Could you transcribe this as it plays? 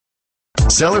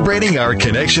celebrating our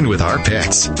connection with our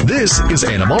pets. This is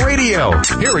Animal Radio.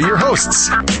 Here are your hosts,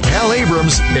 Hal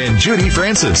Abrams and Judy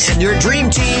Francis. And your dream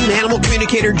team, animal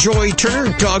communicator Joy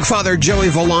Turner, dog father Joey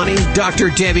Volani, Dr.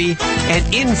 Debbie,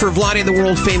 and in for Vladi, the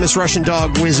world-famous Russian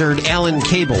dog wizard, Alan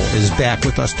Cable is back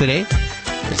with us today.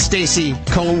 Stacy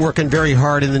Cohen working very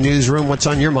hard in the newsroom. What's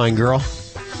on your mind, girl?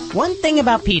 One thing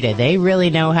about PETA, they really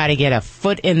know how to get a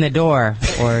foot in the door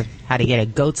or how to get a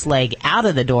goat's leg out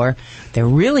of the door. They're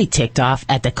really ticked off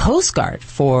at the Coast Guard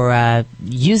for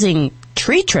using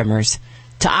tree trimmers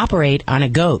to operate on a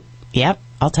goat. Yep,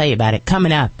 I'll tell you about it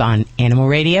coming up on Animal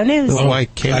Radio News. Oh, I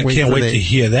can't wait to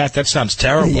hear that. That sounds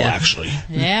terrible, actually.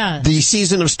 Yeah. The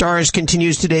Season of Stars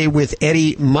continues today with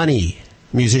Eddie Money.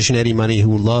 Musician Eddie Money,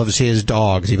 who loves his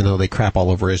dogs, even though they crap all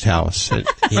over his house.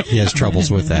 He has troubles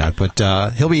with that. But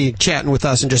he'll be chatting with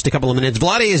us in just a couple of minutes.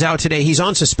 Vladi is out today. He's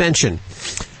on suspension.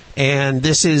 And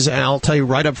this is, I'll tell you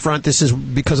right up front, this is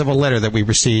because of a letter that we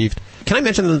received. Can I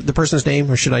mention the person's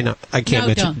name, or should I not? I can't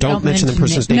mention. Don't mention the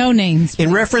person's name. No names.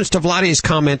 In reference to Vladi's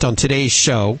comment on today's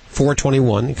show,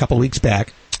 421, a couple of weeks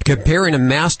back, comparing a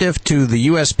Mastiff to the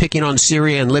U.S. picking on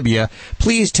Syria and Libya,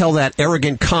 please tell that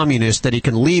arrogant communist that he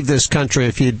can leave this country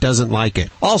if he doesn't like it.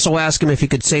 Also ask him if he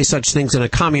could say such things in a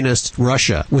communist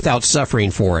Russia without suffering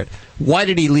for it. Why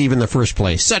did he leave in the first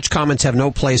place? Such comments have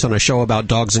no place on a show about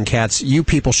dogs and cats. You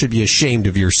people should be ashamed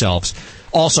of yourselves.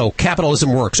 Also,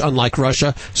 capitalism works, unlike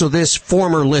Russia, so this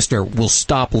former listener will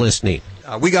stop listening.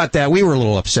 We got that. We were a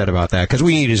little upset about that because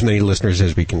we need as many listeners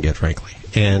as we can get, frankly.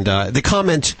 And the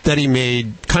comment that he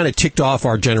made kind of ticked off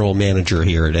our general manager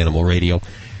here at Animal Radio.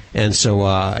 And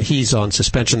so he's on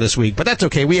suspension this week. But that's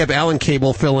okay. We have Alan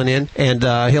Cable filling in, and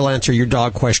he'll answer your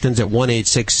dog questions at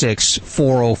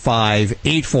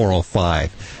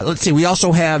 1-866-405-8405. Let's see. We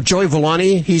also have Joey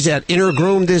Volani. He's at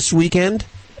Intergroom this weekend.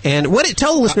 And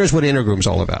tell the listeners what Intergroom's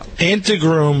all about.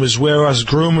 Intergroom is where us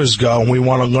groomers go, and we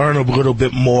want to learn a little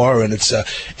bit more. And it's a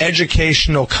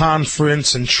educational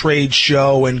conference and trade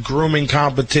show and grooming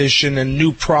competition and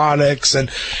new products.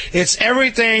 And it's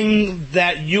everything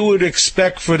that you would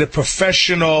expect for the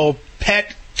professional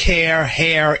pet care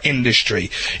hair industry.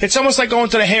 It's almost like going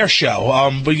to the hair show,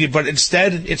 but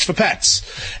instead it's for pets.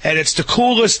 And it's the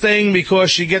coolest thing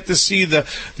because you get to see the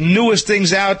newest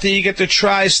things out there. You get to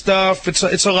try stuff.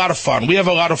 It's a lot of fun. We have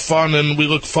a lot of fun, and we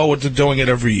look forward to doing it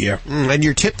every year. And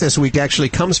your tip this week actually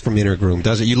comes from Intergroom,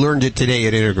 does it? You learned it today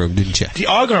at Intergroom, didn't you? The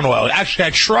argan oil. Actually, I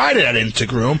tried it at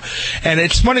Intergroom, and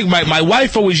it's funny. My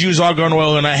wife always used argan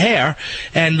oil in her hair,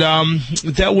 and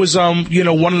that was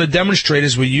one of the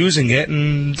demonstrators were using it,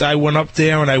 and I went up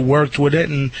there and I worked with it,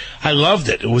 and I loved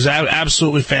it. It was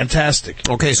absolutely fantastic.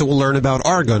 Okay, so we'll learn about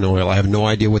argan oil. I have no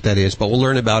idea what that is, but we'll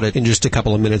learn about it in just a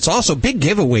couple of minutes. Also, big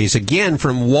giveaways again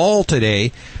from Wall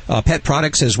today. Pet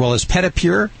products as well as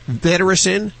Petipure,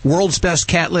 Vetericin, World's Best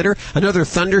Cat Litter, another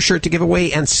Thunder shirt to give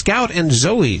away, and Scout and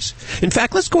Zoe's. In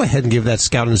fact, let's go ahead and give that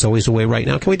Scout and Zoe's away right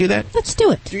now. Can we do that? Let's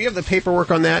do it. Do you have the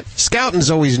paperwork on that? Scout and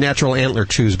Zoe's natural antler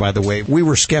chews, by the way. We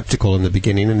were skeptical in the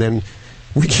beginning, and then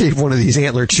we gave one of these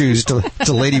antler chews to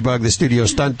Ladybug, the studio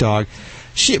stunt dog.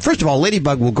 First of all,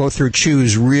 Ladybug will go through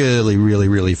chews really, really,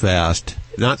 really fast.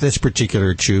 Not this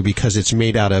particular chew because it's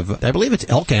made out of, I believe it's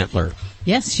elk antler.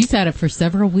 Yes, she's had it for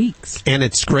several weeks. And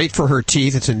it's great for her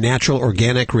teeth. It's a natural,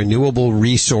 organic, renewable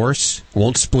resource.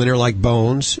 Won't splinter like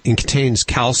bones. It contains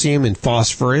calcium and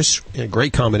phosphorus. A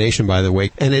great combination, by the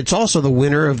way. And it's also the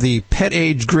winner of the Pet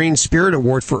Age Green Spirit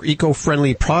Award for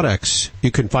eco-friendly products. You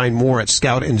can find more at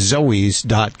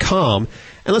scoutandzoes.com.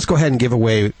 And let's go ahead and give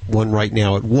away one right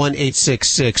now at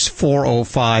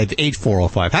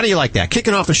 1-866-405-8405. How do you like that?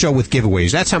 Kicking off the show with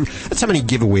giveaways. That's how many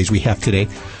giveaways we have today.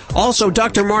 Also,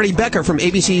 Dr. Marty Becker from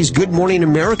ABC's Good Morning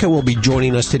America will be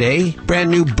joining us today.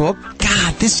 Brand new book.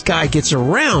 God, this guy gets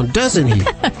around, doesn't he?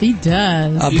 He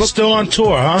does. He's still on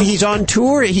tour, huh? He's on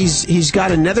tour. He's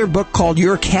got another book called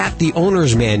Your Cat, the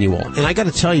Owner's Manual. And I got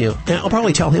to tell you, and I'll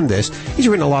probably tell him this, he's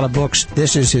written a lot of books.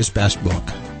 This is his best book.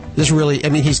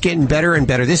 He's getting better and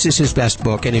better. This is his best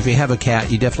book, and if you have a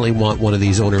cat, you definitely want one of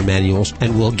these owner manuals,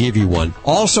 and we'll give you one.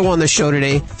 Also on the show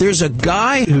today, there's a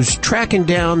guy who's tracking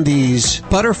down these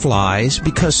butterflies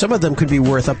because some of them could be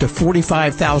worth up to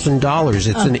 $45,000.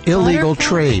 It's an illegal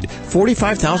trade.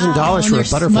 $45,000 for a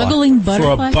butterfly. Smuggling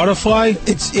butterflies? For a butterfly?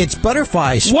 It's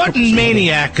butterflies. What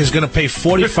maniac is going to pay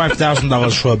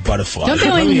 $45,000 for a butterfly? Don't they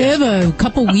only live a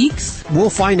couple weeks? We'll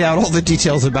find out all the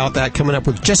details about that coming up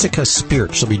with Jessica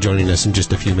Speart. She'll be joining us in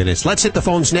just a few minutes. Let's hit the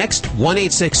phones next.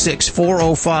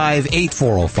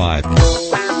 1-866-405-8405.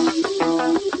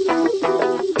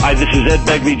 Hi, this is Ed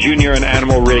Begley Jr. on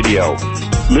Animal Radio.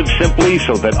 Live simply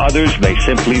so that others may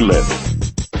simply live.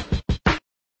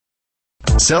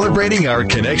 celebrating our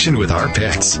connection with our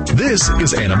pets. This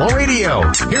is Animal Radio.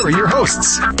 Here are your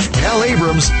hosts, Hal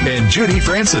Abrams and Judy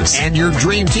Francis. And your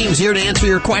dream team's here to answer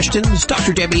your questions.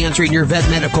 Dr. Debbie answering your vet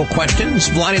medical questions.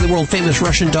 Vladdy, the world-famous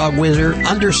Russian dog wizard,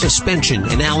 under suspension,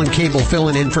 and Alan Cable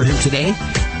filling in for him today.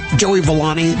 Joey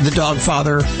Villani, the dog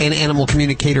father, and animal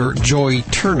communicator Joy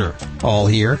Turner, all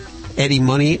here. Eddie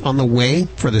Money on the way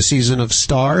for the season of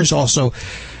stars. Also,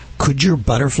 could your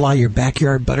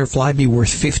backyard butterfly be worth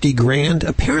 $50,000?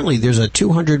 Apparently, there's a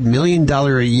 $200 million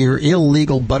a year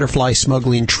illegal butterfly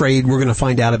smuggling trade. We're going to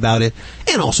find out about it.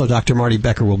 And also, Dr. Marty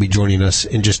Becker will be joining us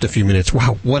in just a few minutes.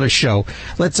 Wow, what a show.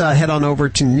 Let's head on over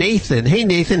to Nathan. Hey,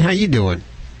 Nathan, how you doing?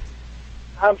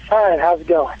 I'm fine. How's it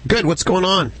going? Good. What's going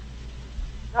on?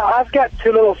 I've got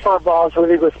two little fur balls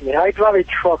living with me. I drive a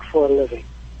truck for a living.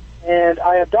 And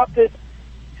I adopted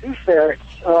two ferrets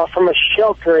from a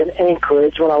shelter in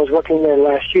Anchorage when I was working there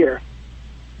last year.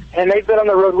 And they've been on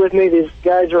the road with me. These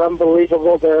guys are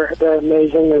unbelievable. They're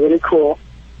amazing. They're really cool.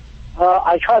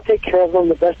 I try to take care of them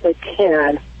the best I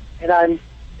can, and I'm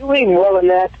doing well in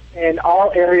that in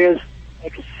all areas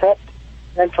except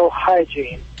dental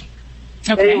hygiene.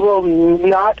 Okay. They will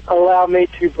not allow me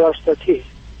to brush their teeth.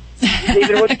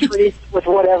 Even with treats, with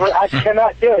whatever, I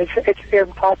cannot do it. It's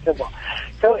impossible.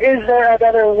 So is there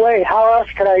another way? How else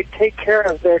can I take care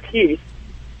of their teeth?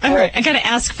 All right, I got to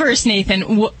ask first,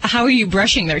 Nathan, how are you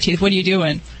brushing their teeth? What are you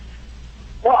doing?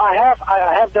 Well, I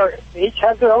have they each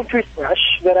have their own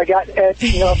toothbrush that I got at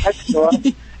a pet store,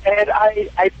 and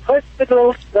I put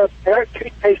the ferret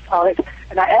toothpaste on it,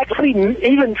 and I actually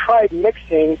even tried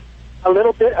mixing a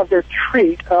little bit of their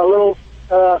treat, a little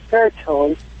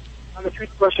ferritone, on the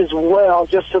toothbrush as well,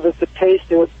 just so that the taste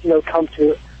would come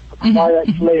to acquire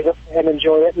that flavor and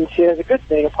enjoy it and see it as a good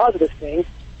thing, a positive thing.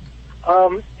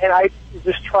 And I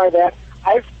just try that.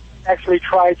 I've actually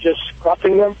tried just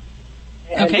scruffing them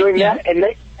and doing that, and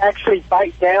they actually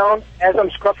bite down as I'm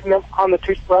scruffing them on the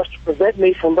toothbrush to prevent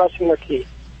me from brushing their teeth.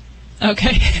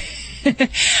 Okay.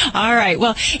 All right.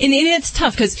 Well, and it's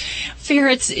tough because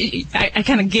ferrets, I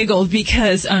kind of giggled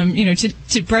because,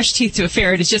 to brush teeth to a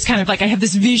ferret is just kind of like I have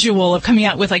this visual of coming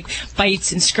out with like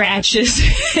bites and scratches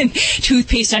and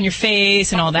toothpaste on your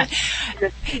face and all that.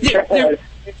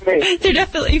 They're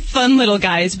definitely fun little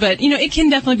guys, but, it can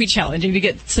definitely be challenging to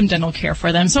get some dental care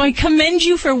for them. So I commend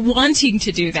you for wanting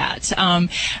to do that.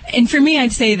 And for me,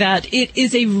 I'd say that it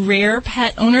is a rare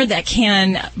pet owner that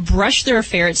can brush their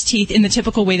ferret's teeth in the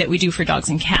typical way that we do for dogs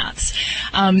and cats.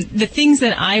 The things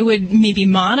that I would maybe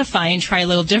modify and try a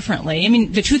little differently,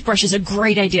 the toothbrush is a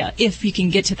great idea if you can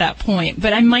get to that point,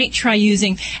 but I might try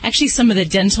using actually some of the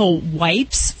dental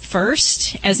wipes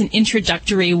first as an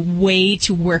introductory way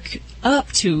to work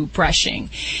up to brushing.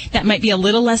 That might be a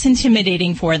little less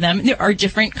intimidating for them. There are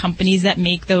different companies that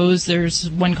make those. There's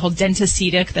one called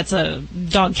Dentacedic, that's a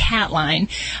dog-cat line,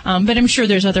 but I'm sure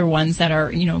there's other ones that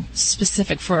are,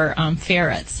 specific for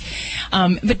ferrets.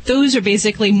 But those are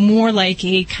basically more like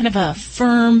a kind of a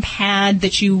firm pad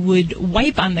that you would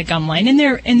wipe on the gum line, and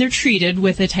they're treated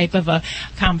with a type of a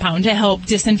compound to help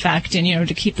disinfect and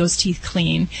to keep those teeth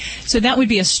clean. So that would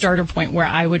be a starter point where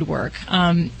I would work.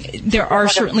 There are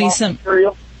certainly some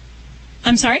material?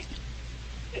 I'm sorry?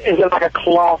 Is it like a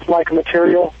cloth-like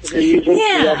material that you're using?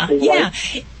 Yeah.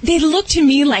 They look to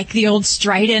me like the old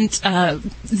Strident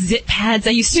zip pads I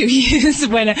used to use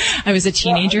when I was a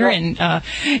teenager and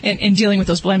dealing with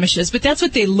those blemishes. But that's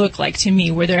what they look like to me,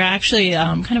 where they're actually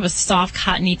kind of a soft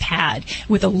cottony pad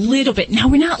with a little bit. Now,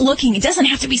 we're not looking, it doesn't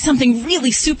have to be something really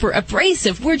super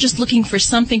abrasive. We're just looking for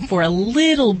something for a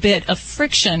little bit of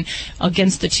friction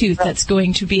against the tooth that's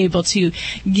going to be able to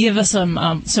give us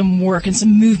some work and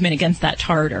some movement against that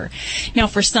tartar. Now,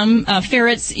 for some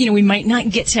ferrets, we might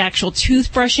not get to actual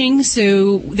toothbrushing,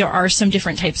 so there are some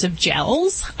different types of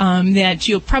gels that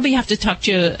you'll probably have to talk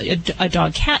to a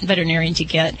dog-cat veterinarian to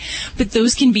get, but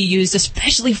those can be used,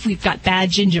 especially if we've got bad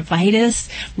gingivitis,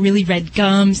 really red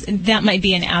gums. That might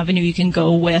be an avenue you can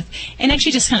go with, and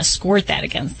actually just kind of squirt that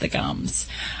against the gums.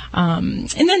 And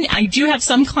then I do have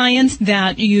some clients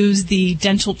that use the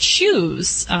dental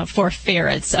chews for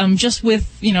ferrets, just with,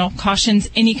 cautions.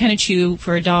 Any kind of chew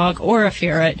for a dog or a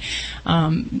ferret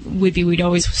we'd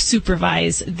always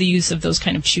supervise the use of those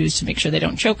kind of chews to make sure they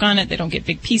don't choke on it, they don't get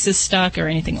big pieces stuck or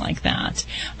anything like that.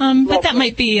 But that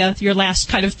might be your last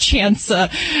kind of chance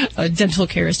dental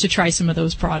care is to try some of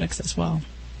those products as well.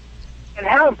 And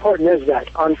how important is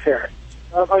that on ferrets?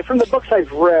 From the books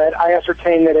I've read, I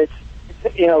ascertain that it's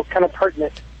kind of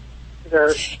pertinent.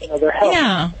 their health.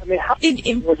 Yeah. I mean, how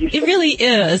it really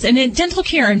is. And in dental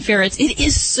care in ferrets, it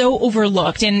is so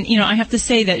overlooked. And, I have to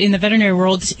say that in the veterinary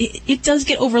world, it does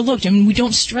get overlooked. I mean, we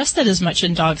don't stress that as much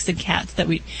in dogs and cats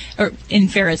or in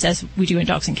ferrets as we do in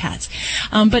dogs and cats.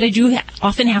 But I do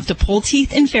often have to pull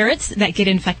teeth in ferrets that get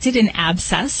infected and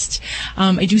abscessed.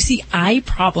 I do see eye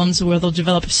problems where they'll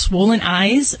develop swollen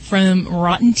eyes from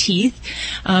rotten teeth.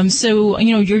 So,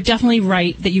 you're definitely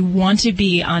right that you want to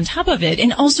be on top of it,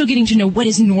 and also getting to know what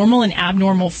is normal and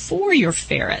abnormal for your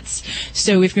ferrets.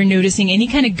 So if you're noticing any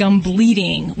kind of gum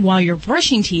bleeding while you're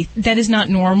brushing teeth, that is not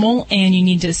normal, and you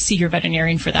need to see your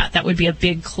veterinarian for that. That would be a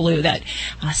big clue that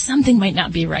something might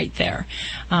not be right there.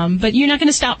 But you're not going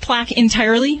to stop plaque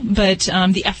entirely, but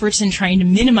the efforts in trying to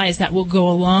minimize that will go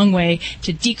a long way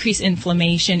to decrease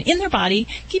inflammation in their body,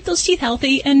 keep those teeth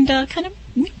healthy, and kind of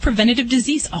preventative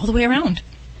disease all the way around.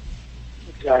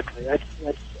 Exactly. That's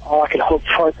all I can hope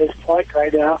for at this point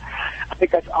right now. I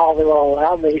think that's all they will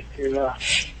allow me to.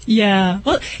 Yeah.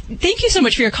 Well, thank you so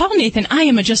much for your call, Nathan. I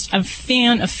am just a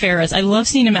fan of ferrets. I love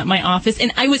seeing them at my office,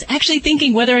 and I was actually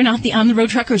thinking whether or not the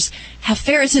on-the-road truckers have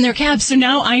ferrets in their cabs, so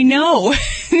now I know.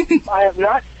 I have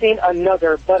not seen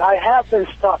another, but I have been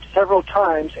stopped several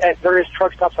times at various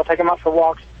truck stops. I'll take them out for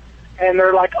walks. And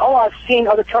they're like, oh, I've seen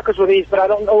other truckers with these, but I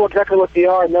don't know exactly what they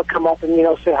are. And they'll come up and,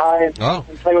 say hi and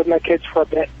play with my kids for a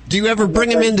bit. Do you ever bring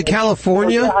them into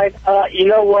California? You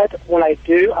know what? When I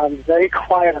do, I'm very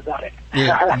quiet about it.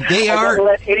 Yeah. They I don't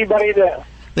let anybody know.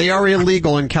 They are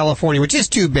illegal in California, which is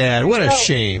too bad. What a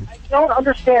shame. I don't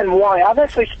understand why. I've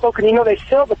actually spoken, they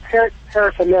sell the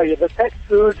paraphernalia, the pet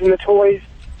foods and the toys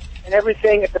and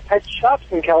everything at the pet shops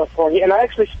in California. And I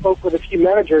actually spoke with a few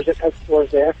managers at pet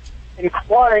stores there,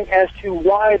 inquiring as to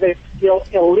why they're still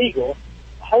illegal.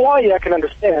 Hawaii I can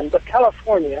understand, but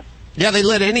California... Yeah, they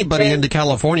let anybody into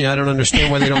California. I don't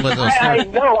understand why they don't let those... I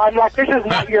know. I'm like, this is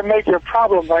not your major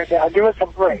problem right now. Give us a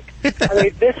break. I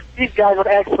mean, these guys would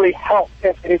actually help,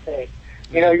 if anything,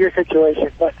 your situation.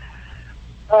 But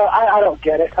I don't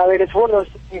get it. I mean, it's one of those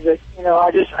things that,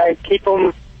 I keep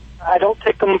them... I don't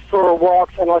take them for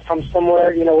walks unless I'm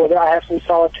somewhere, where I have some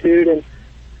solitude and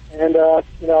I don't...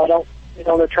 They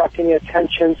don't attract any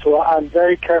attention, so I'm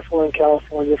very careful in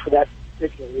California for that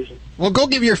particular reason. Well, go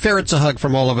give your ferrets a hug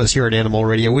from all of us here at Animal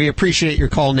Radio. We appreciate your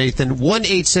call, Nathan.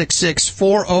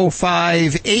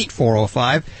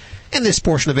 1-866-405-8405. And this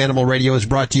portion of Animal Radio is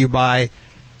brought to you by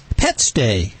Pet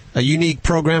Stay, a unique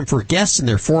program for guests and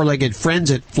their four-legged friends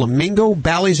at Flamingo,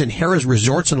 Bally's, and Harrah's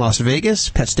Resorts in Las Vegas.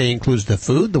 Pet Stay includes the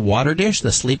food, the water dish,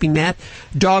 the sleeping mat,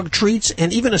 dog treats,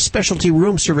 and even a specialty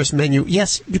room service menu.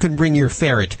 Yes, you can bring your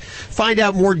ferret. Find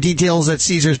out more details at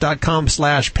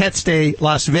Caesars.com/PetStay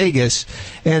Las Vegas.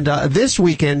 And this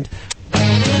weekend...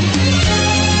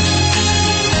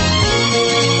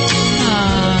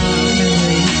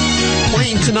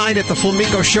 playing tonight at the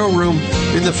Flamingo Showroom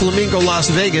in the Flamingo, Las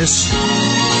Vegas...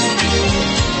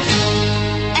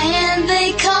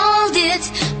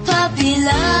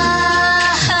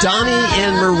 Donnie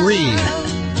and Marie.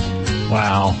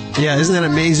 Wow. Yeah, isn't that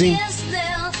amazing?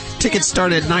 Tickets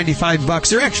start at $95.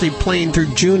 They're actually playing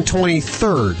through June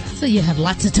 23rd. So you have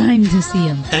lots of time to see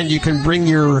them. And you can bring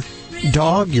your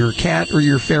dog, your cat, or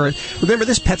your ferret. Remember,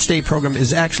 this Pet Stay program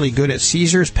is actually good at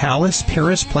Caesars Palace,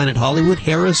 Paris, Planet Hollywood,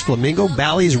 Harrah's, Flamingo,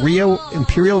 Bally's, Rio,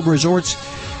 Imperial Resorts.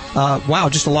 Wow,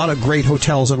 just a lot of great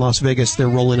hotels in Las Vegas. They're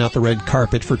rolling out the red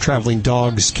carpet for traveling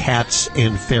dogs, cats,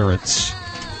 and ferrets.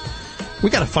 We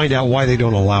got to find out why they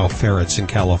don't allow ferrets in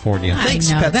California.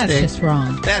 Thanks, Pet that's Stay. just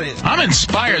wrong. That is. I'm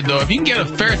inspired, though. If you can get a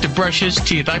ferret to brush his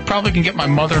teeth, I probably can get my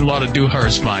mother-in-law to do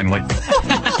hers finally.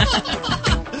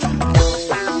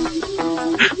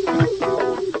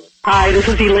 Hi, this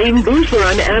is Elaine Boozler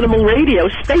on Animal Radio.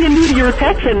 Stay and neuter your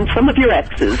pets and some of your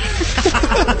exes.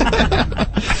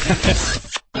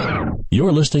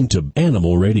 You're listening to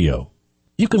Animal Radio.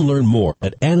 You can learn more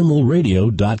at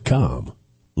animalradio.com.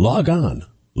 Log on.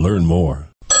 Learn more.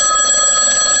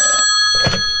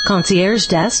 Concierge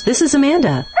Desk, this is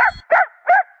Amanda.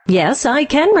 Yes, I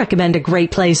can recommend a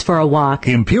great place for a walk.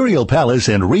 Imperial Palace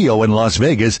and Rio in Las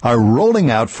Vegas are rolling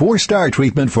out 4-star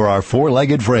treatment for our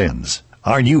four-legged friends.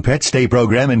 Our new Pet Stay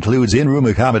program includes in-room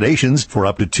accommodations for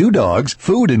up to 2 dogs,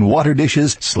 food and water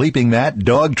dishes, sleeping mat,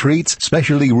 dog treats,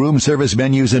 specialty room service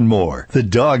menus, and more. The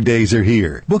dog days are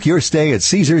here. Book your stay at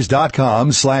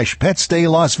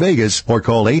Caesars.com/PetStay Las Vegas or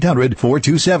call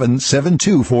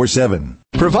 800-427-7247.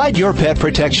 Provide your pet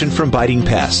protection from biting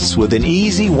pests with an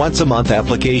easy once-a-month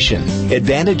application.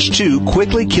 Advantage 2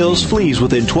 quickly kills fleas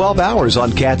within 12 hours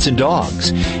on cats and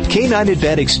dogs. Canine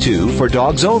Advantage 2 for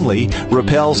dogs only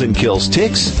repels and kills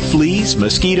ticks, fleas,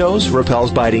 mosquitoes,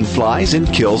 repels biting flies,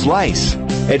 and kills lice.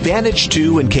 Advantage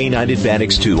 2 and K9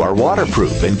 Advantix 2 are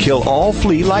waterproof and kill all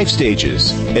flea life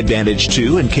stages. Advantage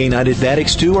 2 and K9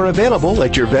 Advantix 2 are available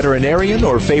at your veterinarian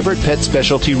or favorite pet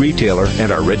specialty retailer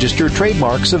and are registered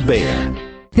trademarks of Bayer.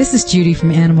 This is Judy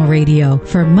from Animal Radio.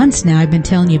 For months now, I've been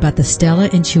telling you about the Stella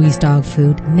and Chewy's dog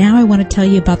food. Now I want to tell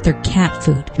you about their cat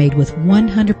food, made with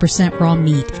 100% raw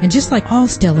meat. And just like all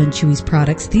Stella and Chewy's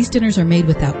products, these dinners are made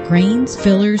without grains,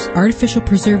 fillers, artificial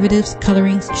preservatives,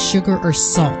 colorings, sugar, or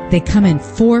salt. They come in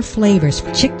 4 flavors: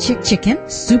 Chick Chicken,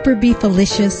 Super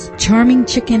Beefalicious, Charming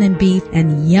Chicken and Beef,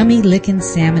 and Yummy Lickin'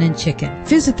 Salmon and Chicken.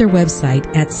 Visit their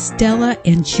website at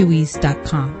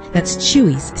StellaandChewy's.com. That's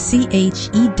Chewy's,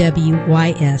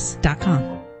 CHEWYS.com.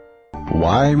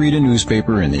 Why read a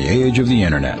newspaper in the age of the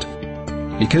internet?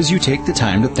 Because you take the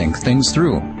time to think things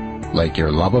through, like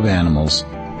your love of animals.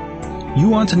 You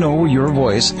want to know where your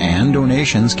voice and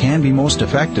donations can be most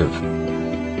effective.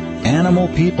 Animal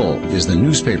People is the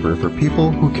newspaper for people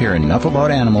who care enough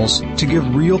about animals to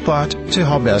give real thought to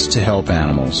how best to help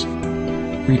animals.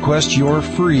 Request your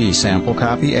free sample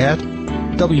copy at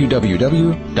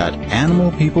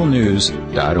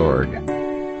www.animalpeoplenews.org.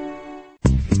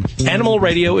 Animal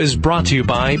Radio is brought to you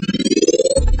by...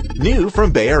 New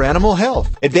from Bayer Animal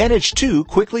Health. Advantage 2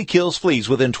 quickly kills fleas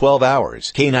within 12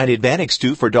 hours. K9 Advantix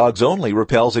 2 for dogs only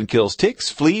repels and kills ticks,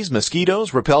 fleas,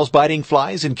 mosquitoes, repels biting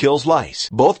flies, and kills lice.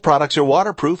 Both products are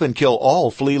waterproof and kill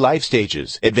all flea life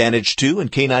stages. Advantage 2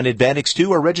 and K9 Advantix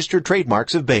 2 are registered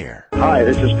trademarks of Bayer. Hi,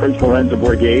 this is Prince Lorenzo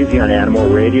Borghese on Animal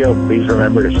Radio. Please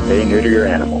remember to stay neuter your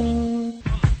animals.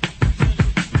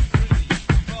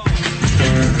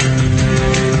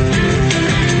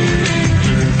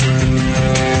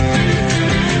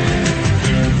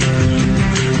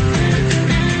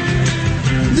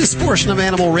 This portion of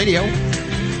Animal Radio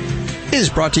is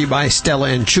brought to you by Stella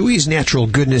and Chewy's Natural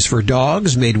Goodness for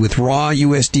Dogs, made with raw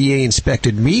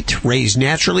USDA-inspected meat, raised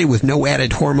naturally with no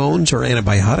added hormones or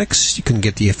antibiotics. You can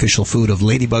get the official food of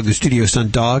Ladybug, the Studio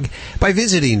Stunt dog, by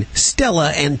visiting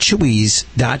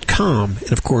StellaandChewy's.com.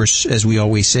 And, of course, as we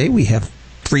always say, we have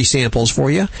free samples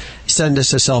for you. Send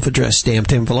us a self-addressed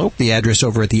stamped envelope, the address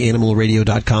over at the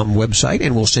animalradio.com website,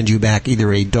 and we'll send you back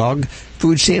either a dog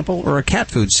food sample or a cat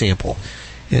food sample.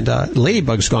 And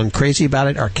Ladybug's gone crazy about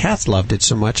it. Our cats loved it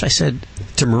so much. I said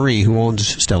to Marie, who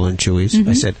owns Stella and Chewy's,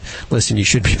 I said, listen, you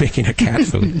should be making a cat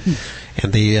food.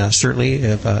 And they certainly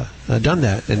have done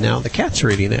that. And now the cats are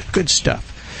eating it. Good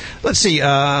stuff. Let's see.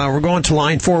 We're going to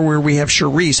line 4 where we have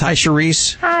Charisse. Hi,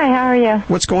 Charisse. Hi, how are you?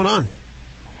 What's going on?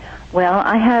 Well,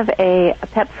 I have a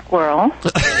pet squirrel.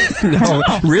 No,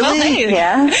 really? Well, hey.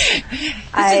 Yeah.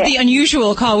 This is the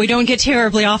unusual call. We don't get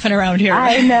terribly often around here.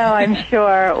 I know, I'm sure.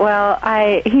 Well,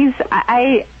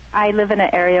 I live in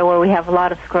an area where we have a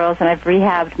lot of squirrels, and I've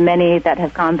rehabbed many that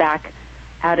have gone back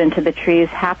out into the trees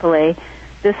happily.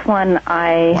 This one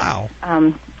I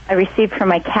received from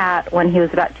my cat when he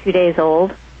was about 2 days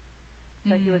old.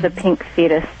 So he was a pink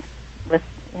fetus with,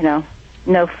 no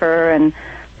fur, and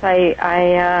so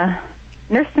I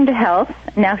nursed him to health.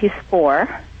 Now he's 4,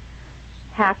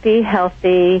 happy,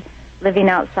 healthy, living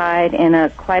outside in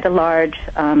quite a large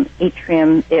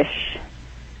atrium-ish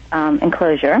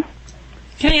enclosure.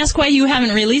 Can I ask why you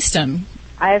haven't released him?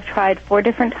 I have tried 4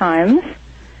 different times,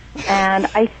 and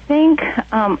I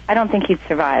don't think he'd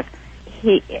survive.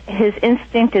 His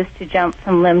instinct is to jump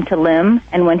from limb to limb,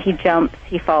 and when he jumps,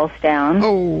 he falls down.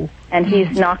 Oh. And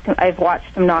I've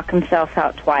watched him knock himself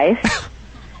out twice.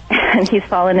 And he's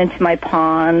fallen into my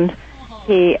pond.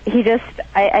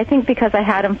 I think because I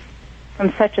had him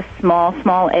from such a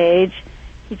small age,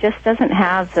 he just doesn't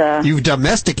have the... You've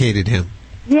domesticated him.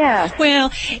 Yeah.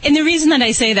 Well, and the reason that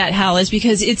I say that, Hal, is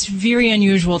because it's very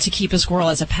unusual to keep a squirrel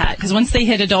as a pet. Because once they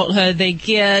hit adulthood, they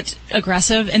get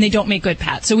aggressive and they don't make good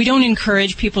pets. So we don't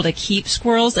encourage people to keep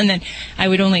squirrels. And then I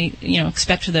would only,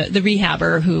 expect the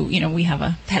rehabber who, we have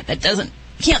a pet that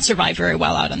can't survive very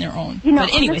well out on their own.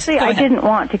 But anyways, honestly, I didn't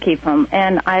want to keep them,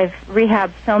 and I've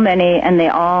rehabbed so many, and they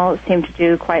all seem to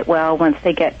do quite well. Once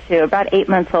they get to about 8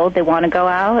 months old, they want to go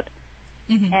out,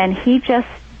 and he just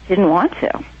didn't want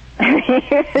to.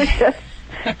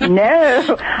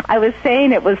 No, I was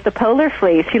saying it was the polar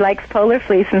fleece. He likes polar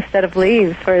fleece instead of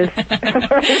leaves for his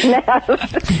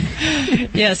nest.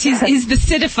 Yes, he's the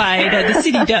citified,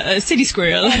 city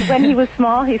squirrel. And when he was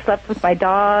small, he slept with my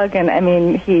dog, and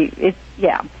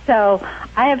So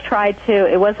I have tried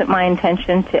to. It wasn't my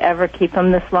intention to ever keep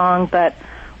him this long, but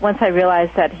once I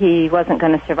realized that he wasn't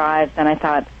going to survive, then I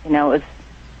thought, I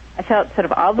felt sort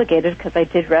of obligated because I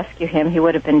did rescue him. He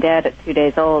would have been dead at 2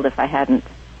 days old if I hadn't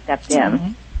stepped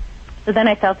in. So then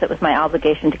I felt it was my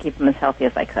obligation to keep him as healthy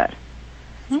as I could.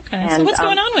 Okay. So what's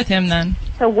going on with him then?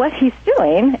 so what he's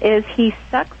doing is he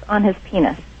sucks on his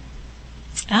penis.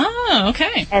 Oh,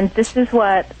 okay. And this is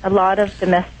what a lot of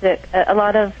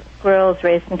squirrels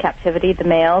raised in captivity, the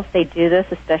males, they do this,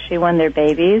 especially when they're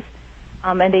babies,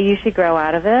 and they usually grow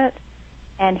out of it.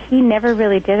 And he never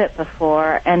really did it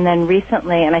before, and then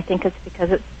recently, and I think it's because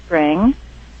it's spring,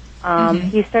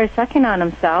 he started sucking on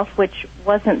himself, which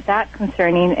wasn't that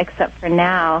concerning, except for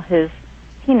now his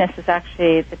penis is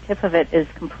actually, the tip of it is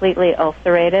completely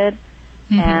ulcerated,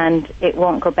 and it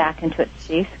won't go back into its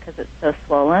sheath because it's so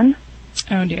swollen.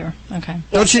 Oh dear. Okay.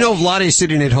 Don't you know Vladi's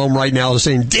sitting at home right now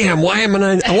saying, "Damn, why am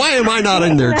I not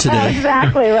in there today?"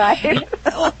 Exactly right.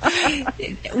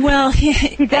 Well, he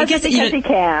does it because he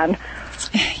can.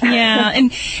 Yeah,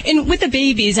 and with the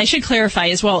babies, I should clarify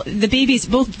as well, the babies,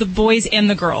 both the boys and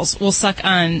the girls, will suck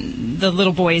on the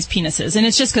little boys' penises, and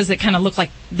it's just because they kind of look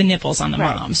like the nipples on the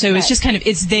mom. So it's just kind of,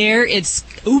 it's there, it's,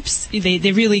 oops,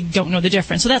 they really don't know the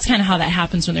difference. So that's kind of how that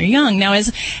happens when they're young. Now,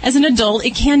 as an adult,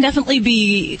 it can definitely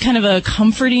be kind of a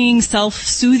comforting,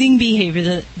 self-soothing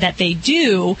behavior that they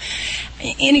do.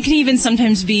 And it can even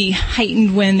sometimes be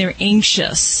heightened when they're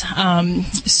anxious.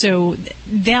 So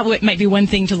that might be one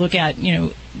thing to look at,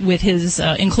 with his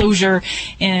enclosure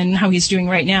and how he's doing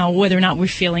right now, whether or not we're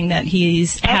feeling that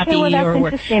he's happy. Well, that's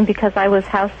interesting because I was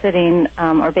house sitting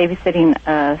or babysitting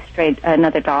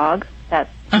another dog that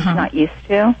he's not used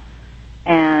to,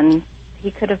 and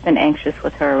he could have been anxious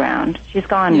with her around. She's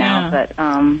gone now, but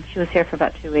she was here for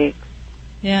about 2 weeks.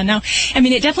 Yeah, no. I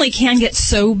mean, it definitely can get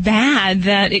so bad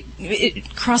that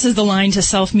it crosses the line to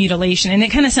self-mutilation. And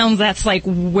it kind of sounds that's like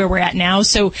where we're at now.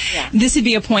 So this would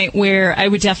be a point where I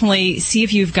would definitely see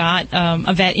if you've got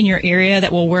a vet in your area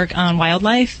that will work on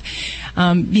wildlife.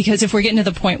 Because if we're getting to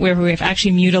the point where we've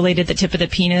actually mutilated the tip of the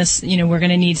penis, we're going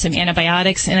to need some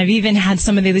antibiotics. And I've even had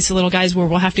some of these little guys where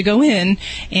we'll have to go in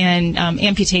and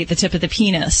amputate the tip of the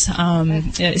penis,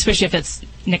 especially if it's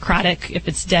necrotic, if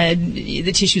it's dead,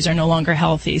 the tissues are no longer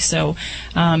healthy. So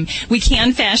we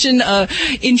can fashion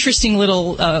interesting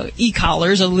little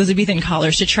e-collars, Elizabethan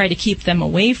collars, to try to keep them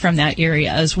away from that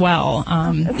area as well,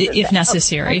 if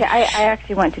necessary. Okay. I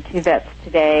actually went to 2 vets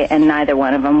today, and neither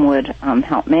one of them would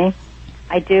help me.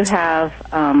 I do have,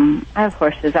 I have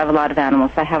horses. I have a lot of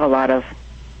animals. I have a lot of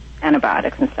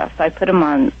antibiotics and stuff. So I put him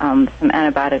on some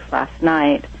antibiotics last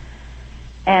night,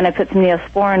 and I put some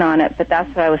Neosporin on it. But that's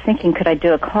what I was thinking. Could I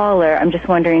do a collar? I'm just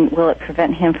wondering, will it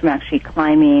prevent him from actually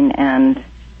climbing and...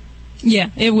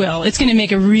 Yeah, it will. It's going to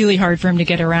make it really hard for him to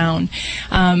get around.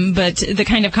 But the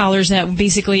kind of collars that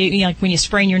basically, like when you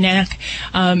sprain your neck,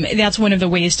 that's one of the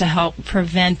ways to help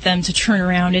prevent them to turn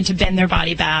around and to bend their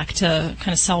body back to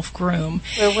kind of self-groom.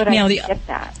 Where would I get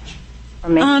that?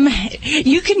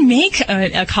 You can make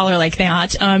a collar like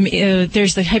that.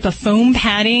 There's the type of foam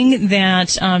padding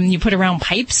that you put around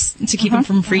pipes to keep them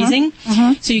from freezing.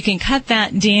 So you can cut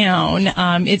that down.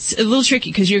 It's a little tricky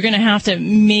because you're going to have to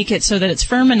make it so that it's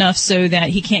firm enough so that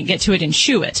he can't get to it and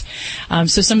chew it.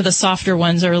 So some of the softer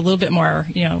ones are a little bit more,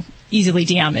 easily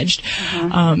damaged.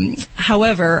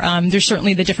 However, there's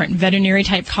certainly the different veterinary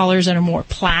type collars that are more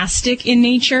plastic in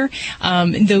nature.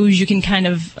 Those you can kind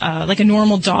of, like a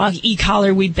normal dog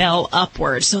e-collar, we bell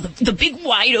upwards. So the big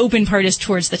wide open part is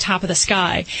towards the top of the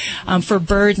sky. For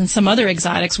birds and some other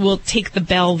exotics, we'll take the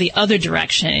bell the other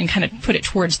direction and kind of put it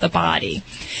towards the body.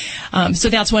 So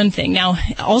that's one thing. Now,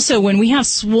 also when we have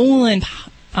swollen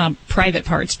private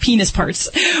parts, penis parts.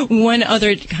 One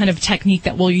other kind of technique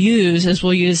that we'll use is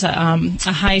we'll use a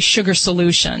high sugar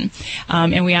solution.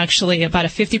 And we actually, about a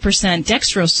 50%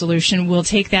 dextrose solution, we'll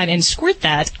take that and squirt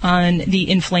that on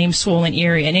the inflamed, swollen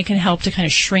area. And it can help to kind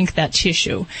of shrink that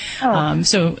tissue.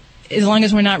 So as long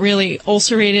as we're not really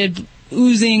ulcerated,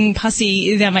 oozing,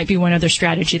 pussy, that might be one other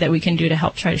strategy that we can do to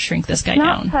help try to shrink this guy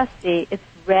down. It's not pussy. It's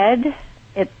red.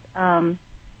 It's,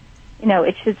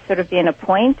 it should sort of be in a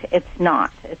point. It's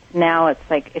not. It's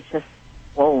like, it's just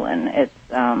swollen. It's,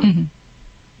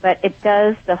 but it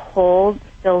does, the hold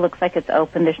still looks like it's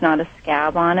open. There's not a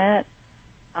scab on it.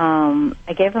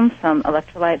 I gave him some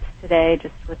electrolytes today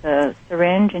just with a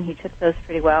syringe, and he took those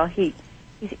pretty well. He's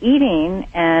eating,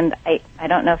 and I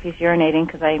don't know if he's urinating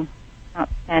because I'm not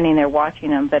standing there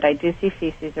watching him, but I do see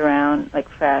feces around, like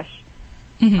fresh.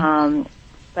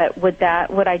 But would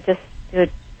I just do a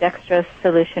dextrose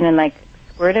solution and like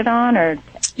squirt it on, or?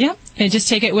 Yeah, and just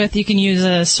take it with, you can use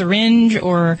a syringe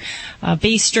or a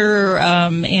baster,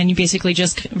 and you basically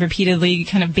just repeatedly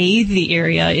kind of bathe the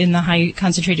area in the high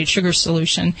concentrated sugar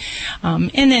solution.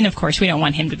 And then, of course, we don't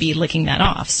want him to be licking that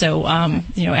off. So,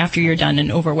 after you're done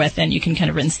and over with, then you can kind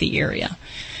of rinse the area.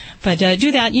 But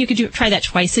do that. You could try that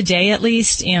twice a day at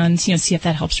least, and see if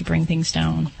that helps to bring things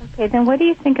down. Okay, then what do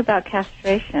you think about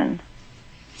castration?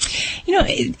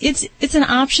 It's an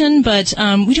option, but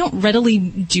we don't readily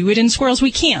do it in squirrels.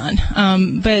 We can,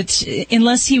 but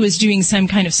unless he was doing some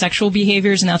kind of sexual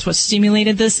behaviors and that's what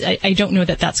stimulated this, I don't know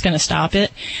that that's going to stop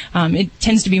it. It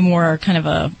tends to be more kind of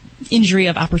a injury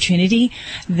of opportunity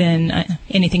than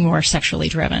anything more sexually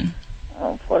driven.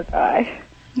 Oh, poor guy.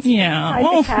 Yeah. I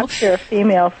could capture a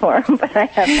female for him, but I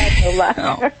have had no luck.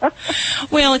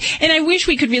 Well, and I wish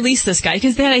we could release this guy,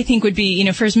 because that, I think, would be,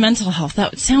 for his mental health,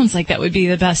 that sounds like that would be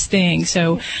the best thing.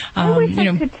 So, I wish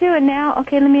I could too. And now,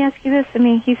 okay, let me ask you this. I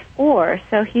mean, he's 4,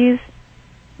 so he's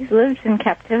lived in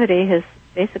captivity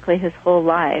basically his whole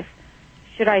life.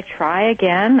 Should I try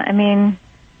again? I mean,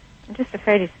 I'm just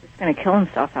afraid he's just going to kill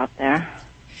himself out there.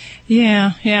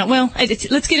 Yeah. Well,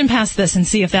 let's get him past this and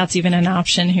see if that's even an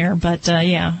option here. But,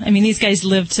 yeah, I mean, these guys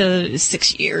live to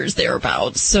 6 years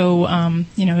thereabouts. So,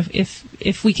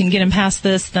 if we can get him past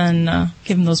this, then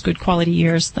give him those good quality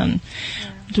years, then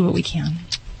do what we can.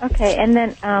 Okay, and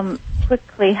then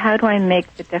quickly, how do I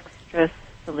make the dextrose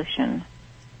solution?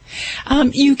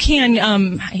 You can,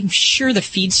 I'm sure the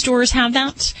feed stores have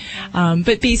that,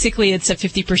 but basically it's a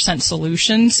 50%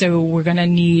 solution, so we're going to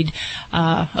need,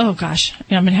 I'm going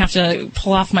to have to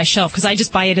pull off my shelf because I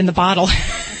just buy it in the bottle.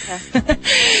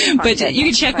 But you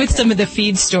can check with some of the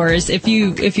feed stores if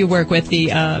you work with the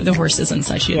horses and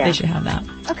such. They should have that.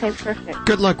 Okay, perfect.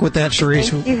 Good luck with that, Cherise.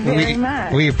 Thank you very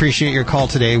much. We appreciate your call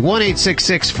today.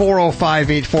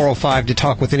 1-866-405-8405 to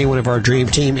talk with any one of our dream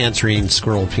team answering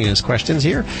squirrel penis questions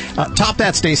here. Top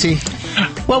that, Stacy.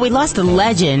 Well, we lost a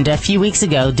legend a few weeks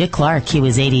ago, Dick Clark. He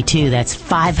was 82. That's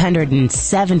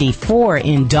 574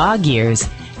 in dog years.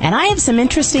 And I have some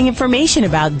interesting information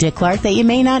about Dick Clark that you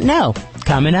may not know.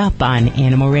 Coming up on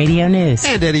Animal Radio News.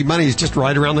 And Eddie Money's just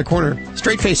right around the corner.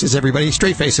 Straight faces, everybody.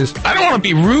 Straight faces. I don't want to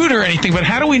be rude or anything, but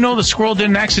how do we know the squirrel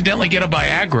didn't accidentally get a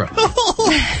Viagra?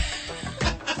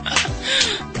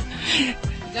 You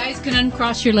guys can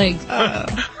uncross your legs.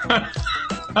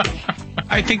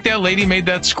 I think that lady made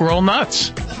that squirrel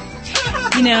nuts.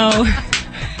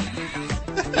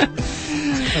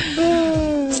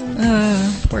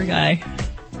 Poor guy.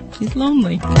 He's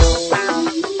lonely.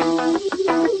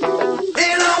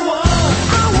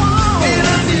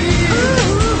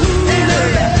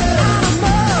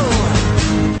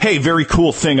 Hey, very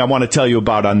cool thing I want to tell you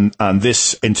about on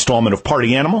this installment of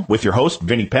Party Animal with your host,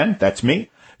 Vinny Penn. That's me.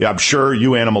 Yeah, I'm sure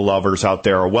you animal lovers out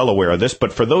there are well aware of this,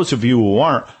 but for those of you who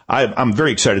aren't, I'm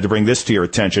very excited to bring this to your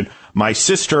attention. My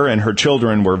sister and her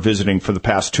children were visiting for the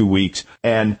past 2 weeks,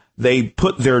 and they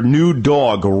put their new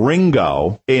dog,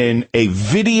 Ringo, in a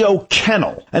video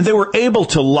kennel, and they were able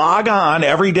to log on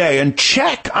every day and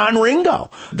check on Ringo.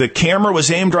 The camera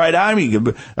was aimed right at me.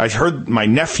 I heard my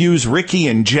nephews, Ricky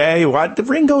and Jay,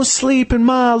 Ringo's sleeping,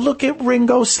 Ma, look at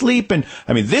Ringo sleeping.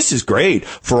 I mean, this is great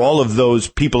for all of those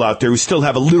people out there who still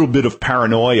have a little bit of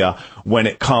paranoia when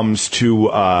it comes to,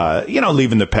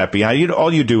 leaving the pet behind.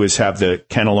 All you do is have the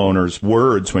kennel owner's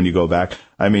words when you go back.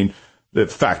 I mean, the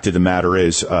fact of the matter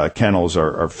is, kennels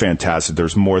are fantastic.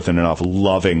 There's more than enough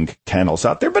loving kennels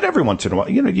out there, but every once in a while,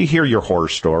 you hear your horror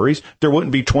stories. There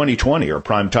wouldn't be 2020 or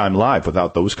Primetime Live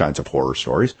without those kinds of horror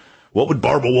stories. What would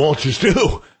Barbara Walters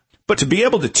do? But to be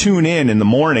able to tune in the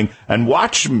morning and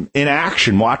watch them in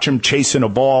action, watch them chasing a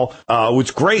ball,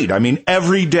 was great. I mean,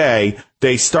 every day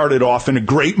they started off in a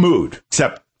great mood,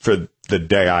 except for the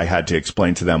day I had to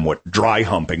explain to them what dry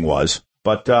humping was.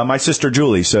 But my sister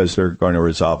Julie says they're going to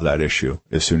resolve that issue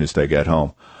as soon as they get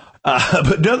home.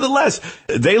 But nonetheless,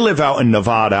 they live out in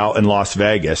Nevada, out in Las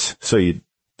Vegas, so you'd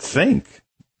think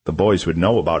the boys would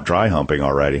know about dry humping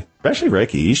already, especially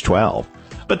Ricky. He's 12.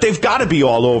 But they've got to be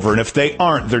all over, and if they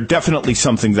aren't, they're definitely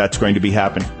something that's going to be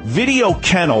happening. Video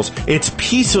kennels, it's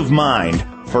peace of mind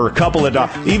for a couple of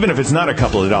dollars. Even if it's not a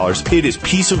couple of dollars, it is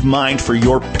peace of mind for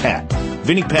your pet.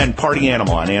 Vinny Penn, Party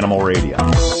Animal on Animal Radio.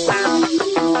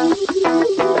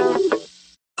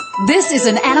 This is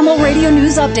an Animal Radio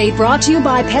News Update brought to you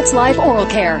by Pets Life Oral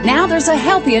Care. Now there's a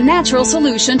healthy and natural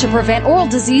solution to prevent oral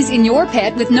disease in your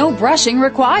pet with no brushing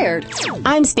required.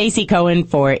 I'm Stacy Cohen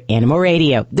for Animal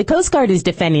Radio. The Coast Guard is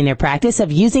defending their practice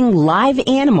of using live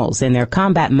animals in their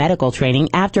combat medical training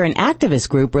after an activist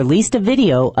group released a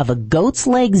video of a goat's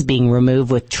legs being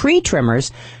removed with tree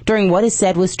trimmers during what is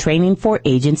said was training for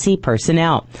agency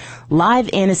personnel. Live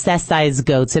anesthetized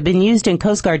goats have been used in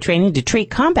Coast Guard training to treat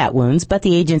combat wounds, but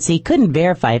the agency couldn't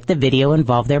verify if the video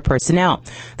involved their personnel.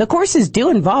 The courses do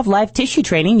involve live tissue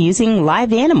training using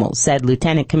live animals, said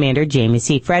Lieutenant Commander Jamie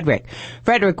C. Frederick.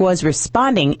 Frederick was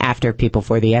responding after People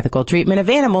for the Ethical Treatment of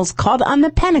Animals called on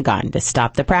the Pentagon to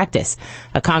stop the practice.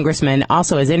 A congressman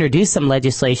also has introduced some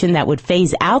legislation that would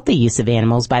phase out the use of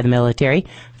animals by the military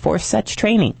for such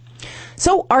training.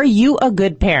 So are you a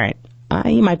good parent?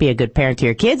 You might be a good parent to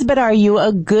your kids, but are you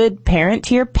a good parent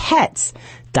to your pets?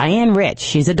 Diane Rich,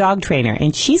 she's a dog trainer,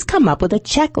 and she's come up with a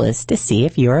checklist to see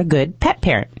if you're a good pet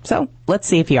parent. So let's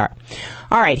see if you are.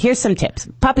 All right, here's some tips.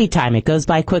 Puppy time, it goes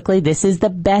by quickly. This is the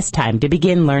best time to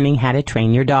begin learning how to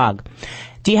train your dog.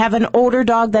 Do you have an older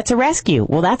dog that's a rescue?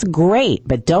 Well, that's great,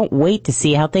 but don't wait to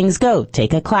see how things go.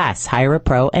 Take a class, hire a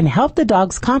pro, and help the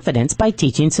dog's confidence by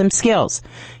teaching some skills.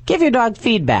 Give your dog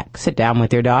feedback. Sit down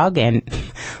with your dog and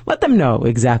let them know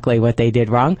exactly what they did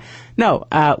wrong. No,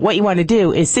 what you want to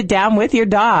do is sit down with your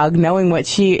dog, knowing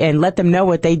and let them know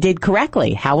what they did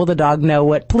correctly. How will the dog know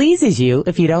what pleases you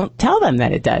if you don't tell them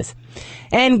that it does?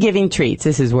 And giving treats.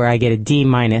 This is where I get a D-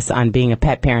 on being a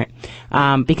pet parent.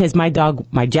 Because my dog,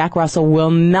 my Jack Russell,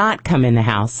 will not come in the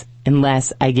house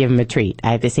unless I give him a treat.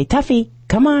 I have to say, Tuffy,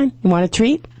 come on, you want a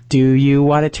treat? Do you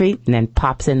want a treat? And then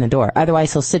pops in the door.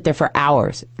 Otherwise, he'll sit there for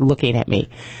hours looking at me.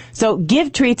 So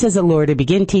give treats as a lure to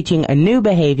begin teaching a new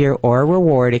behavior or a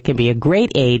reward. It can be a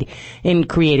great aid in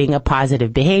creating a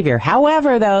positive behavior.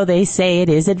 However, though, they say it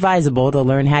is advisable to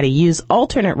learn how to use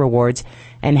alternate rewards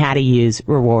and how to use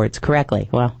rewards correctly.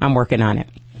 Well, I'm working on it.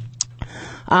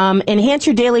 Enhance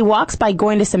your daily walks by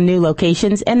going to some new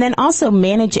locations, and then also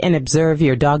manage and observe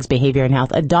your dog's behavior and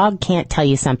health. A dog can't tell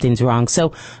you something's wrong,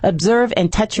 so observe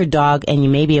and touch your dog, and you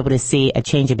may be able to see a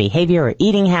change of behavior or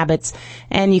eating habits,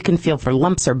 and you can feel for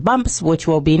lumps or bumps, which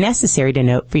will be necessary to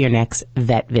note for your next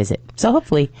vet visit. So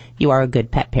hopefully you are a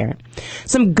good pet parent.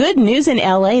 Some good news in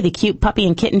L.A., the cute puppy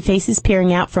and kitten faces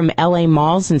peering out from L.A.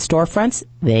 malls and storefronts,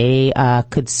 they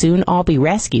could soon all be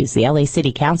rescues. The L.A.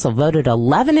 City Council voted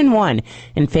 11-1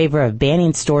 in favor of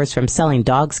banning stores from selling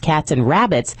dogs, cats, and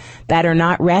rabbits that are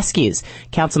not rescues.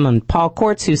 Councilman Paul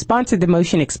Courts, who sponsored the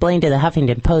motion, explained to the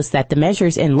Huffington Post that the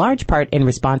measures in large part in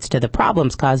response to the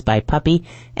problems caused by puppy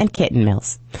and kitten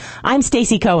mills. I'm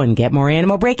Stacey Cohen. Get more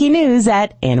animal breaking news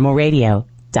at animalradio.com.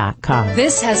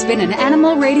 This has been an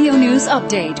Animal Radio News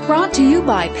Update brought to you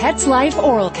by Pets Life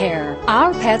Oral Care.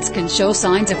 Our pets can show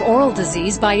signs of oral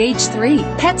disease by age 3.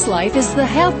 Pets Life is the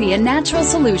healthy and natural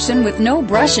solution with no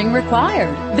brushing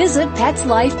required. Visit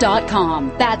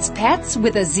PetsLife.com. That's pets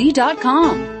with a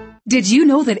Z.com. Did you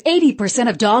know that 80%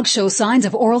 of dogs show signs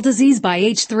of oral disease by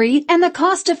age 3? And the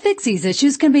cost to fix these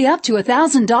issues can be up to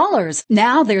 $1,000.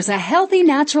 Now there's a healthy,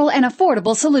 natural, and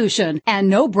affordable solution. And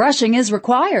no brushing is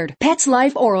required. Pets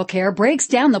Life Oral Care breaks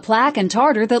down the plaque and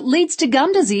tartar that leads to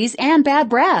gum disease and bad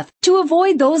breath. To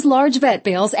avoid those large vet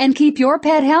bills and keep your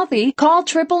pet healthy, call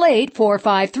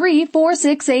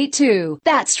 888-453-4682.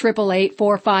 That's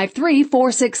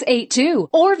 888-453-4682.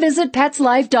 Or visit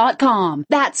PetsLife.com.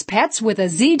 That's pets with a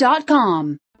Z.com. It's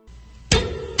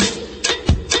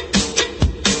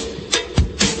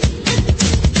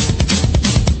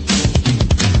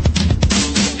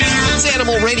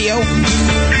Animal Radio,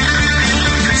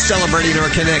 celebrating our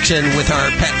connection with our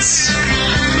pets.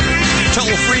 Toll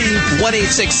free,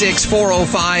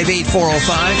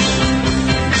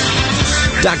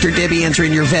 1-866-405-8405. Dr. Debbie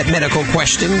answering your vet medical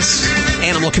questions.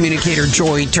 Animal communicator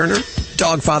Joy Turner.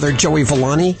 Dog father Joey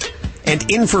Villani.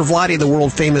 And in for Vlade, the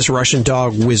world-famous Russian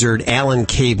dog wizard Alan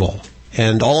Cable.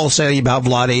 And all I'll say about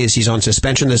Vlade is he's on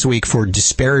suspension this week for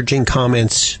disparaging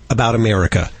comments about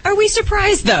America. Are we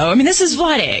surprised, though? I mean, this is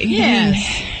Vlade. Yeah.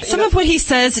 Some of what he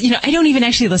says, I don't even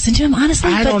actually listen to him,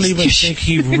 honestly. I don't even think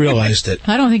he realized it.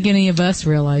 I don't think any of us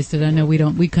realized it. I know we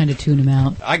don't. We kind of tune him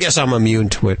out. I guess I'm immune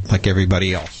to it like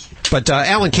everybody else. But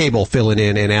Alan Cable filling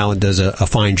in, and Alan does a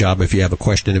fine job if you have a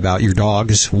question about your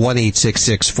dogs.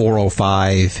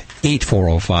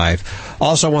 1-866-405-8405.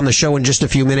 Also on the show in just a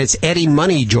few minutes, Eddie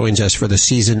Money joins us for the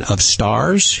season of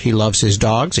Stars. He loves his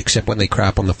dogs, except when they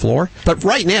crap on the floor. But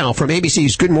right now, from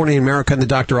ABC's Good Morning America and the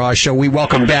Dr. Oz Show, we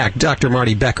welcome back Dr.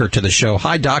 Marty Becker to the show.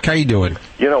 Hi, Doc. How you doing?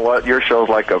 You know what? Your show's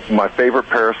like my favorite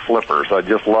pair of slippers. I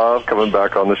just love coming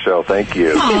back on the show. Thank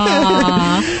you.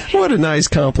 What a nice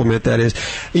compliment that is.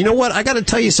 You know what? I got to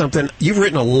tell you something. You've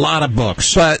written a lot of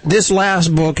books, but this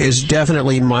last book is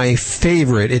definitely my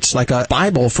favorite. It's like a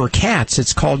Bible for cats.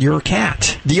 It's called Your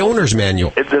Cat, The Owner's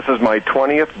Manual. This is my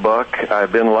 20th book.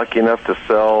 I've been lucky enough to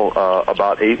sell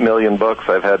about 8 million books.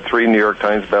 I've had 3 New York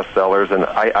Times bestsellers, and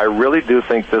I really do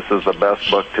think this is the best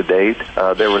book to date.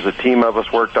 There was a team of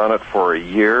us worked on it for a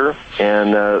year,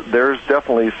 and there's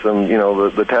definitely some,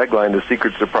 the tagline is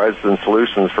Secret Surprises and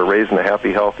Solutions for Raising a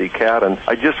Happy, Healthy Cat. And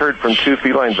I just heard from 2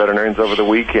 feline veterinarians veterinarians over the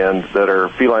weekend that are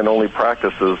feline-only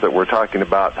practices that were talking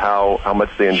about how much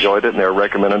they enjoyed it, and they're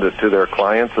recommending it to their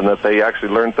clients, and that they actually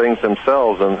learned things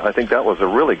themselves, and I think that was a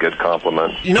really good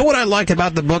compliment. You know what I like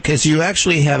about the book is you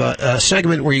actually have a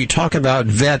segment where you talk about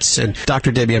vets, and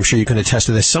Dr. Debbie, I'm sure you can attest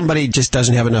to this. Somebody just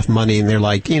doesn't have enough money, and they're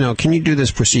like, can you do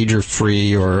this procedure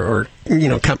free, or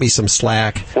cut me some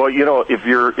slack? Well, if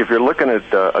you're looking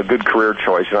at a good career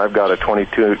choice, I've got a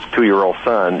 22-year-old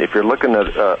son. If you're looking at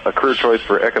a career choice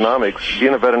for economics,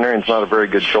 being a veterinarian is not a very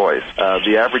good choice.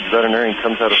 The average veterinarian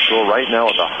comes out of school right now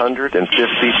with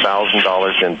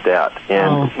 $150,000 in debt,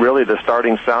 and really the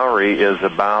starting salary is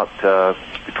about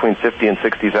between $50,000 and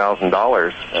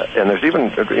 $60,000, and there's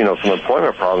even some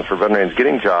employment problems for veterinarians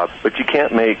getting jobs. But you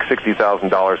can't make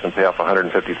 $60,000 and pay off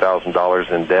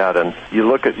 $150,000 in debt. And you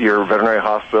look at your veterinary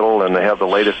hospital, and they have the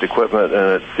latest equipment,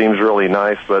 and it seems really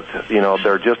nice, but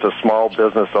they're just a small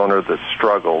business owner that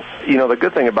struggles. The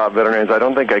good thing about veterinarians, I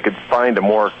don't think I could find a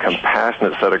more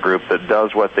compassionate set of group that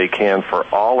does what they can for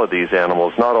all of these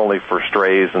animals, not only for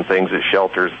strays and things at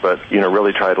shelters, but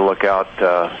really try to look out,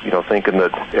 thinking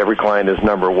that every client is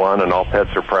number one and all pets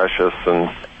are precious. And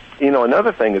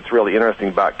another thing that's really interesting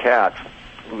about cats,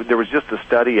 there was just a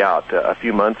study out a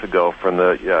few months ago from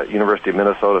the University of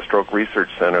Minnesota Stroke Research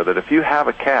Center that if you have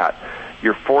a cat,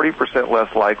 you're 40%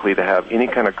 less likely to have any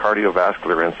kind of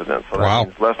cardiovascular incident. So that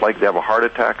means less likely to have a heart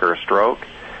attack or a stroke.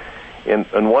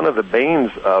 And one of the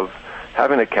banes of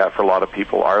having a cat for a lot of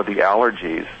people are the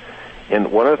allergies.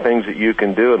 And one of the things that you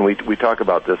can do, and we talk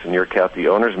about this in Your Cat, the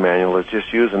Owner's Manual, is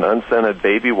just use an unscented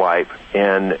baby wipe.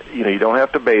 And, you don't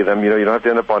have to bathe them. You don't have to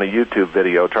end up on a YouTube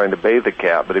video trying to bathe the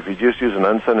cat. But if you just use an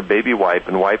unscented baby wipe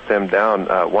and wipe them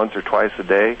down once or twice a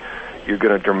day, you're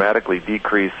going to dramatically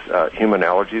decrease human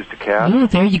allergies to cats. Ooh,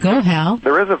 there you go, Hal.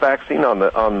 There is a vaccine on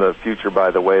the future,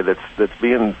 by the way, that's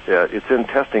being it's in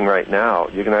testing right now.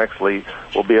 You can actually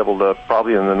will be able to,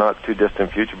 probably in the not too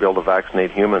distant future, be able to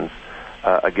vaccinate humans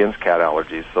against cat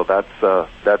allergies. So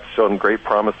that's shown great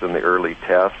promise in the early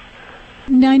tests.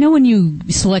 Now, I know when you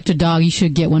select a dog, you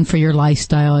should get one for your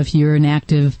lifestyle. If you're an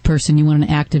active person, you want an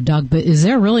active dog. But is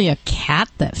there really a cat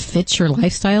that fits your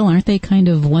lifestyle? Aren't they kind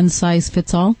of one size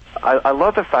fits all? I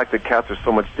love the fact that cats are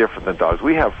so much different than dogs.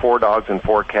 We have 4 dogs and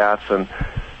 4 cats, and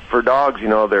for dogs,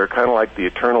 they're kind of like the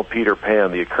eternal Peter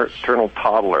Pan, the eternal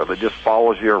toddler that just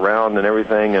follows you around and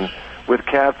everything. And with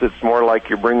cats, it's more like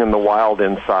you're bringing the wild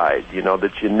inside,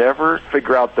 that you never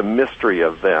figure out the mystery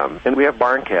of them. And we have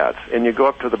barn cats, and you go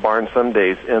up to the barn some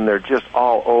days, and they're just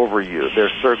all over you.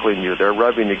 They're circling you. They're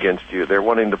rubbing against you. They're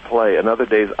wanting to play. And other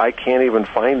days, I can't even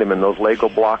find them in those Lego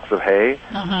blocks of hay.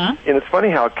 Uh-huh. And it's funny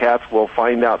how cats will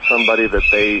find out somebody that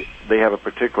they have a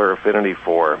particular affinity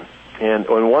for. And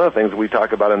one of the things we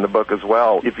talk about in the book as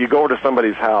well, if you go to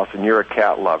somebody's house and you're a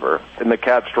cat lover, and the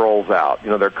cat strolls out,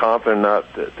 they're confident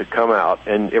enough to come out,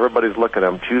 and everybody's looking at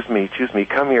them, choose me,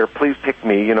 come here, please pick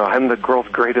me, I'm the world's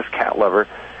greatest cat lover.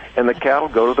 And the cat will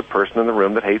go to the person in the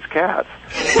room that hates cats.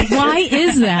 Why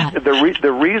is that?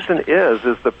 The reason is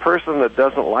the person that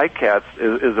doesn't like cats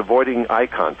is avoiding eye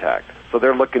contact. So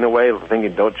they're looking away,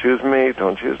 thinking, don't choose me,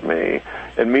 don't choose me.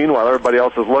 And meanwhile, everybody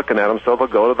else is looking at them, so they'll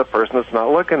go to the person that's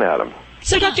not looking at them.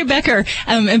 So, Dr. Becker,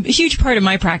 a huge part of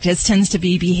my practice tends to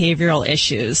be behavioral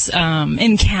issues.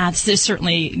 In cats, there's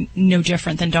certainly no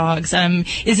different than dogs.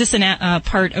 Is this a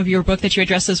part of your book that you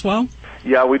address as well?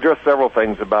 Yeah, we address several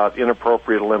things about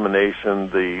inappropriate elimination,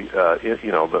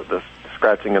 the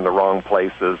scratching in the wrong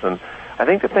places. And I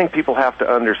think the thing people have to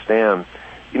understand,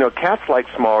 cats like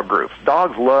small groups.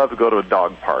 Dogs love to go to a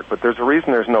dog park, but there's a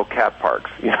reason there's no cat parks,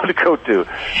 to go to.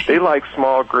 They like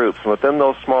small groups, and within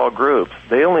those small groups,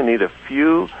 they only need a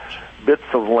few bits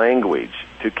of language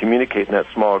to communicate in that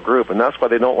small group, and that's why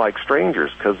they don't like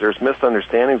strangers, because there's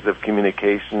misunderstandings of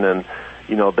communication, and,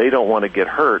 they don't want to get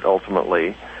hurt,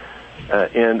 ultimately.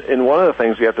 And one of the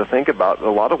things we have to think about, a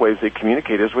lot of ways they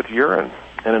communicate is with urine,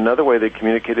 and another way they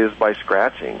communicate is by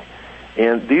scratching.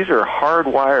 And these are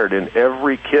hardwired in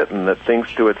every kitten that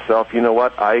thinks to itself, you know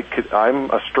what,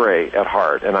 I'm a stray at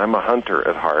heart, and I'm a hunter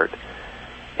at heart.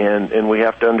 And we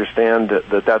have to understand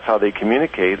that that's how they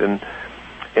communicate. And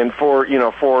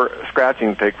for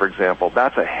scratching, take for example,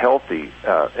 that's a healthy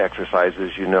exercise,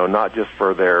 as not just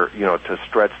for their, to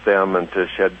stretch them and to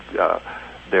shed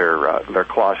their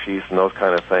claw sheaths and those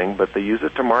kind of things, but they use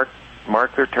it to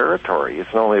mark their territory.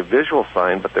 It's not only a visual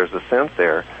sign, but there's a scent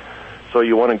there. So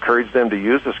you want to encourage them to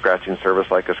use the scratching service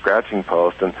like a scratching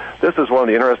post. And this is one of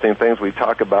the interesting things we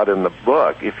talk about in the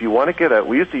book. If you want to get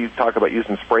we used to talk about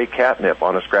using spray catnip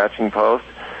on a scratching post.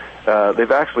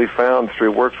 They've actually found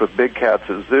through works with big cats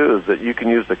at zoos that you can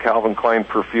use the Calvin Klein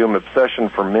perfume Obsession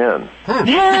for Men.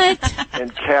 What?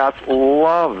 And cats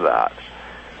love that.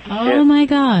 Oh, my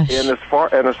gosh. And as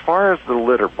far as the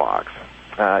litter box,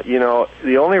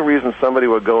 the only reason somebody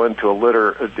would go into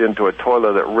a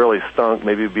toilet that really stunk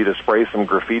maybe would be to spray some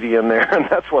graffiti in there, and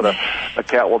that's what a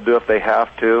cat will do if they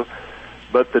have to.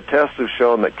 But the tests have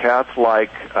shown that cats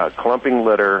like clumping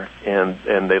litter,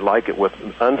 and they like it with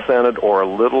unscented or a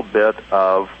little bit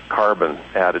of carbon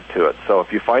added to it. So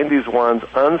if you find these ones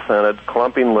unscented,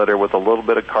 clumping litter with a little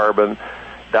bit of carbon,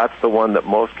 that's the one that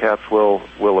most cats will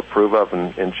approve of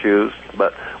and choose.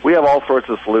 But we have all sorts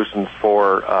of solutions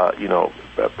for,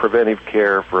 preventive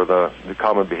care for the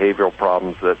common behavioral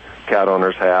problems that cat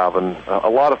owners have, and a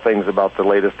lot of things about the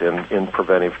latest in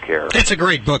preventive care. It's a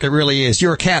great book. It really is.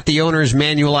 Your Cat, the Owner's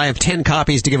Manual. I have 10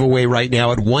 copies to give away right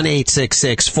now at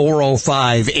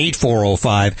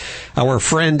 1-866-405-8405. Our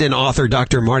friend and author,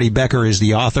 Dr. Marty Becker, is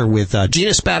the author with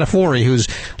Gina Spadafore, who's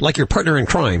like your partner in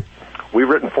crime. We've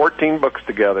written 14 books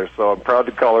together, so I'm proud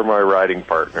to call her my writing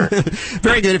partner.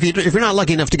 Very good. If you're not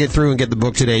lucky enough to get through and get the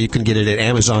book today, you can get it at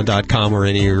Amazon.com or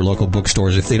any of your local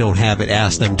bookstores. If they don't have it,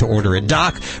 ask them to order it.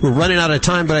 Doc, we're running out of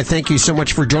time, but I thank you so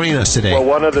much for joining us today. Well,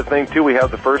 one other thing, too, we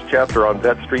have the first chapter on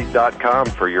VetStreet.com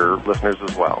for your listeners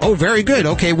as well. Oh, very good.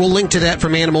 Okay, we'll link to that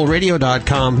from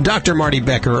AnimalRadio.com. Dr. Marty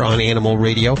Becker on Animal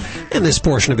Radio. And this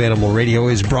portion of Animal Radio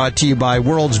is brought to you by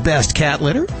World's Best Cat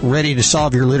Litter. Ready to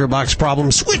solve your litter box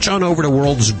problem? Switch on over to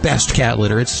World's Best Cat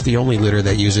Litter. It's the only litter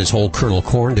that uses whole kernel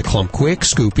corn to clump quick,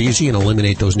 scoop easy, and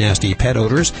eliminate those nasty pet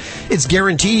odors. It's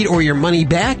guaranteed or your money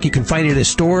back. You can find it at a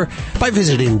store by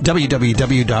visiting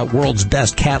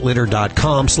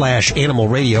www.worldsbestcatlitter.com/Animal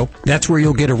Radio. That's where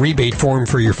you'll get a rebate form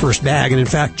for your first bag. And in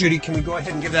fact, Judy, can we go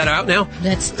ahead and give that out now?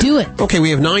 Let's do it. Okay,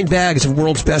 we have 9 bags of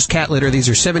World's Best Cat Litter. These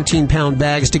are 17-pound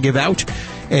bags to give out.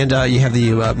 And you have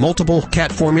the multiple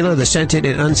cat formula, the scented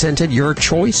and unscented, your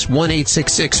choice.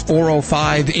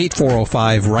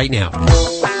 1-866-405-8405 right now.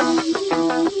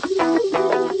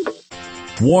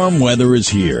 Warm weather is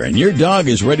here, and your dog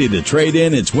is ready to trade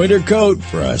in its winter coat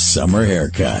for a summer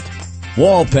haircut.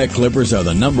 Wahl Pet Clippers are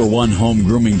the #1 home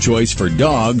grooming choice for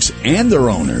dogs and their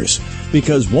owners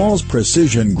because Wahl's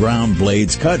precision ground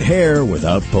blades cut hair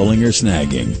without pulling or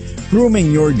snagging.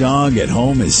 Grooming your dog at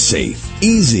home is safe,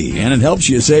 easy, and it helps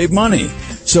you save money.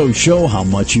 So show how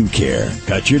much you care.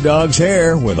 Cut your dog's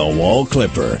hair with a Wahl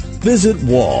Clipper. Visit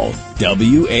Wahl,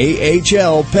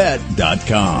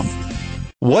 WAHLpet.com.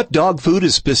 What dog food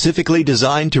is specifically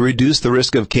designed to reduce the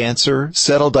risk of cancer,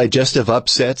 settle digestive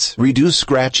upsets, reduce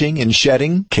scratching and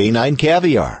shedding? Canine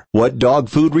Caviar. What dog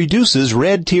food reduces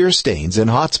red tear stains and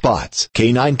hot spots?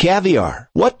 Canine Caviar.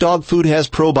 What dog food has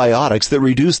probiotics that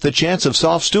reduce the chance of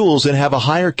soft stools and have a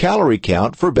higher calorie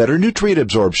count for better nutrient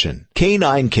absorption?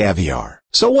 Canine Caviar.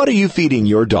 So what are you feeding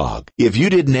your dog? If you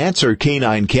didn't answer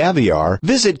Canine Caviar,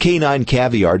 visit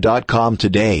caninecaviar.com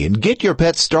today and get your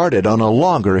pet started on a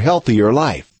longer, healthier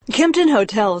life. Kimpton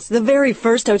Hotels, the very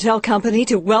first hotel company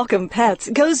to welcome pets,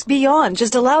 goes beyond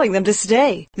just allowing them to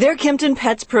stay. Their Kimpton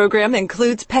Pets program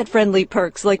includes pet-friendly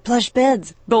perks like plush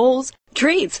beds, bowls,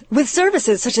 treats, with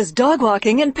services such as dog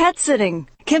walking and pet sitting.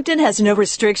 Kimpton has no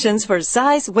restrictions for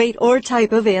size, weight, or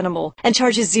type of animal, and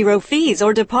charges 0 fees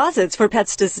or deposits for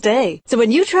pets to stay. So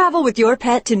when you travel with your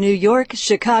pet to New York,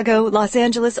 Chicago, Los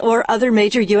Angeles, or other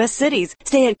major U.S. cities,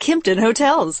 stay at Kimpton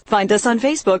Hotels. Find us on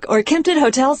Facebook or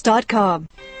KimptonHotels.com.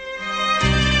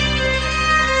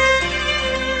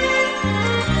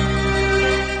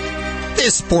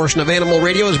 This portion of Animal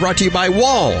Radio is brought to you by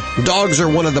Wahl. Dogs are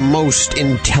one of the most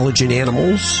intelligent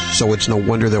animals, so it's no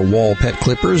wonder that Wahl Pet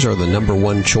Clippers are the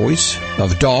 #1 choice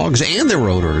of dogs and their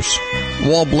owners.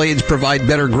 Wahl blades provide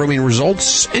better grooming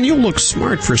results, and you'll look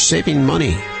smart for saving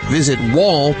money. Visit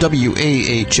Wahl,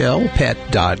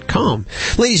 WAHLpet.com.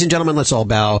 Ladies and gentlemen, let's all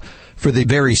bow for the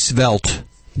very svelte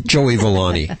Joey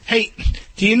Villani. Hey,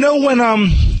 do you know when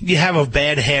you have a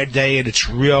bad hair day and it's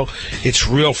real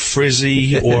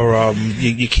frizzy, or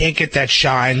you can't get that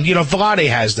shine? You know, Vlade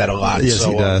has that a lot. Yes,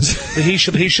 so, he does. He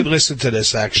should listen to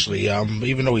this, actually.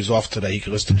 Even though he's off today, he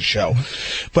can listen to the show.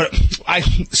 But I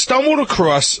stumbled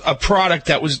across a product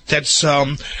that's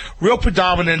real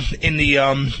predominant in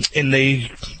the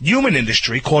human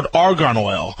industry called argan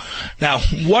oil. Now,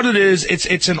 what it is,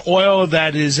 it's an oil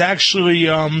that is actually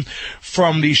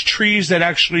from these trees that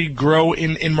actually grow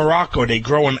in Morocco. They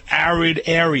grow in arid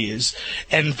areas,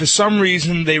 and for some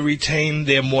reason they retain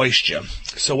their moisture.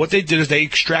 So what they did is they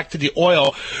extracted the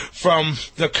oil from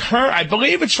I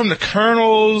believe it's from the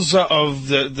kernels of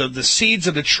the seeds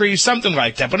of the tree, something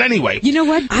like that. But anyway. You know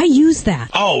what? I use that.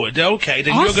 Oh, okay.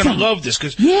 Then awesome. You're going to love this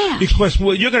because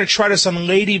you're going to try this on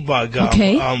Ladybug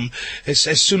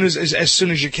as soon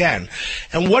as you can.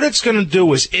 And what it's going to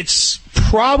do is it's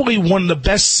probably one of the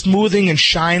best smoothing and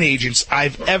shine agents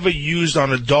I've ever used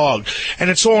on a dog. And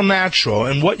it's all natural.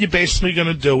 And what you're basically going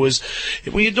to do is,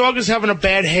 when your dog is having a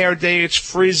bad hair day, it's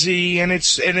frizzy, and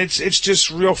it's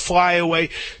just real flyaway,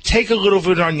 take a little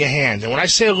bit on your hand. And when I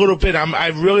say a little bit, I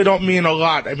really don't mean a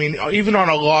lot. I mean, even on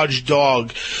a large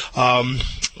dog,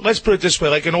 let's put it this way,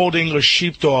 like an old English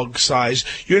sheepdog size,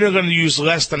 you're going to use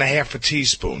less than a half a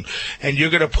teaspoon. And you're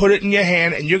going to put it in your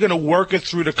hand, and you're going to work it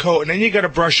through the coat, and then you got to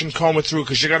brush and comb it through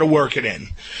because you got to work it in.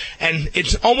 And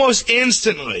it's almost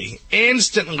instantly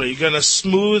going to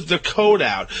smooth the coat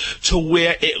out to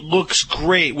where it looks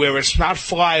great, where it's not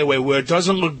flyaway, where it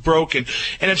doesn't look broken.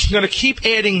 And it's going to keep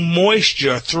adding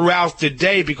moisture throughout the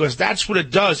day because that's what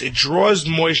it does. It draws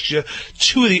moisture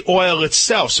to the oil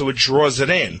itself, so it draws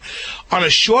it in. On a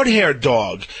short-haired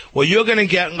dog, well, you're going to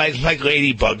get like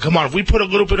Ladybug. Come on, if we put a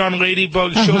little bit on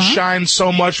Ladybug, she'll shine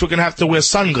so much we're going to have to wear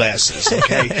sunglasses,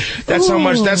 okay? That's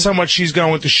how much she's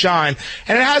going to shine.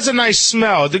 And it has a nice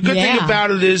smell. The good thing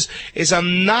about it is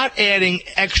I'm not adding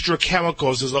extra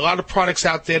chemicals. There's a lot of products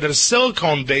out there that are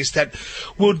silicone-based that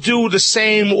will do the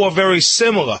same or very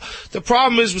similar. The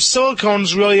problem is with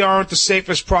silicones really aren't the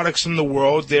safest products in the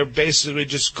world. They're basically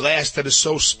just glass that is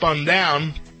so spun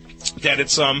down that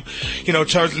it's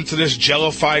turns into this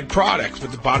jellified product.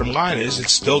 But the bottom line is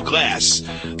it's still glass.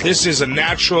 This is a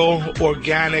natural,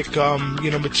 organic,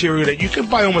 material that you can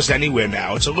buy almost anywhere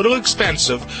now. It's a little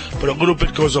expensive, but a little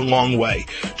bit goes a long way.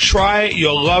 Try it.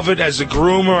 You'll love it as a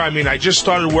groomer. I mean, I just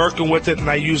started working with it, and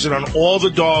I use it on all the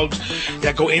dogs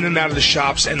that go in and out of the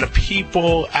shops, and the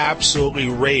people absolutely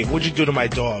rave. What'd you do to my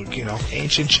dog?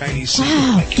 Ancient Chinese.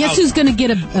 Wow. Guess who's going to get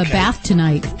a bath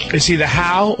tonight? It's either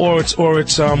Hal or it's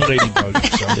Ladybug.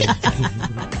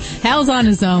 Hal's on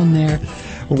his own there.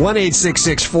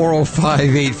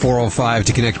 1-866-405-8405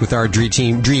 to connect with our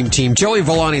dream team. Joey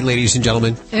Villani, ladies and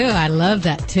gentlemen. Ew, I love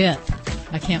that tip.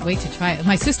 I can't wait to try it.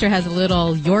 My sister has a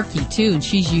little Yorkie, too, and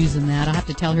she's using that. I'll have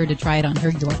to tell her to try it on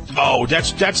her Yorkie. Oh,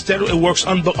 it works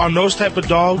on those type of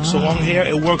dogs, the long hair.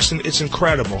 It works, and it's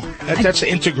incredible. That's an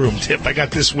Intergroom tip I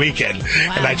got this weekend,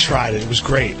 and I tried it. It was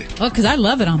great. Well, because I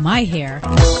love it on my hair.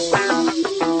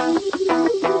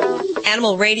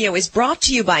 Animal Radio is brought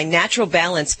to you by Natural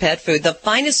Balance Pet Food, the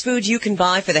finest food you can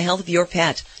buy for the health of your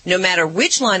pet. No matter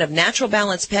which line of Natural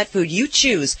Balance Pet Food you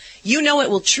choose, you know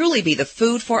it will truly be the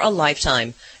food for a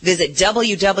lifetime. Visit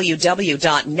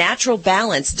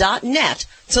www.naturalbalance.net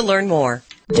to learn more.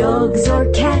 Dogs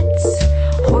or cats,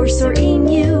 horse or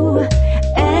emu,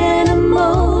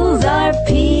 animals are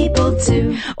people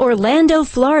too. Orlando,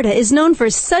 Florida is known for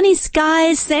sunny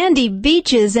skies, sandy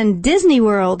beaches, and Disney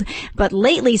World. But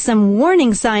lately, some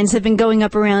warning signs have been going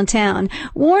up around town,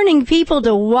 warning people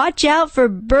to watch out for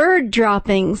bird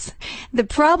droppings. The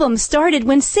problem started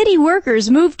when city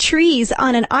workers moved trees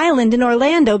on an island in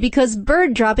Orlando because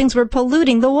bird droppings were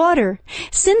polluting the water.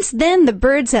 Since then, the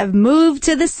birds have moved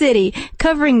to the city,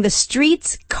 covering the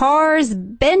streets, cars,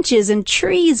 benches, and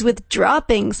trees with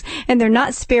droppings, and they're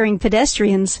not sparing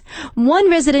pedestrians. One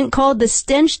resident called the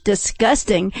stench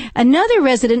disgusting. Another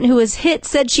resident who was hit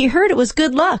said she heard it was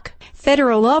good luck.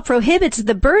 Federal law prohibits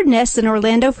the bird nests in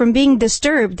Orlando from being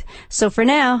disturbed. So for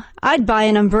now, I'd buy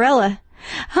an umbrella.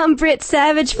 I'm Britt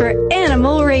Savage for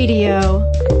Animal Radio.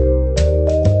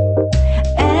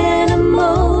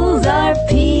 Animals are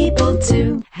people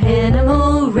too.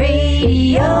 Animal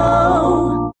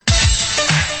Radio.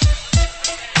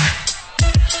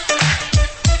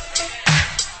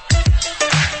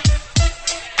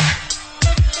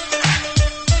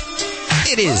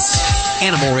 It is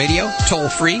Animal Radio, toll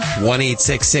free,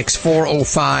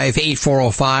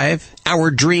 1-866-405-8405.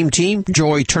 Our dream team,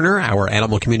 Joy Turner, our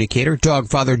animal communicator, dog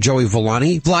father Joey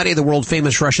Villani, Vlade, the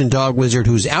world-famous Russian dog wizard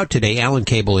who's out today, Alan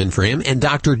Cable in for him, and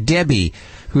Dr. Debbie,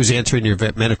 who's answering your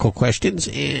vet medical questions.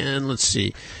 And let's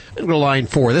see, I'm going to go to line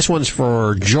 4. This one's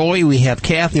for Joy. We have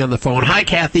Kathy on the phone. Hi,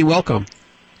 Kathy. Welcome.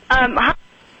 Hi.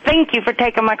 Thank you for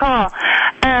taking my call.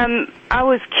 I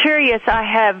was curious. I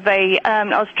have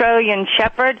an Australian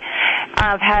Shepherd.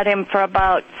 I've had him for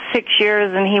about 6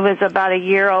 years, and he was about a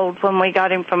year old when we got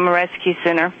him from a rescue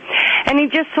center. And he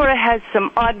just sort of has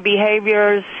some odd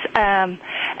behaviors. And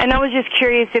I was just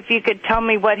curious if you could tell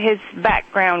me what his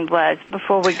background was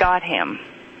before we got him.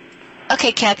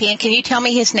 Okay, Kathy, and can you tell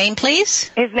me his name,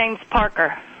 please? His name's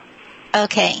Parker.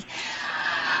 Okay.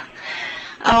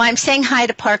 Oh, I'm saying hi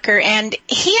to Parker, and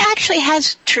he actually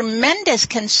has tremendous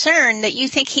concern that you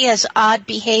think he has odd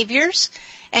behaviors,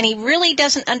 and he really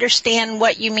doesn't understand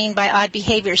what you mean by odd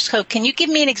behaviors. So can you give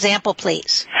me an example,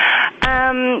 please?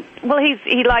 Well,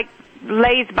 he like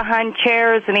lays behind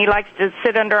chairs, and he likes to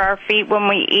sit under our feet when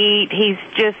we eat.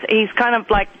 He's kind of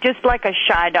like a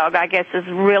shy dog, I guess is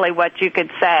really what you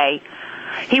could say.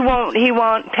 He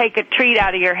won't take a treat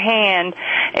out of your hand.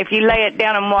 If you lay it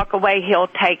down and walk away, he'll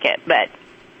take it, but.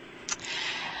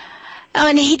 Oh,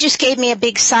 and he just gave me a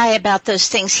big sigh about those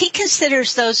things. He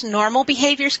considers those normal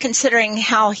behaviors, considering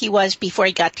how he was before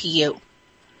he got to you.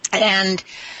 And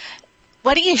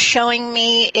what he is showing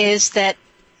me is that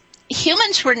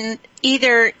humans were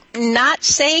either not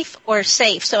safe or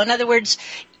safe. So in other words,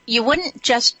 you wouldn't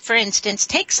just, for instance,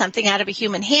 take something out of a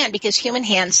human hand because human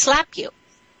hands slap you.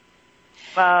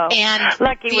 And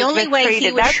like the only way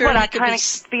he was That's sure what I he could kind of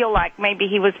feel like. Maybe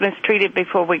he was mistreated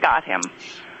before we got him.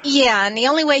 Yeah, and the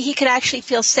only way he could actually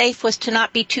feel safe was to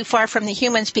not be too far from the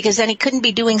humans, because then he couldn't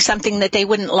be doing something that they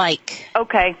wouldn't like.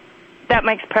 Okay. That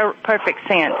makes perfect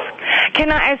sense.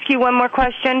 Can I ask you one more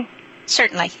question?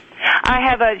 Certainly. I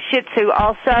have a Shih Tzu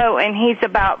also, and he's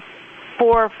about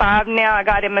 4 or 5 now. I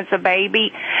got him as a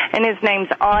baby, and his name's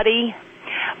Audie.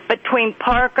 Between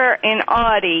Parker and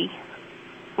Audie,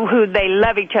 who they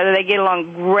love each other, they get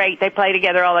along great, they play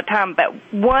together all the time, but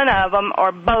one of them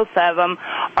or both of them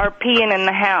are peeing in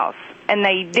the house, and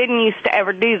they didn't used to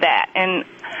ever do that, and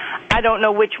I don't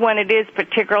know which one it is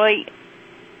particularly,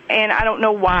 and I don't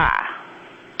know why.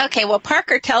 Okay, well,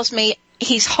 Parker tells me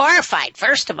he's horrified,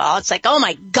 first of all. It's like, oh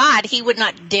my God, he would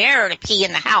not dare to pee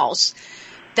in the house.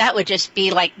 That would just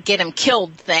be like get him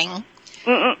killed thing.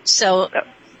 So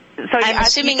I'm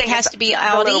assuming it has to be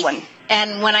Audie.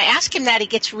 And when I ask him that, he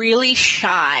gets really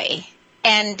shy.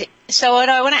 And so what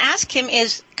I want to ask him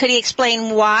is, could he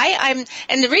explain why?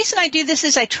 And the reason I do this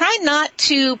is I try not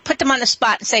to put them on the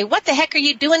spot and say, what the heck are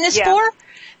you doing this for?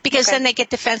 Because then they get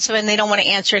defensive and they don't want to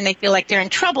answer and they feel like they're in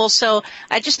trouble. So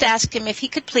I just asked him if he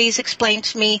could please explain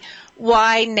to me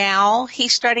why now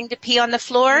he's starting to pee on the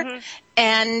floor.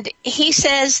 And he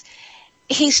says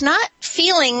he's not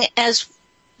feeling as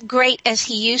great as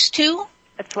he used to.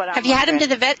 That's what Have you had him to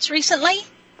the vets recently?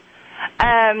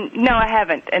 No, I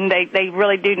haven't, and they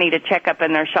really do need a checkup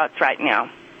in their shots right now.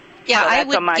 Yeah, so I that's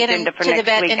would on my get him agenda for to the next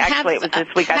vet week. and Actually, have, it was this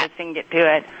week. I just didn't get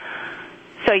to it.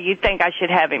 So you think I should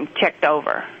have him checked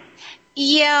over?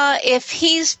 Yeah, if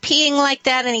he's peeing like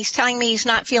that and he's telling me he's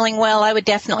not feeling well, I would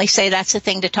definitely say that's the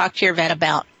thing to talk to your vet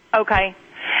about. Okay.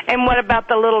 And what about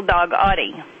the little dog,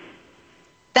 Audie?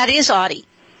 That is Audie.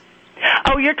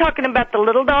 Oh, you're talking about the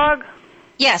little dog?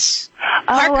 Yes.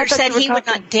 Parker said he would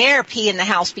not dare pee in the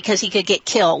house because he could get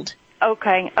killed.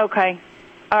 Okay. All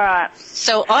right.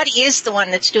 So Audie is the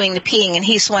one that's doing the peeing, and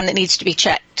he's the one that needs to be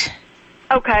checked.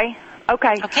 Okay.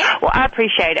 Well, I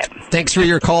appreciate it. Thanks for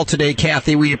your call today,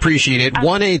 Kathy. We appreciate it.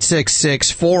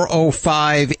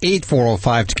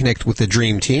 1-866-405-8405 to connect with the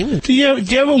Dream Team. Do you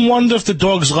ever wonder if the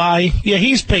dogs lie? Yeah,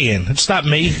 he's peeing. It's not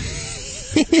me.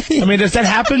 I mean, does that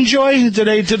happen, Joy? Do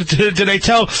they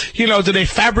tell, do they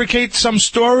fabricate some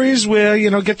stories where,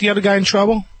 get the other guy in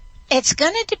trouble? It's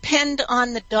going to depend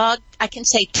on the dog. I can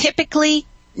say typically,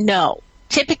 no.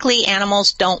 Typically,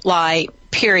 animals don't lie,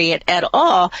 period, at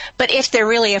all. But if they're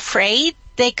really afraid,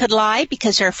 they could lie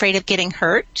because they're afraid of getting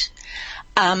hurt.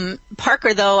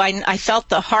 Parker, though, I felt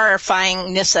the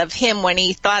horrifyingness of him when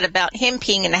he thought about him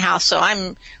peeing in the house, so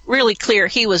I'm really clear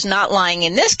he was not lying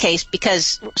in this case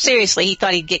because, seriously, he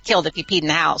thought he'd get killed if he peed in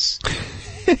the house.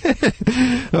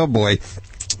 Oh, boy.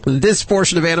 This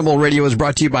portion of Animal Radio is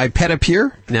brought to you by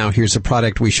Petapure. Now, here's a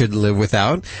product we shouldn't live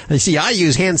without. You see, I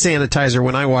use hand sanitizer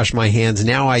when I wash my hands.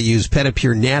 Now I use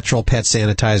Petapure natural pet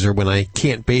sanitizer when I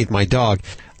can't bathe my dog.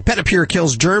 Petapure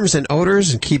kills germs and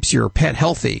odors and keeps your pet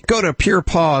healthy. Go to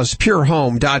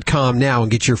PurePawsPureHome.com now and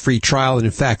get your free trial. And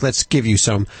in fact, let's give you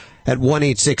some at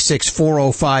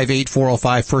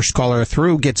 1-866-405-8405. First caller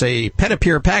through gets a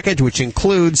Petapure package, which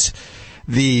includes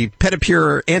the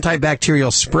Petapure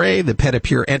antibacterial spray, the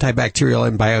Petapure antibacterial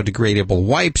and biodegradable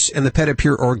wipes, and the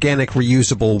Petapure organic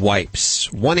reusable wipes.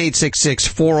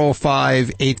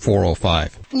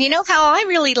 1-866-405-8405. You know how I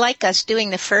really like us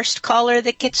doing the first caller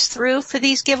that gets through for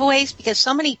these giveaways? Because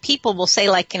so many people will say,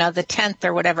 like, the 10th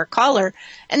or whatever caller,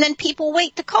 and then people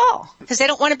wait to call because they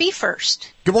don't want to be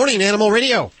first. Good morning, Animal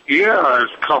Radio. Yeah, I was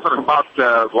calling about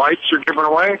the wipes you're giving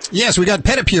away. Yes, we got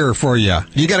Petapure for you.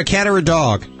 You got a cat or a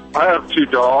dog? I have 2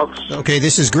 dogs. Okay,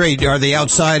 this is great. Are they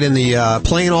outside in the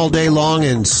playing all day long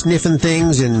and sniffing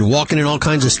things and walking in all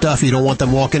kinds of stuff you don't want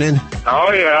them walking in?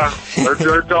 Oh, yeah.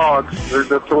 They're dogs.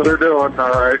 That's what they're doing,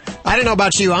 all right. I don't know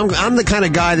about you. I'm the kind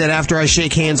of guy that after I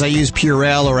shake hands, I use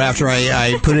Purell, or after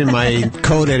I put in my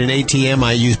code at an ATM,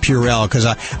 I use Purell, because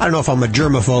I don't know if I'm a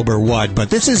germaphobe or what, but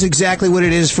this is exactly what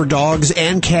it is for dogs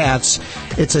and cats.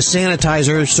 It's a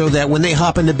sanitizer so that when they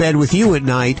hop into bed with you at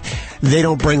night, they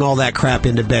don't bring all that crap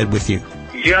into bed bed with you?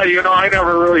 Yeah, I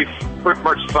never really put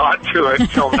much thought to it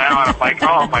until now. And I'm like,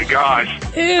 oh my gosh,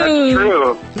 Ew. that's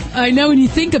true. I know when you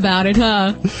think about it,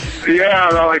 huh? Yeah,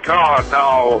 they're like, oh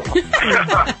no.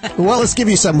 Well, let's give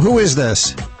you some. Who is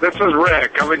this? This is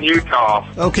Rick. I'm in Utah.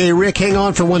 Okay, Rick, hang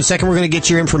on for 1 second. We're going to get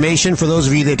your information. For those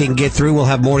of you that didn't get through, we'll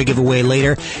have more to give away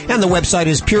later. And the website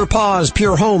is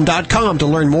purepawspurehome.com to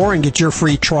learn more and get your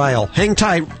free trial. Hang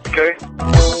tight. Okay.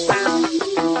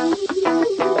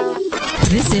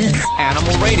 This is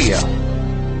Animal Radio.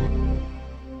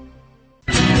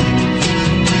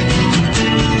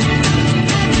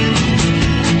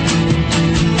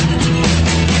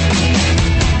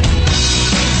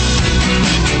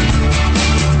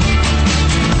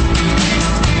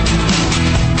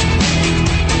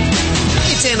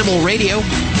 It's Animal Radio.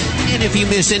 And if you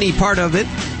miss any part of it,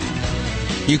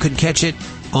 you can catch it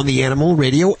on the Animal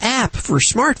Radio app for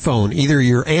smartphone, either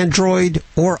your Android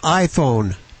or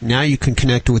iPhone. Now you can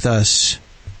connect with us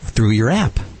through your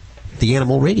app, the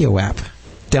Animal Radio app.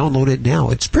 Download it now.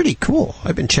 It's pretty cool.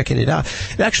 I've been checking it out.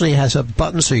 It actually has a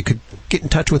button so you could get in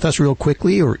touch with us real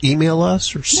quickly or email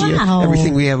us or see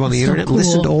everything we have on the internet. Cool.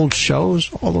 Listen to old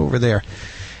shows all over there.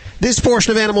 This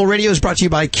portion of Animal Radio is brought to you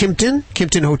by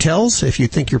Kimpton Hotels. If you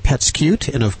think your pet's cute,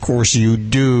 and of course you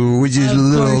do, which is a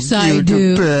little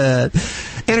cute pet.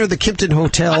 Enter the Kimpton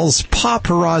Hotels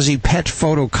Paparazzi Pet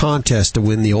Photo Contest to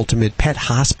win the ultimate pet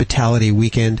hospitality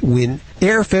weekend. Win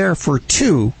airfare for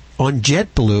 2 on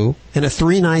JetBlue and a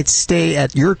 3-night stay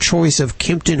at your choice of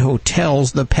Kimpton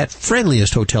Hotels, the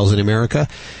pet-friendliest hotels in America,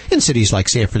 in cities like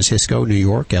San Francisco, New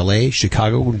York, L.A.,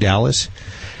 Chicago, Dallas.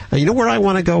 You know where I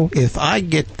want to go? If I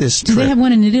get this trip... Do they have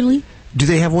one in Italy? Do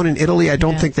they have one in Italy? I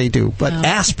don't think they do. But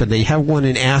Aspen, they have one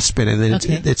in Aspen, and then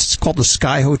it's called the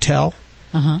Sky Hotel.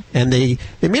 Uh-huh. And they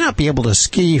may not be able to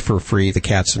ski for free, the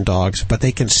cats and dogs, but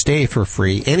they can stay for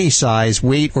free, any size,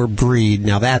 weight, or breed.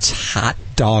 Now that's hot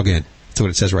dogging. That's what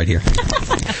it says right here.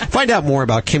 Find out more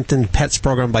about Kimpton Pets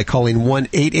program by calling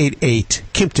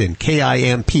 1-888-KIMPTON,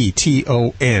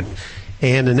 Kimpton.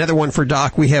 And another one for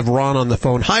Doc. We have Ron on the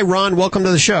phone. Hi, Ron. Welcome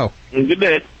to the show. Good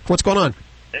day. What's going on?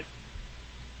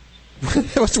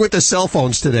 What's with the cell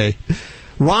phones today?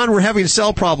 Ron, we're having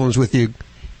cell problems with you.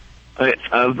 Okay,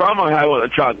 the problem I have with a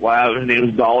chocolate lab, her name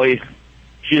is Dolly.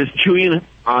 She is chewing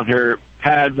on her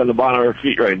pads on the bottom of her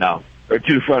feet right now, her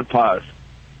 2 front paws.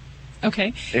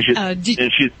 Okay. And she's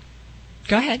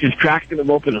go ahead. She's cracking them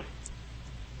open.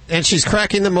 And she's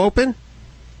cracking them open?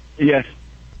 Yes.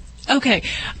 Okay.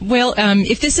 Well,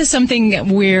 if this is something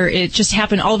where it just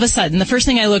happened all of a sudden, the first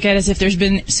thing I look at is if there's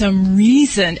been some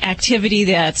recent activity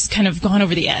that's kind of gone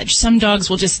over the edge. Some dogs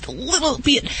will just a little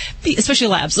bit, especially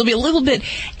labs, they'll be a little bit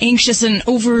anxious and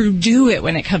overdo it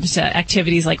when it comes to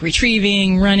activities like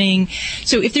retrieving, running.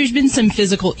 So if there's been some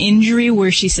physical injury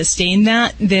where she sustained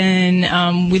that,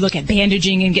 then we look at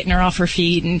bandaging and getting her off her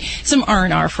feet and some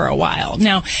R&R for a while.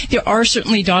 Now, there are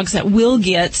certainly dogs that will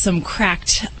get some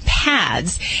cracked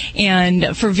pads,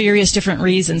 and for various different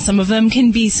reasons. Some of them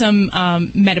can be some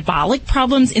metabolic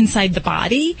problems inside the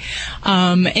body,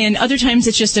 and other times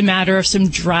it's just a matter of some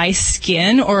dry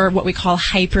skin or what we call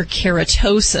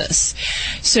hyperkeratosis.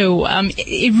 So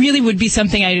it really would be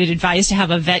something I would advise to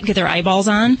have a vet get their eyeballs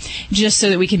on, just so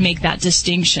that we can make that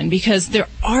distinction, because there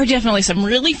are definitely some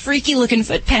really freaky looking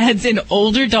foot pads in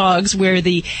older dogs where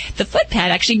the foot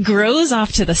pad actually grows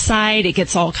off to the side. It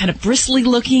gets all kind of bristly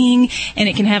looking, and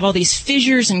it can have all these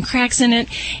fissures and cracks in it,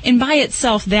 and by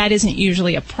itself that isn't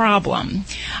usually a problem.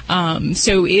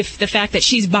 So if the fact that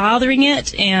she's bothering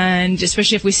it, and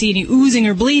especially if we see any oozing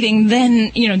or bleeding,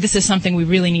 then this is something we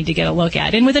really need to get a look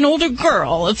at. And with an older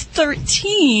girl of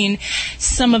 13,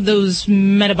 some of those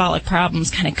metabolic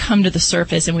problems kind of come to the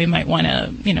surface, and we might want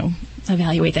to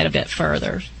evaluate that a bit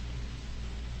further.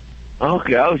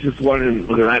 Okay, I was just wondering,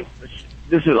 because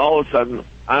this is all of a sudden,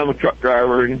 I'm a truck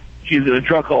driver and she's in a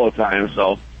truck all the time,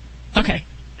 so okay,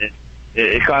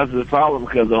 it causes a problem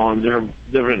because I'm on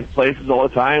different places all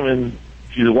the time, and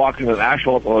she's walking on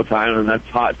asphalt all the time, and that's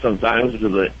hot sometimes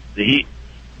because of the heat.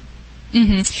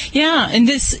 Mm-hmm. Yeah, and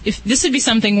this would be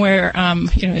something where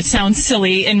it sounds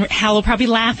silly, and Hal will probably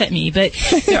laugh at me, but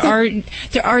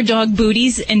there are dog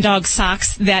booties and dog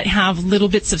socks that have little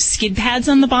bits of skid pads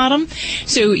on the bottom.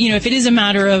 So if it is a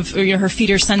matter of her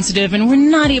feet are sensitive and we're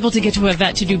not able to get to a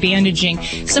vet to do bandaging,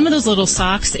 some of those little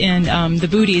socks and the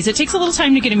booties, it takes a little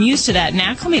time to get them used to that and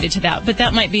acclimated to that. But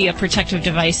that might be a protective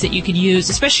device that you could use,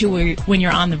 especially when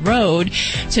you're on the road,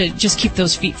 to just keep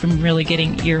those feet from really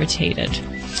getting irritated.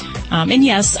 And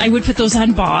yes, I would put those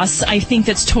on Boss. I think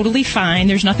that's totally fine.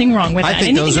 There's nothing wrong with that. I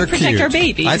think those are to protect cute. our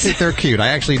babies. I think they're cute. I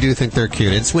actually do think they're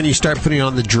cute. It's when you start putting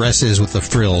on the dresses with the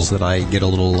frills that I get a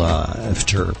little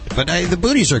perturbed. But the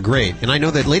booties are great. And I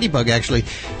know that Ladybug actually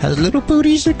has little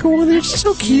booties that go on there. It's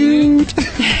so cute.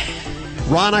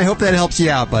 Ron, I hope that helps you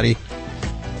out, buddy.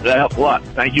 That helped a lot.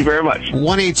 Thank you very much.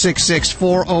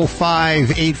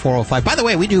 1-866-405-8405. By the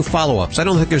way, we do follow-ups. I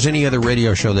don't think there's any other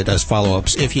radio show that does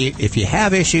follow-ups. If you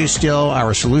have issues still,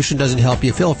 our solution doesn't help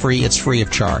you, feel free. It's free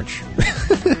of charge.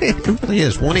 It really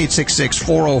is.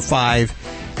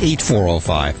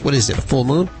 1-866-405-8405. What is it, a full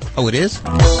moon? Oh, it is?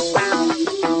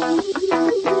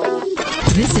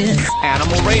 This is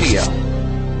Animal Radio.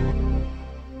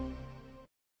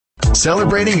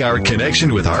 Celebrating our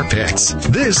connection with our pets.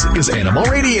 This is Animal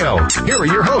Radio. Here are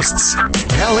your hosts,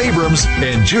 Hal Abrams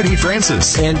and Judy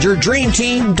Francis. And your dream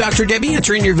team, Dr. Debbie,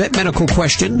 answering your vet medical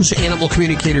questions. Animal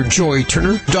communicator Joy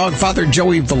Turner. Dog father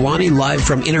Joey Villani, live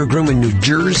from Inner Grumman, New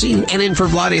Jersey. And in for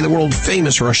Vlade, the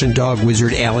world-famous Russian dog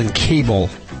wizard Alan Cable.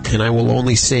 And I will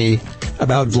only say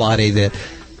about Vlade that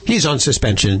he's on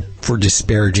suspension for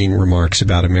disparaging remarks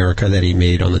about America that he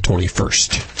made on the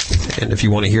 21st. And if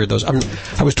you want to hear those,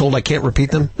 I was told I can't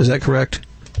repeat them. Is that correct?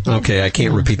 Okay, I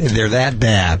can't repeat them. They're that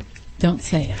bad. Don't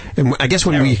say it. And I guess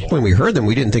when we heard them,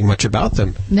 we didn't think much about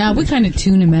them. No, we kind of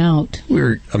tune him out.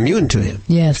 We're immune to him.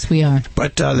 Yes, we are.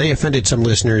 But they offended some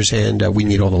listeners, and we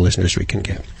need all the listeners we can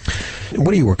get.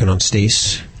 What are you working on,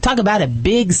 Stace? Talk about a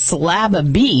big slab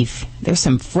of beef. There's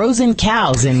some frozen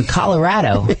cows in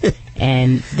Colorado,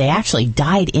 and they actually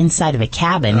died inside of a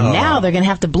cabin. Oh. Now they're going to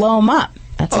have to blow them up.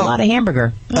 That's a lot of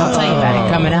hamburger. I'll tell you about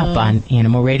it coming up on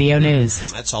Animal Radio News.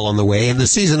 That's all on the way. And the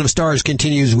Season of Stars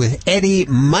continues with Eddie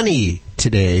Money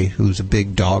today, who's a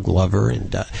big dog lover,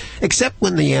 and except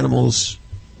when the animals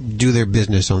do their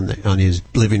business on his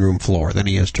living room floor, then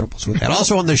he has troubles with that.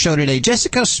 Also on the show today,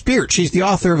 Jessica Speert. She's the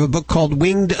author of a book called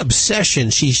Winged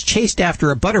Obsession. She's chased after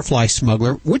a butterfly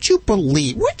smuggler. Would you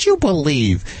believe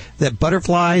that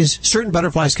certain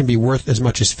butterflies can be worth as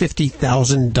much as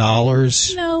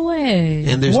 $50,000? No way.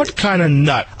 And what kind of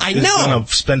nut is going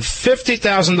to spend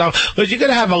 $50,000? But you're going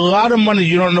to have a lot of money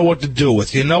you don't know what to do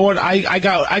with. You know what? I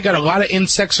got a lot of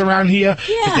insects around here.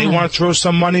 Yeah. If they want to throw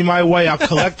some money my way, I'll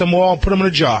collect them all and put them in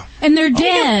a jar. And they're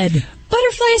dead.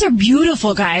 Butterflies are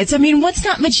beautiful, guys. I mean, what's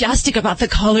not majestic about the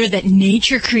color that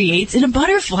nature creates in a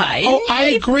butterfly? Oh,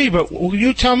 I agree, but will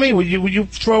you tell me, will you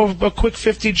throw a quick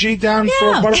 50G down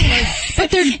for a butterfly?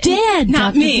 But they're dead,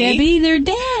 Not Dr. me. Debbie. They're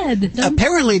dead.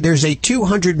 Apparently, there's a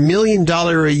 $200 million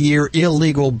a year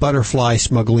illegal butterfly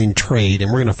smuggling trade,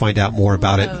 and we're going to find out more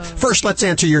about it. First, let's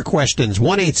answer your questions.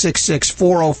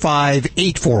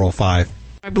 1-866-405-8405.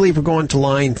 I believe we're going to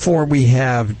line 4. We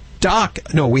have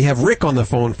we have Rick on the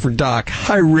phone for Doc.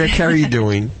 Hi, Rick. How are you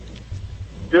doing?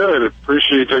 Good.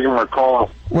 Appreciate you taking my call.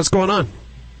 What's going on?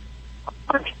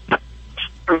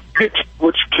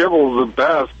 Which kibble is the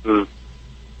best?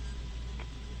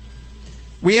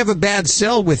 We have a bad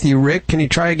cell with you, Rick. Can you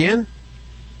try again?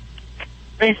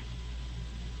 Hey.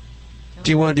 Do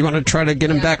you want to try to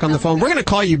get him back on the phone? We're going to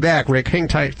call you back, Rick. Hang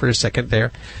tight for a second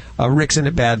there. Rick's in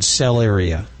a bad cell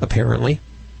area, apparently.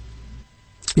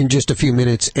 In just a few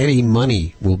minutes, Eddie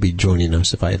Money will be joining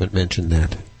us, if I haven't mentioned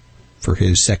that, for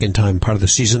his second time part of the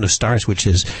Season of Stars, which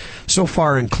has so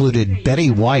far included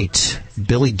Betty White,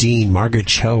 Billy Dean, Margaret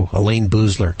Cho, Elaine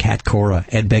Boozler, Kat Cora,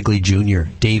 Ed Begley Jr.,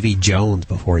 Davy Jones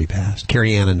before he passed,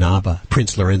 Carrie Ann Nava,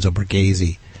 Prince Lorenzo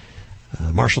Borghese,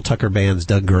 Marshall Tucker Band's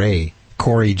Doug Gray,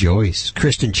 Corey Joyce,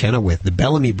 Kristen Chenoweth, the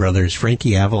Bellamy Brothers,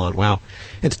 Frankie Avalon, wow.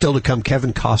 And still to come,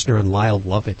 Kevin Costner and Lyle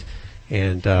Lovett.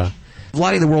 And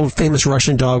Vlade, the world-famous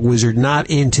Russian dog wizard, not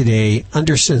in today,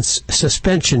 under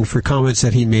suspension for comments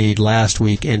that he made last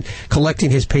week. And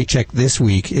collecting his paycheck this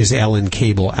week is Alan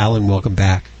Cable. Alan, welcome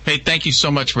back. Hey, thank you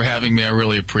so much for having me. I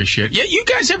really appreciate it. Yeah, you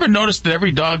guys ever notice that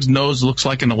every dog's nose looks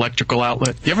like an electrical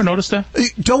outlet? You ever notice that?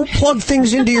 Don't plug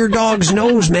things into your dog's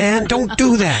nose, man. Don't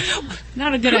do that.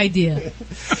 Not a good idea.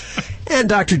 And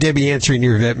Dr. Debbie answering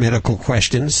your vet medical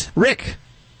questions. Rick.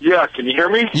 Yeah, can you hear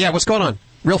me? Yeah, what's going on?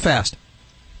 Real fast.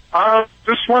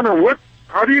 Just wondering,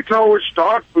 how do you tell which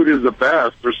dog food is the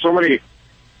best? There's so many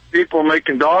people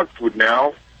making dog food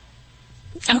now.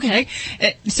 Okay,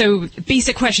 so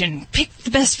basic question: pick the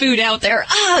best food out there.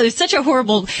 It's such a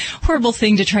horrible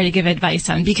thing to try to give advice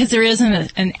on, because there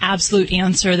isn't an absolute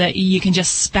answer that you can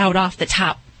just spout off the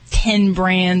top 10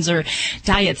 brands or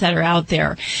diets that are out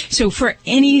there. So for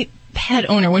any pet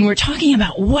owner, when we're talking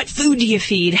about what food do you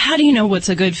feed, how do you know what's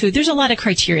a good food, there's a lot of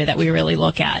criteria that we really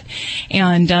look at.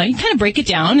 And you kind of break it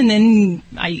down, and then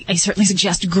I certainly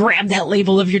suggest grab that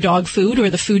label of your dog food or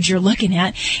the food you're looking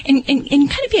at and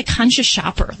kind of be a conscious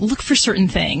shopper. Look for certain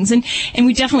things. And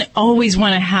we definitely always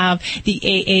want to have the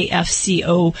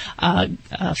AAFCO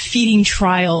feeding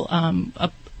trial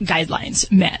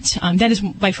guidelines met. That is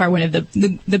by far one of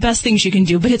the best things you can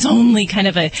do, but it's only kind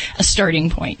of a starting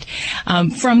point.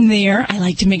 From there, I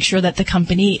like to make sure that the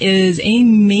company is a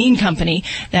main company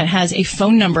that has a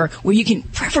phone number where you can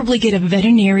preferably get a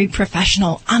veterinary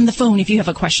professional on the phone if you have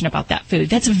a question about that food.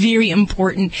 That's a very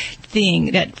important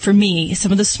thing that, for me,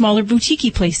 some of the smaller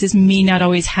boutique places may not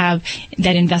always have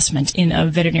that investment in a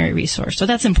veterinary resource. So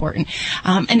that's important.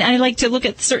 And I like to look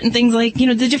at certain things like,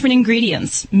 the different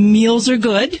ingredients. Meals are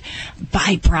good.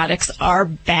 Byproducts are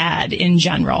bad in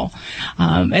general,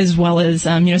 as well as,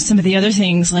 some of the other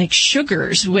things like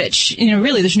sugars, which,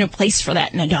 really there's no place for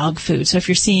that in a dog food. So if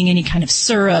you're seeing any kind of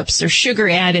syrups or sugar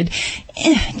added,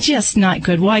 just not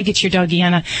good. Why get your doggy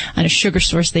on a sugar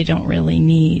source they don't really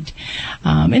need?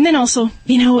 And then also,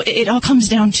 it all comes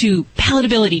down to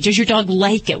palatability. Does your dog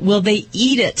like it? Will they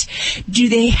eat it? Do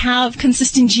they have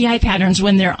consistent GI patterns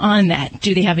when they're on that?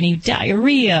 Do they have any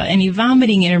diarrhea, any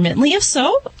vomiting intermittently? If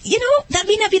so, that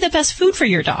may not be the best food for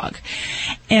your dog.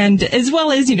 And as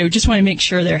well as, just want to make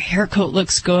sure their hair coat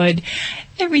looks good.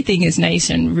 Everything is nice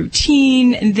and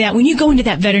routine, and that when you go into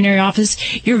that veterinary office,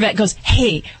 your vet goes,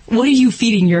 hey, what are you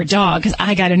feeding your dog? Because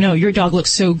I got to know, your dog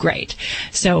looks so great.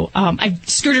 So I've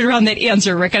skirted around that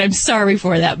answer, Rick, and I'm sorry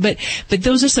for that. But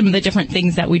those are some of the different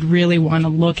things that we'd really want to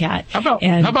look at. How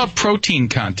about protein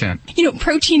content?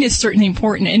 Protein is certainly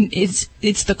important, and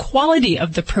it's the quality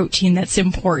of the protein that's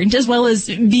important, as well as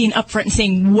being upfront and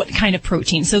saying what kind of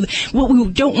protein. So what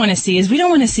we don't want to see is we don't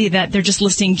want to see that they're just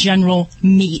listing general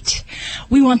meat.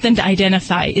 We want them to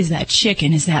identify, is that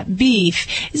chicken? Is that beef?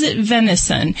 Is it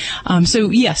venison? So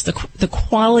yes, the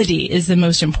quality is the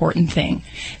most important thing.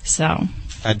 So.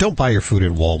 Don't buy your food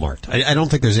at Walmart. I don't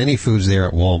think there's any foods there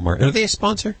at Walmart. Are they a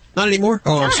sponsor? Not anymore?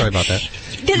 Oh, I'm sorry about that.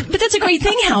 But that's a great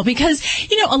thing, Hal, because,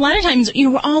 a lot of times,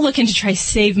 we're all looking to try to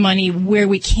save money where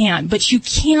we can, but you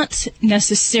can't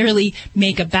necessarily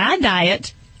make a bad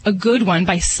diet a good one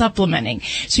by supplementing.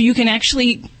 So you can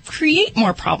actually create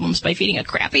more problems by feeding a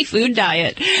crappy food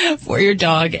diet for your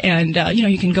dog. And,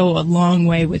 you can go a long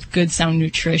way with good, sound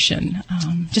nutrition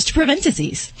just to prevent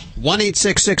disease.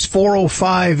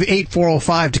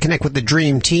 1-866-405-8405 to connect with the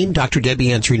Dream Team. Dr.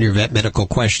 Debbie answering your vet medical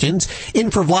questions. In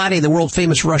for Vlade, the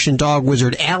world-famous Russian dog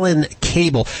wizard, Alan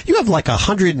Cable. You have like a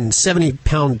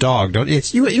 170-pound dog, don't you?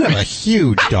 You have a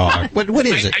huge dog. What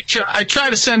is it? I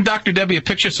try to send Dr. Debbie a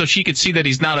picture so she could see that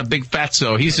he's not a big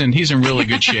fatso. He's in really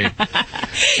good shape.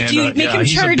 And, do you make him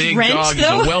charge rent, though? He's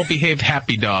a well-behaved,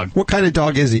 happy dog. What kind of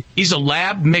dog is he? He's a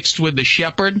lab mixed with the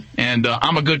shepherd, and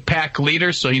I'm a good pack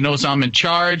leader, so he knows I'm in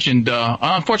charge. And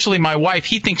unfortunately, my wife,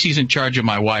 he thinks he's in charge of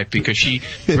my wife because she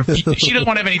doesn't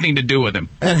want to have anything to do with him.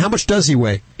 And how much does he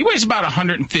weigh? He weighs about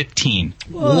 115.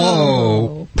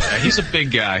 Whoa. Yeah, he's a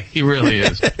big guy. He really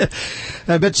is.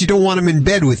 I bet you don't want him in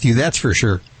bed with you, that's for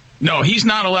sure. No, he's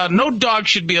not allowed. No dog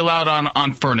should be allowed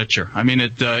on furniture. I mean,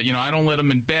 I don't let him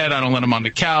in bed. I don't let him on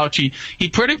the couch. He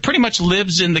pretty much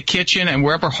lives in the kitchen and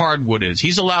wherever hardwood is.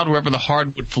 He's allowed wherever the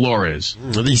hardwood floor is.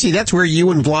 You see, that's where you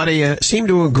and Vlade seem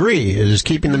to agree, is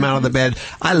keeping them out of the bed.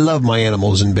 I love my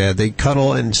animals in bed. They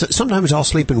cuddle, and sometimes I'll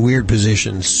sleep in weird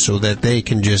positions so that they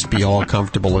can just be all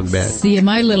comfortable in bed. See,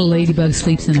 my little ladybug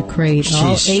sleeps in a crate.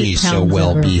 She's so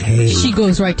well behaved. She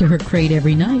goes right to her crate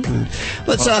every night.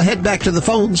 Let's head back to the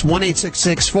phones.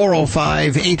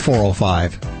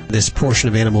 1-866-405-8405. This portion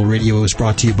of Animal Radio is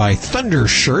brought to you by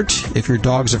Thundershirt. If your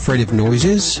dog's afraid of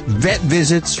noises, vet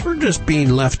visits, or just being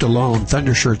left alone,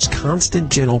 Thundershirt's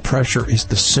constant gentle pressure is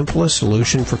the simplest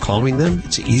solution for calming them.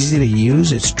 It's easy to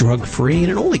use, it's drug-free,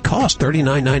 and it only costs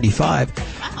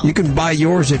 $39.95. You can buy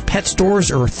yours at pet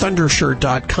stores or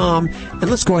thundershirt.com. And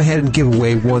let's go ahead and give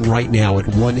away one right now at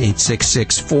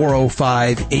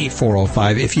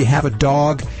 1-866-405-8405. If you have a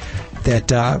dog that,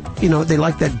 they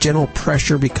like that gentle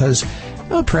pressure because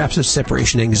perhaps it's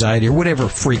separation anxiety or whatever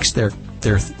freaks them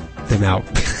out.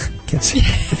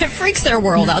 It freaks their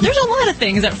world out. There's a lot of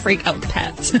things that freak out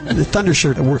pets. The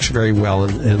Thundershirt works very well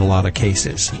in a lot of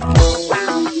cases.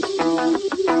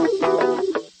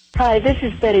 Hi, this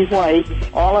is Betty White.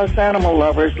 All us animal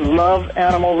lovers love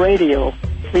Animal Radio.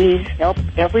 Please help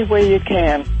every way you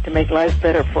can to make life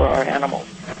better for our animals,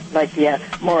 like the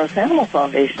Morris Animal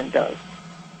Foundation does.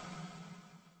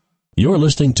 You're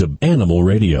listening to Animal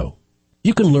Radio.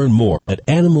 You can learn more at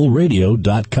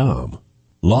animalradio.com.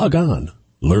 Log on.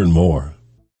 Learn more.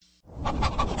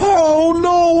 Oh, Oh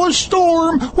no, a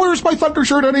storm! Where's my thunder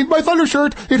shirt? I need my thunder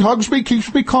shirt. It hugs me,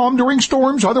 keeps me calm during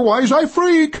storms, otherwise I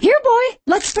freak. Here, boy,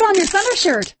 let's put on your thunder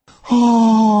shirt.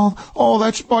 Oh,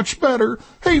 that's much better.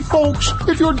 Hey, folks,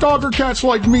 if your dog or cat's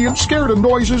like me and scared of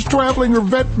noises, traveling, or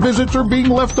vet visits, or being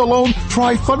left alone,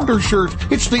 try Thunder Shirt.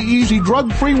 It's the easy,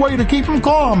 drug-free way to keep them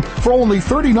calm. For only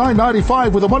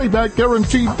 $39.95 with a money-back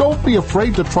guarantee, don't be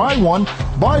afraid to try one.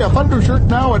 Buy a Thunder Shirt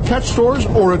now at pet stores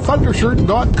or at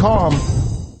thundershirt.com.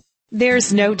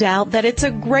 There's no doubt that it's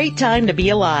a great time to be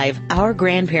alive. Our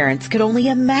grandparents could only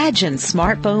imagine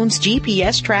smartphones,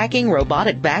 GPS tracking,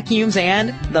 robotic vacuums,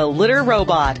 and the litter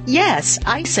robot. Yes,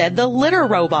 I said the litter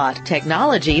robot.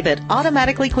 Technology that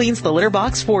automatically cleans the litter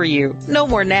box for you. No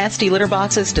more nasty litter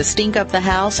boxes to stink up the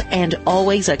house, and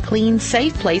always a clean,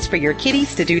 safe place for your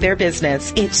kitties to do their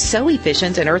business. It's so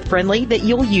efficient and earth-friendly that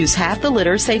you'll use half the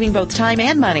litter, saving both time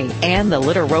and money. And the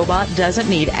litter robot doesn't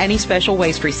need any special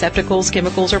waste receptacles,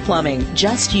 chemicals, or plumbing.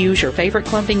 Just use your favorite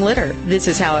clumping litter. This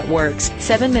is how it works.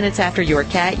 7 minutes after your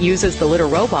cat uses the litter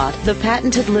robot, the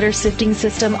patented litter sifting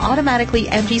system automatically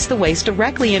empties the waste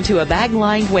directly into a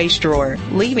bag-lined waste drawer,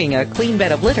 leaving a clean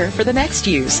bed of litter for the next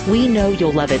use. We know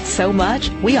you'll love it so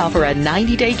much, we offer a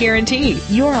 90-day guarantee.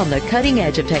 You're on the cutting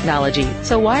edge of technology,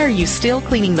 so why are you still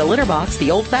cleaning the litter box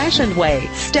the old-fashioned way?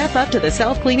 Step up to the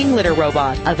self-cleaning litter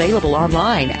robot. Available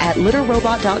online at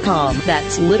litterrobot.com.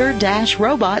 That's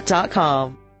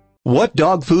litter-robot.com. What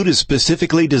dog food is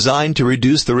specifically designed to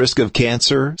reduce the risk of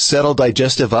cancer, settle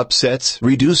digestive upsets,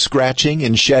 reduce scratching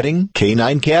and shedding?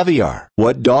 Canine Caviar.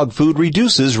 What dog food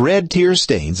reduces red tear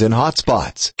stains and hot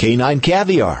spots? Canine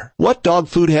Caviar. What dog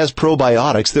food has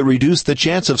probiotics that reduce the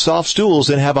chance of soft stools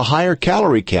and have a higher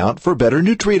calorie count for better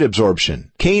nutrient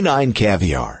absorption? Canine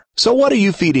Caviar. So what are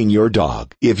you feeding your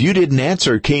dog? If you didn't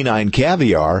answer Canine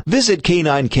Caviar, visit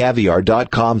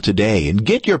caninecaviar.com today and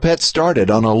get your pet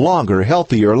started on a longer,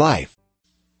 healthier life.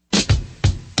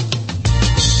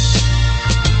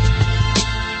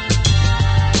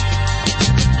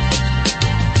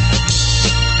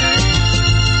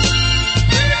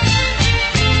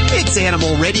 It's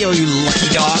Animal Radio, you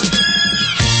lucky dog.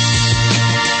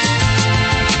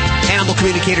 Animal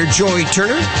communicator Joy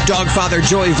Turner, dog father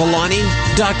Joy Villani,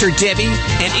 Dr. Debbie,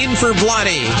 and in for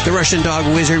Vlade, the Russian dog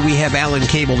wizard. We have Alan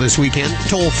Cable this weekend,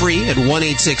 toll free at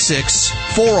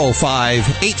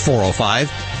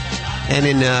 1-866-405-8405. And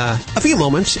in a few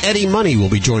moments, Eddie Money will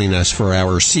be joining us for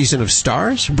our Season of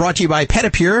Stars, brought to you by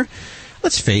Pedipure.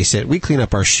 Let's face it, we clean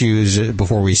up our shoes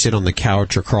before we sit on the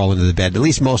couch or crawl into the bed. At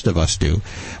least most of us do.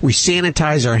 We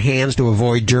sanitize our hands to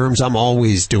avoid germs. I'm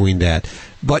always doing that.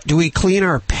 But do we clean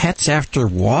our pets after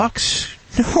walks?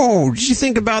 No. Did you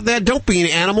think about that? Don't be an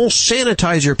animal.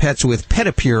 Sanitize your pets with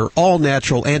Pedipure,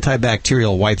 all-natural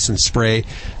antibacterial wipes and spray.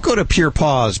 Go to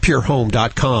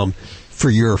PurePaws.com for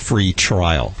your free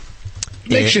trial.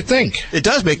 Makes you think. It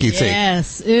does make you think.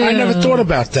 Yes. I never thought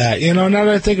about that. You know, now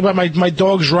that I think about my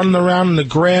dogs running around in the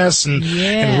grass and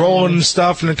rolling and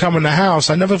stuff and then come in the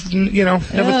house, I never thought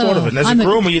of it. And as a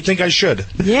groomer, you'd think I should.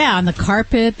 Yeah, on the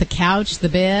carpet, the couch, the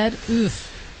bed. Oof.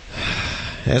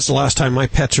 That's the last time my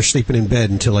pets are sleeping in bed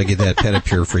until I get that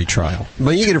Pedipure free trial.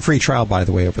 But you get a free trial, by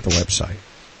the way, over the website.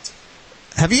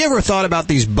 Have you ever thought about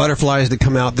these butterflies that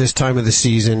come out this time of the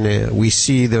season? We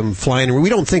see them flying. We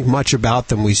don't think much about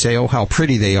them. We say, oh, how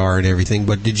pretty they are and everything.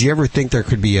 But did you ever think there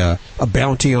could be a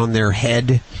bounty on their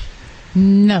head?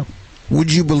 No.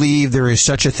 Would you believe there is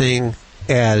such a thing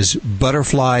as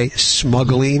butterfly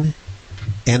smuggling?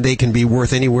 And they can be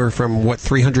worth anywhere from,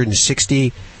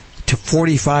 $360,000 to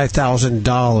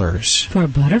 $45,000. For a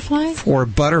butterfly? For a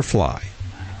butterfly.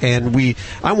 And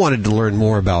I wanted to learn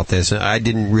more about this. I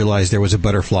didn't realize there was a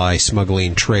butterfly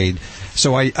smuggling trade.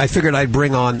 So I figured I'd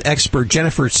bring on expert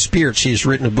Jennifer Speart. She's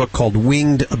written a book called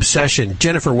Winged Obsession.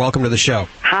 Jennifer, welcome to the show.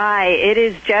 Hi, it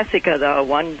is Jessica, though.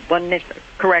 One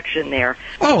correction there.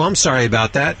 Oh, I'm sorry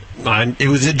about that. It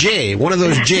was a J, one of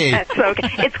those J's. That's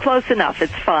okay. It's close enough.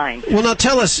 It's fine. Well, now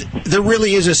tell us, there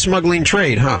really is a smuggling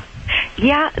trade, huh?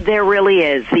 Yeah, there really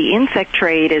is. The insect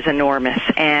trade is enormous,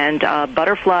 and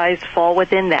butterflies fall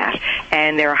within that.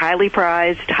 And they're highly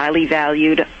prized, highly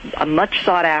valued, much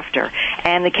sought after.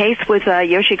 And the case with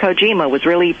Yoshi Kojima was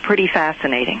really pretty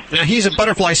fascinating. Now, he's a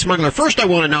butterfly smuggler. First, I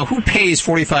want to know, who pays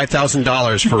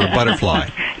 $45,000 for a butterfly?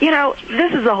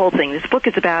 This is the whole thing. This book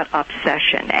is about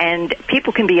obsession, and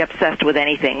people can be obsessed with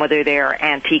anything, whether they're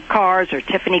antique cars or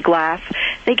Tiffany glass.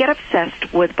 They get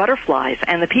obsessed with butterflies,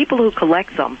 and the people who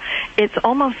collect them, it's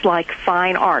almost like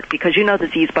fine art, because you know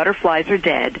that these butterflies are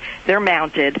dead, they're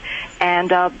mounted,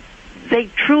 and they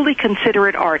truly consider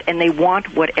it art, and they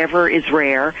want whatever is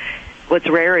rare, What's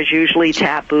rare is usually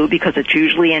taboo because it's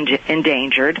usually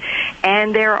endangered.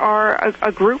 And there are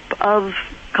a group of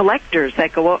collectors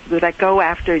that go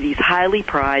after these highly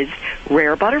prized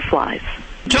rare butterflies.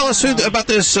 Tell us about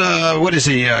this, what is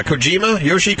he, Kojima?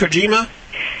 Yoshi Kojima?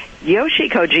 Yoshi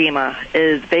Kojima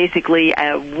is basically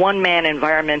a one-man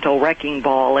environmental wrecking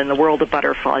ball in the world of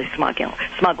butterfly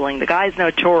smuggling. The guy's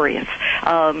notorious.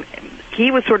 He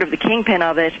was sort of the kingpin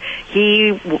of it.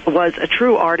 He was a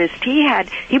true artist.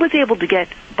 He was able to get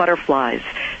butterflies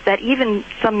that even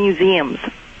some museums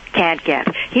can't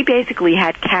get. He basically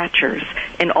had catchers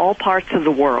in all parts of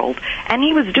the world, and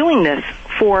he was doing this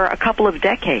for a couple of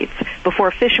decades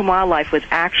before Fish and Wildlife was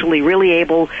actually really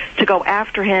able to go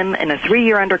after him in a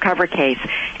 3-year undercover case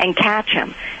and catch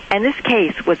him. And this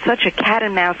case was such a cat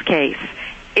and mouse case.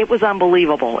 It was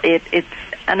unbelievable. It's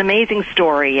an amazing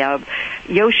story.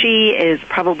 Yoshi is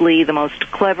probably the most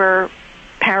clever,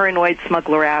 paranoid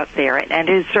smuggler out there, and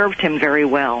it has served him very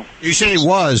well. You say he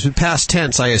was, past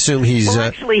tense, I assume he's... Well,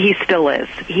 actually, he still is.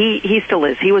 He still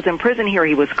is. He was in prison here.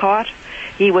 He was caught.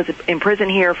 He was in prison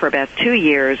here for about 2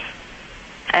 years,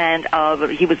 and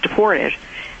he was deported.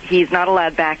 He's not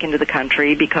allowed back into the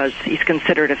country because he's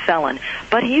considered a felon.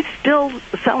 But he's still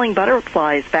selling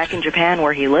butterflies back in Japan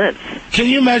where he lives. Can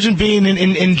you imagine being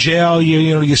in jail,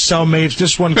 your cellmates,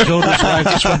 this one killed his wife,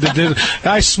 this one did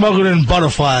I smuggled in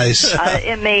butterflies.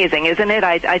 Amazing, isn't it?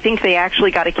 I think they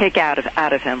actually got a kick out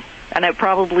of him. And it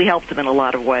probably helped him in a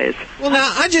lot of ways. Well,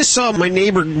 now, I just saw my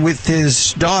neighbor with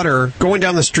his daughter going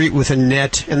down the street with a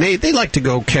net, and they like to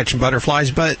go catch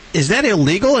butterflies, but is that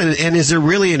illegal? And is there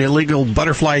really an illegal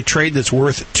butterfly trade that's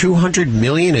worth $200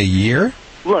 million a year?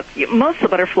 Look, most of the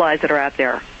butterflies that are out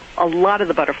there, a lot of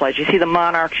the butterflies, you see the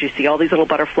monarchs, you see all these little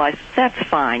butterflies, that's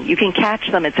fine. You can catch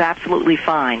them, it's absolutely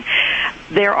fine.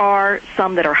 There are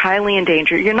some that are highly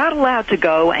endangered. You're not allowed to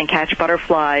go and catch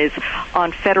butterflies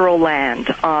on federal land,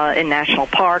 in national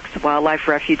parks, wildlife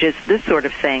refuges, this sort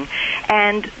of thing.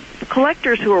 And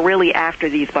collectors who are really after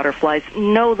these butterflies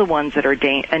know the ones that are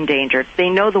endangered. They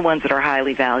know the ones that are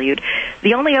highly valued.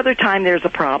 The only other time there's a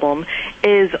problem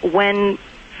is when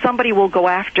somebody will go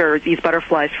after these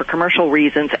butterflies for commercial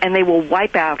reasons, and they will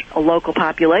wipe out a local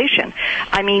population.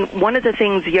 I mean, one of the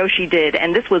things Yoshi did,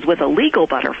 and this was with a legal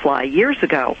butterfly years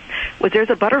ago, was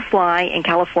there's a butterfly in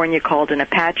California called an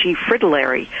Apache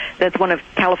fritillary. That's one of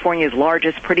California's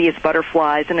largest, prettiest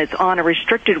butterflies, and it's on a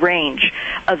restricted range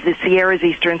of the Sierra's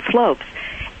eastern slopes.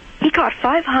 He caught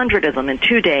 500 of them in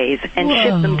 2 days and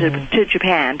shipped them to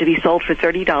Japan to be sold for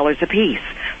 $30 apiece.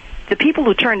 The people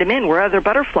who turned him in were other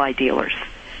butterfly dealers,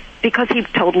 because he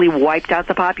totally wiped out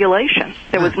the population.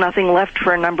 There was nothing left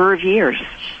for a number of years.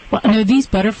 Well, and are these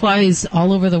butterflies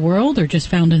all over the world or just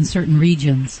found in certain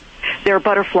regions? There are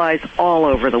butterflies all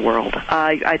over the world.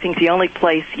 I think the only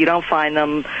place you don't find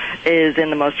them is in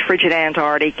the most frigid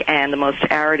Antarctic and the most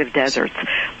arid of deserts.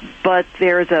 But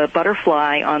there's a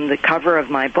butterfly on the cover of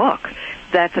my book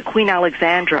that's a Queen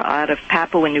Alexandra out of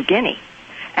Papua New Guinea.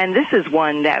 And this is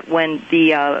one that when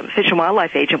the Fish and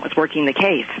Wildlife agent was working the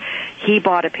case, he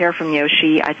bought a pair from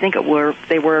Yoshi. I think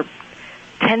they were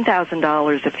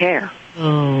 $10,000 a pair.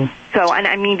 Oh. So, and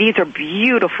I mean, these are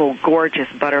beautiful, gorgeous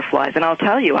butterflies. And I'll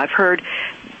tell you, I've heard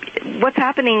what's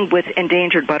happening with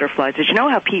endangered butterflies is, you know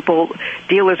how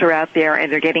dealers are out there and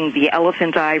they're getting the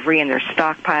elephant ivory and they're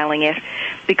stockpiling it?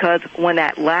 Because when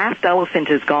that last elephant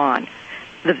is gone,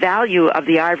 the value of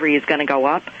the ivory is going to go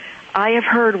up. I have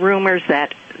heard rumors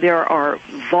that there are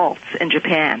vaults in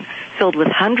Japan filled with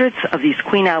hundreds of these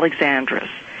Queen Alexandras,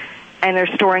 and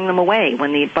they're storing them away.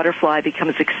 When the butterfly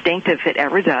becomes extinct, if it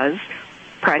ever does,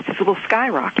 prices will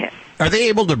skyrocket. Are they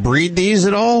able to breed these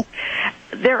at all?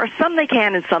 There are some they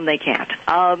can and some they can't.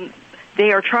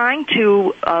 They are trying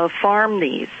to farm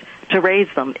these, to raise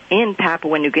them in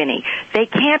Papua New Guinea. They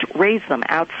can't raise them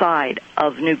outside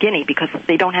of New Guinea because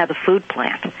they don't have the food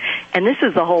plant. And this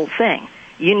is the whole thing.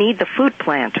 You need the food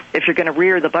plant if you're going to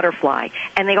rear the butterfly,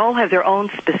 and they all have their own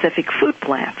specific food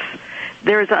plants.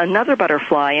 There's another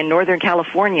butterfly in Northern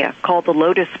California called the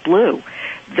Lotus Blue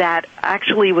that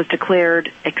actually was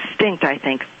declared extinct, I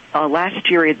think,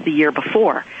 last year or the year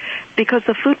before, because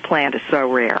the food plant is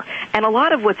so rare. And a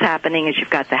lot of what's happening is you've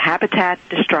got the habitat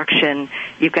destruction,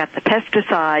 you've got the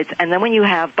pesticides, and then when you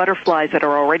have butterflies that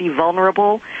are already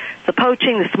vulnerable, the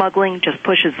poaching, the smuggling just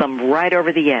pushes them right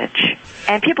over the edge.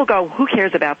 And people go, who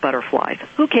cares about butterflies?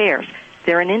 Who cares?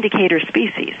 They're an indicator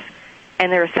species,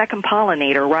 and they're a second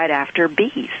pollinator right after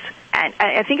bees. And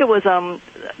I think it was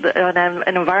an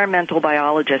environmental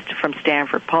biologist from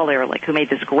Stanford, Paul Ehrlich, who made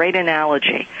this great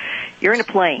analogy. You're in a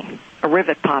plane, a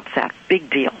rivet pops out, big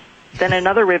deal. then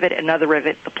another rivet,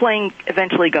 the plane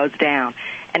eventually goes down.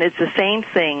 And it's the same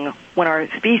thing when our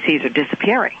species are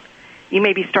disappearing. You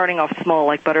may be starting off small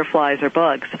like butterflies or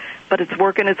bugs, but it's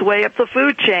working its way up the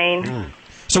food chain.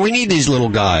 So we need these little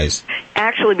guys.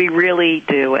 Actually, we really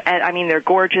do. I mean, they're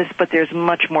gorgeous, but there's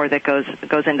much more that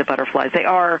goes into butterflies. They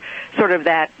are sort of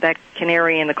that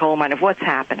canary in the coal mine of what's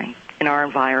happening in our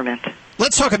environment.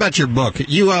 Let's talk about your book.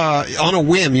 You, on a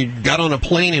whim, you got on a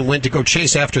plane and went to go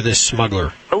chase after this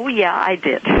smuggler. Oh, yeah, I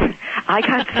did. I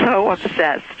got so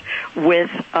obsessed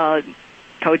with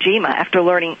Kojima after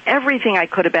learning everything I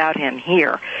could about him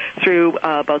here through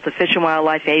both the Fish and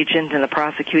Wildlife agent and the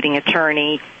prosecuting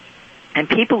attorney and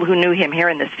people who knew him here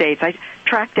in the States. I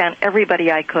tracked down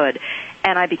everybody I could,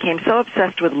 and I became so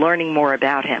obsessed with learning more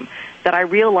about him that I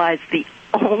realized the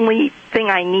only thing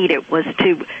I needed was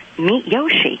to meet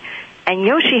Yoshi. And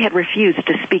Yoshi had refused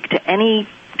to speak to any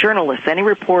journalists, any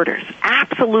reporters,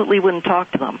 absolutely wouldn't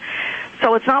talk to them.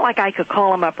 So it's not like I could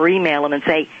call him up or email him and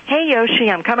say, hey,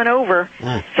 Yoshi, I'm coming over.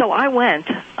 So I went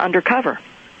undercover.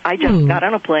 I just got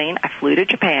on a plane. I flew to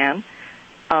Japan.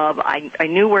 I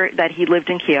knew that he lived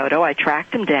in Kyoto. I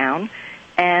tracked him down,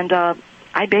 and I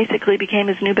basically became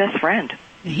his new best friend.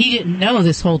 He didn't know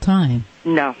this whole time.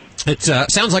 No. It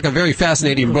sounds like a very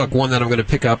fascinating book, one that I'm going to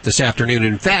pick up this afternoon.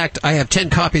 In fact, I have 10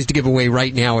 copies to give away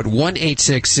right now at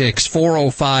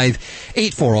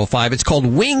 1-866-405-8405. It's called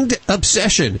Winged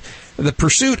Obsession, The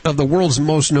Pursuit of the World's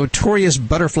Most Notorious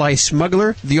Butterfly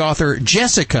Smuggler, the author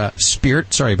Jessica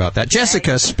Speart. Sorry about that.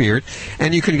 Jessica Speart.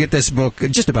 And you can get this book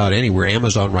just about anywhere,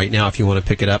 Amazon right now if you want to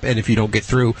pick it up. And if you don't get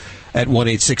through, at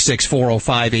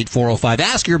 1-866-405-8405.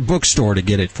 Ask your bookstore to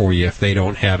get it for you if they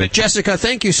don't have it. Jessica,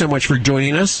 thank you so much for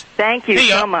joining us. Thank you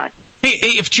so much.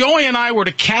 Hey, if Joey and I were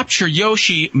to capture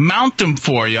Yoshi, mount him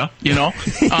for you, on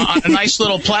a nice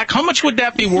little plaque, how much would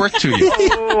that be worth to you?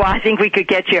 Oh, I think we could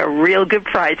get you a real good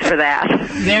price for that.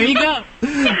 There you go.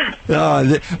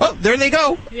 There they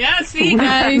go. Yeah, see you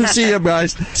guys. See you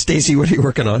guys. Stacy, what are you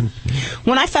working on?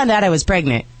 When I found out I was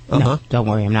pregnant, no, don't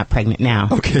worry, I'm not pregnant now.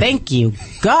 Okay. Thank you,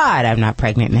 God, I'm not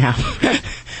pregnant now.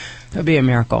 That'd be a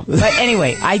miracle. But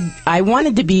anyway, I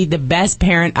wanted to be the best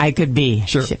parent I could be.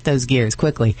 Sure. Shift those gears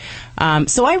quickly.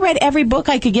 So I read every book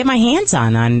I could get my hands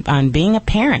on being a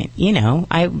parent.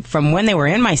 From when they were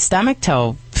in my stomach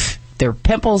till their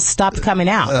pimples stopped coming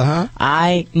out.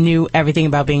 I knew everything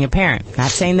about being a parent.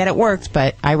 Not saying that it worked,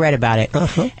 but I read about it.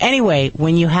 Anyway,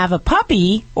 when you have a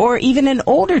puppy or even an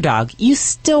older dog, you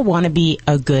still want to be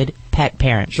a good pet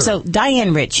parent. Sure. So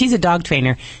Diane Rich, she's a dog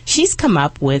trainer. She's come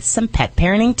up with some pet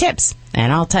parenting tips,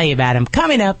 and I'll tell you about them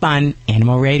coming up on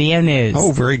Animal Radio News.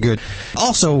 Oh, very good.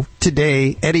 Also,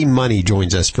 today, Eddie Money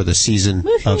joins us for the Season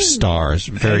of Stars.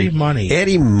 Eddie Money.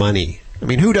 Eddie Money. I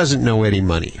mean, who doesn't know Eddie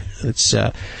Money? It's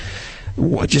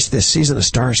just this Season of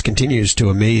Stars continues to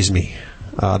amaze me.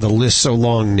 The list's so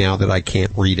long now that I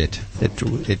can't read it.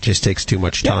 It just takes too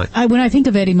much time. When I think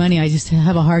of Eddie Money, I just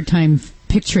have a hard time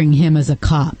picturing him as a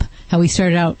cop. How he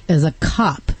started out as a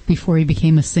cop before he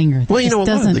became a singer. Well, a lot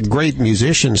of the great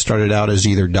musicians started out as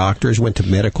either doctors, went to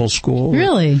medical school.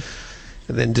 Really?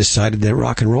 And then decided that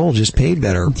rock and roll just paid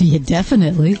better. Yeah,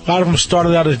 definitely. A lot of them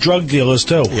started out as drug dealers,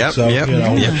 too. Yep, so, yep.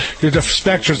 The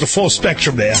spectrum, the full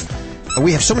spectrum there.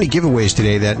 We have so many giveaways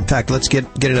today that, in fact, let's get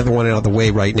another one out of the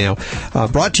way right now.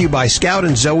 Brought to you by Scout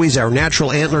and Zoe's, our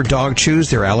natural antler dog chews.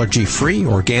 They're allergy-free,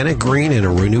 organic, green, and a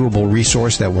renewable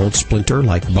resource that won't splinter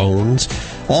like bones.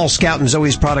 All Scout and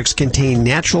Zoe's products contain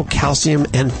natural calcium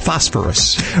and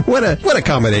phosphorus. What a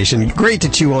combination. Great to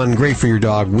chew on, great for your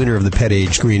dog. Winner of the Pet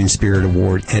Age Green Spirit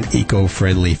Award and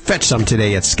eco-friendly. Fetch some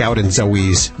today at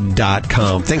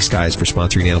scoutandzoes.com. Thanks, guys, for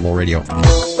sponsoring Animal Radio.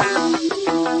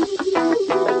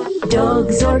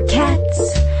 Dogs or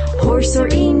cats, horse or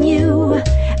emu,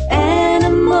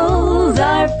 animals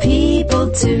are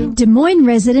people too. Des Moines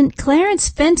resident Clarence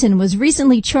Fenton was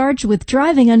recently charged with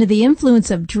driving under the influence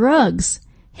of drugs.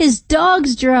 His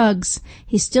dog's drugs.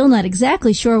 He's still not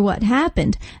exactly sure what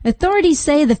happened. Authorities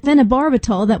say the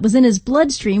phenobarbital that was in his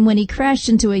bloodstream when he crashed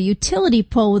into a utility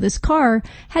pole with his car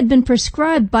had been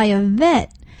prescribed by a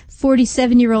vet.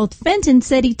 47-year-old Fenton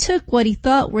said he took what he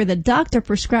thought were the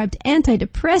doctor-prescribed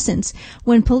antidepressants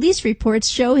when police reports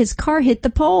show his car hit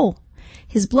the pole.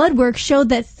 His blood work showed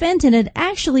that Fenton had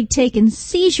actually taken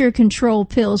seizure control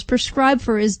pills prescribed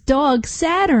for his dog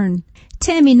Saturn.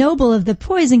 Tammy Noble of the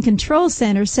Poison Control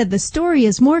Center said the story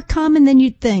is more common than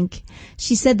you'd think.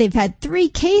 She said they've had 3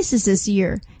 cases this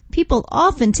year. People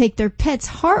often take their pet's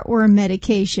heartworm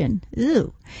medication.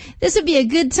 Ew. This would be a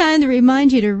good time to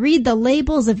remind you to read the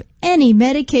labels of any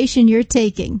medication you're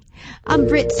taking. I'm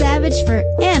Britt Savage for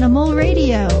Animal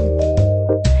Radio.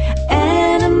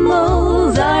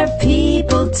 Animals are people.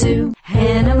 people too.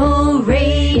 Animal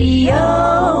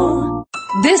Radio.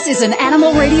 This is an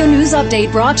Animal Radio News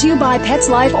Update brought to you by Pets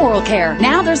Life Oral Care.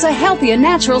 Now there's a healthy and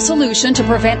natural solution to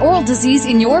prevent oral disease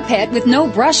in your pet with no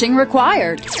brushing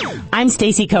required. I'm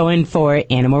Stacy Cohen for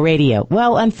Animal Radio.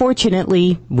 Well,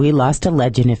 unfortunately, we lost a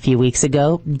legend a few weeks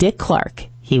ago, Dick Clark.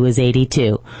 He was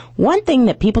 82. One thing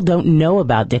that people don't know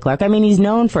about Dick Clark, I mean, he's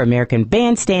known for American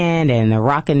Bandstand and The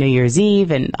Rockin' New Year's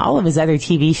Eve and all of his other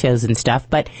TV shows and stuff,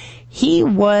 but he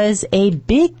was a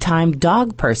big-time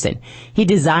dog person. He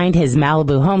designed his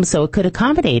Malibu home so it could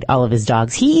accommodate all of his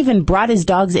dogs. He even brought his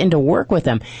dogs into work with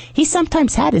him. He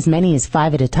sometimes had as many as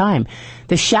 5 at a time.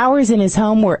 The showers in his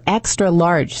home were extra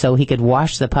large so he could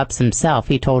wash the pups himself,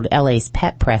 he told LA's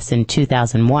Pet Press in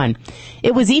 2001.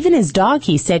 It was even his dog,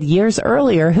 he said years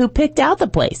earlier, who picked out the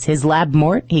place. His lab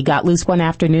Mort, he got loose one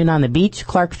afternoon on the beach.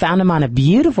 Clark found him on a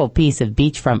beautiful piece of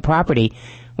beachfront property.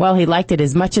 Well, he liked it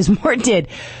as much as Mort did.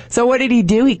 So what did he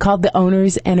do? He called the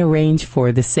owners and arranged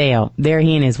for the sale. There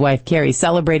he and his wife, Carrie,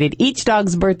 celebrated each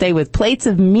dog's birthday with plates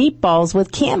of meatballs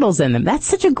with candles in them. That's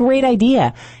such a great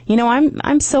idea. You know,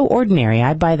 I'm so ordinary.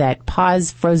 I buy that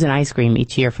Paws frozen ice cream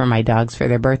each year for my dogs for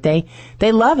their birthday.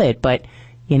 They love it, but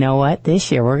you know what?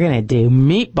 This year we're going to do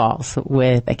meatballs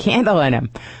with a candle in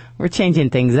them. We're changing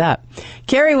things up.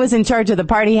 Carrie was in charge of the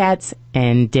party hats,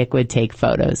 and Dick would take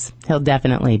photos. He'll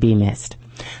definitely be missed.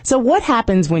 So what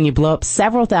happens when you blow up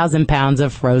several thousand pounds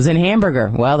of frozen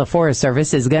hamburger? Well, the Forest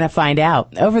Service is going to find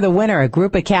out. Over the winter, a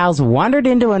group of cows wandered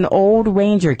into an old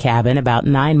ranger cabin about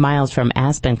 9 miles from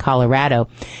Aspen, Colorado,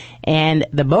 and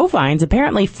the bovines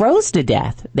apparently froze to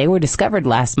death. They were discovered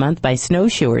last month by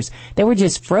snowshoers. They were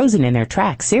just frozen in their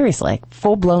tracks, seriously, like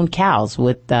full-blown cows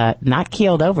with not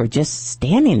keeled over, just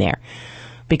standing there.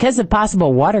 Because of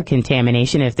possible water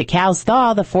contamination, if the cows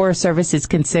thaw, the Forest Service is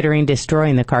considering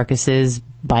destroying the carcasses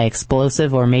by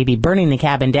explosive or maybe burning the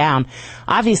cabin down.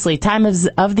 Obviously, time is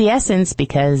of the essence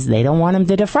because they don't want them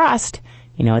to defrost.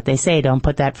 You know what they say, don't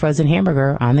put that frozen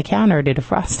hamburger on the counter to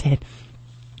defrost it.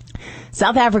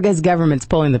 South Africa's government's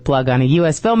pulling the plug on a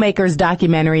U.S. filmmaker's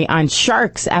documentary on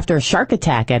sharks after a shark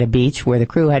attack at a beach where the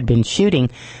crew had been shooting.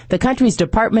 The country's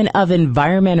Department of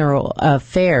Environmental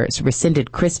Affairs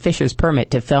rescinded Chris Fisher's permit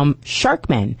to film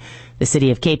Sharkmen. The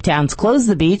city of Cape Town's closed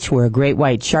the beach where a great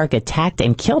white shark attacked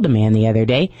and killed a man the other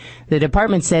day. The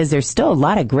department says there's still a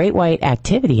lot of great white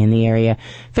activity in the area.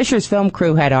 Fisher's film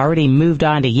crew had already moved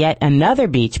on to yet another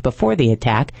beach before the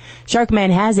attack. Sharkmen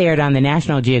has aired on the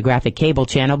National Geographic cable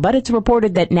channel, but it's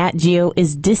reported that Nat Geo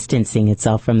is distancing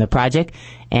itself from the project,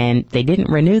 and they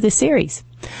didn't renew the series.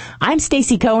 I'm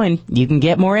Stacy Cohen. You can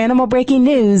get more animal breaking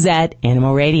news at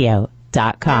animalradio.com.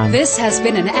 This has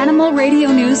been an Animal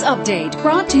Radio News Update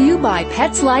brought to you by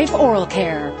Pets Life Oral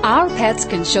Care. Our pets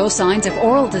can show signs of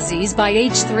oral disease by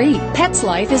age 3. Pets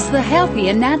Life is the healthy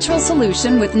and natural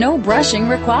solution with no brushing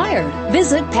required.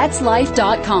 Visit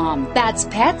PetsLife.com. That's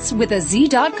pets with a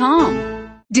Z.com.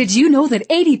 Did you know that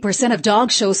 80% of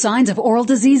dogs show signs of oral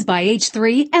disease by age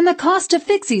 3, and the cost to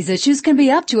fix these issues can be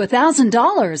up to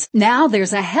 $1,000? Now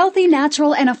there's a healthy,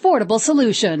 natural, and affordable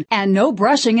solution, and no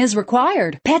brushing is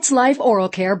required. Pets Life Oral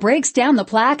Care breaks down the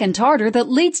plaque and tartar that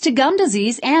leads to gum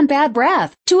disease and bad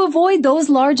breath. To avoid those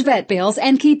large vet bills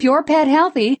and keep your pet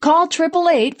healthy, call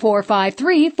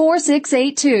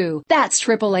 888-453-4682. That's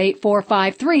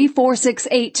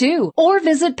 888-453-4682. Or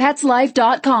visit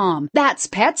PetsLife.com. That's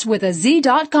pets with a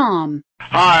Z.com.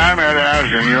 Hi, I'm Ed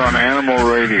Asner. You're on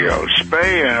Animal Radio.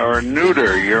 Spay or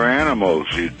neuter your animals,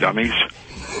 you dummies.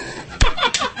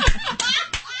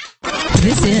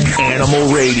 This is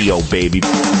Animal Radio, baby.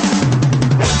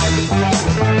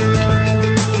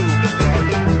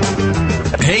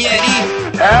 Hey,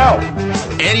 Eddie. Ow.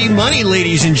 Eddie Money,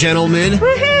 ladies and gentlemen.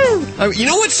 woohoo! You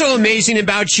know what's so amazing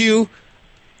about you?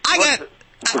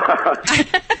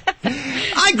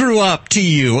 I grew up to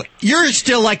you. You're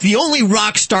still like the only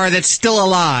rock star that's still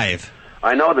alive.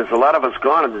 I know there's a lot of us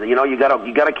gone. You know, you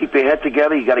gotta keep your head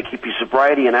together. You gotta keep your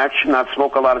sobriety in action. Not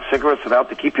smoke a lot of cigarettes without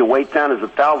to keep your weight down. There's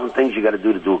 1,000 things you got to do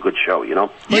a good show. You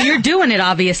know. Well, you're doing it,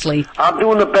 obviously. I'm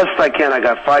doing the best I can. I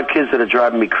got 5 kids that are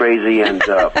driving me crazy, and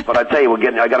but I tell you,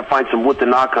 I got to find some wood to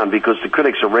knock on because the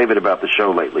critics are raving about the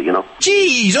show lately. You know.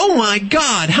 Jeez, oh my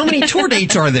God, how many tour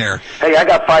dates are there? Hey, I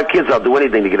got 5 kids. I'll do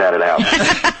anything to get out of the house.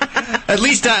 At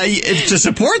least to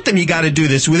support them, you got to do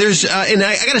this. There's, and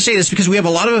I got to say this because we have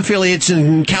a lot of affiliates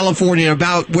in California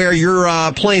about where you're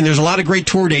playing. There's a lot of great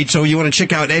tour dates, so you want to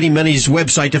check out Eddie Money's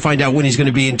website to find out when he's going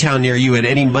to be in town near you at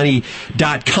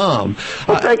EddieMoney.com.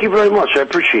 Well, thank you very much. I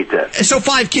appreciate that. So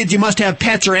 5 kids, you must have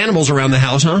pets or animals around the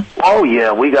house, huh? Oh,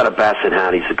 yeah. We got a Basset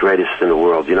Hound. He's the greatest in the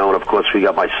world, you know. And, of course,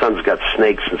 my son's got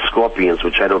snakes and scorpions,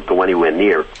 which I don't go anywhere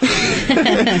near.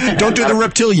 Don't do the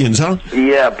reptilians, huh?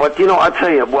 Yeah, but I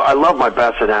tell you, I love my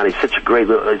Basset Hound. He's such a great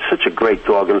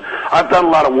dog, and I've done a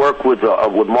lot of work with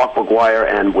Mark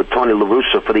McGuire and with Tony La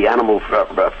Russa for the Animal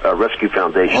Rescue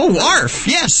Foundation. Oh, ARF,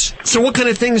 yes. So what kind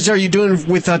of things are you doing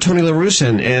with Tony La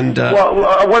Russa and? Well,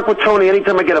 I work with Tony.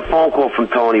 Anytime I get a phone call from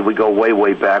Tony, we go way,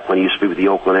 way back when he used to be with the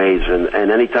Oakland A's,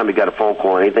 and anytime we got a phone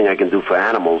call, anything I can do for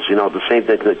animals, the same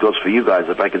thing that goes for you guys.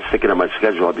 If I can stick it in my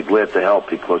schedule, I'd be glad to help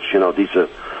because these are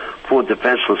poor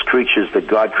defenseless creatures that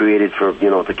God created for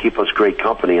to keep us great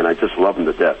company, and I just love them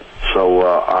to death. So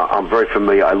I'm very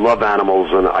familiar. I love animals,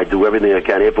 and I do everything I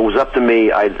can. If it was up to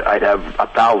me, I'd have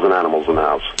 1,000 animals in the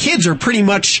house. Kids are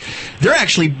they're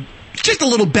actually just a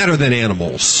little better than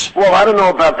animals. Well, I don't know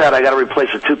about that. I got to replace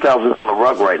a $2,000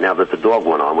 rug right now that the dog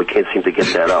went on. We can't seem to get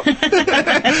that up.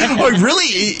 Oh,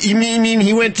 really? You mean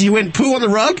he went poo on the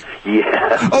rug?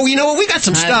 Yeah. Oh, you know what? We got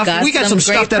some stuff. We got some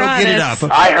stuff that'll get it up.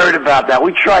 I heard about that.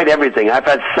 We tried everything. I've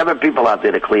had 7 people out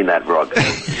there to clean that rug.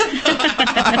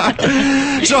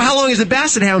 So how long has the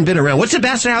Basset Hound been around? What's the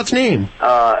Basset Hound's name?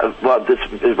 Well,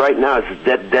 right now it's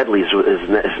Deadly's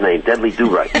his name, Deadly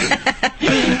Do-Right.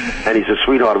 And he's a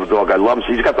sweetheart of a dog. I love him.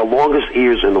 He's got the longest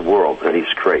ears in the world, and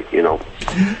he's great,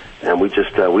 And we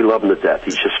love him to death.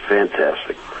 He's just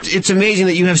fantastic. It's amazing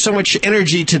that you have so much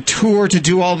energy to tour, to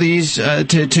do all these,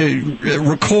 to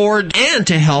record, and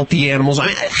to help the animals. I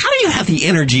mean, how do you have the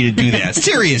energy to do that?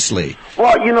 Seriously.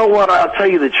 Well, you know what? I'll tell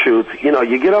you the truth.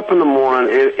 You get up in the morning.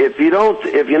 If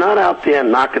you're not out there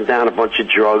knocking down a bunch of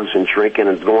drugs and drinking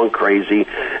and going crazy,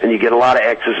 and you get a lot of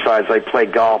exercise. I play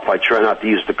golf. I try not to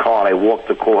use the car. I walk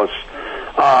the course.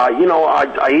 I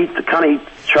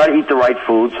try to eat the right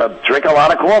foods. I drink a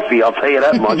lot of coffee, I'll tell you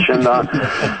that much. And,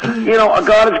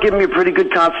 God has given me a pretty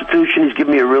good constitution. He's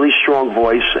given me a really strong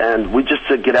voice. And we just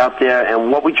get out there.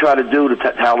 And what we try to do to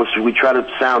tell us is we try to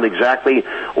sound exactly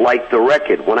like the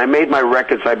record. When I made my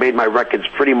records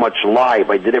pretty much live.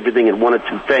 I did everything in 1 or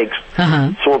 2 takes.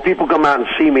 Uh-huh. So when people come out and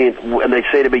see me and they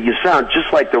say to me, you sound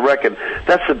just like the record,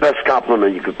 that's the best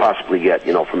compliment you could possibly get,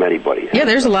 from anybody. Yeah,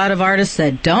 there's a lot of artists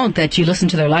that you listen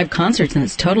to their live concerts and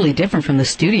it's totally different from the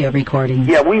studio recording.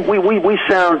 Yeah, we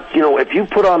sound, if you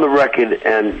put on the record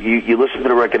and you listen to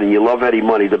the record and you love Eddie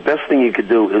Money, the best thing you could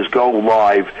do is go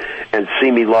live and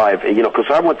see me live. And, because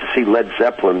I went to see Led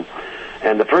Zeppelin.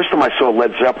 And the first time I saw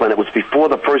Led Zeppelin, it was before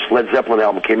the first Led Zeppelin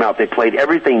album came out. They played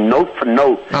everything note for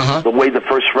note, the way the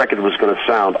first record was going to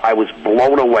sound. I was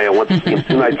blown away. I went to see him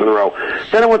 2 nights in a row.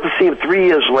 Then I went to see him 3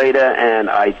 years later, and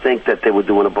I think that they were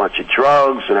doing a bunch of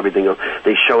drugs and everything else.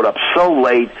 They showed up so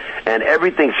late, and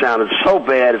everything sounded so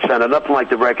bad. It sounded nothing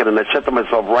like the record, and I said to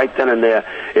myself right then and there,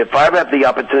 if I ever have the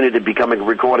opportunity to become a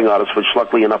recording artist, which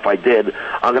luckily enough I did,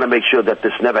 I'm going to make sure that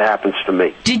this never happens to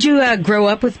me. Did you grow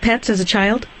up with pets as a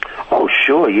child? Oh,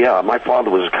 sure, yeah. My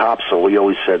father was a cop, so we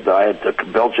always said I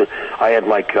had Belgian. I had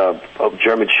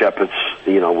German Shepherds,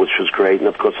 which was great, and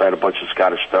of course I had a bunch of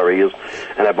Scottish Terriers,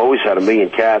 and I've always had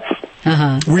 1,000,000 cats.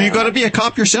 Uh-huh. Were you going to be a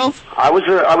cop yourself? I was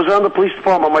on the police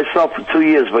department myself for 2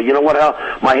 years, but you know what, Hal?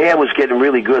 My hair was getting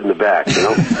really good in the back,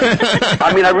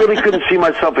 I mean, I really couldn't see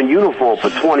myself in uniform for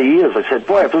 20 years. I said,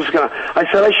 boy, if this is I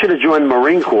said I should have joined the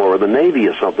Marine Corps or the Navy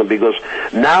or something, because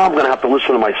now I'm going to have to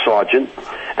listen to my sergeant,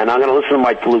 and I'm going to listen to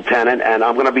my lieutenant, and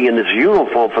I'm going to be in this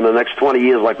uniform for the next 20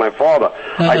 years like my father.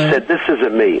 Uh-huh. I said, this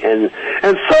isn't me. And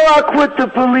so I quit the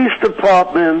police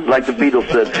department, like the Beatles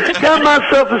said. Got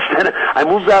myself a stand. I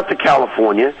moved out to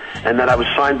California, and then I was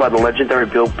signed by the legendary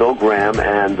Bill Graham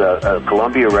and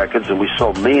Columbia Records, and we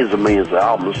sold millions and millions of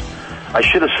albums. I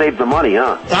should have saved the money,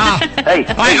 huh? Hey,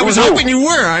 I was hoping you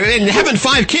were. I mean, having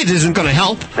 5 kids isn't going to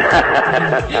help.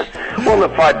 Well,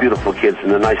 they're 5 beautiful kids, and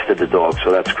they're nice to the dog,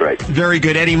 so that's great. Very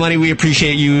good. Eddie Money, we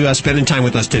appreciate you spending time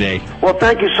with us today. Well,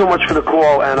 thank you so much for the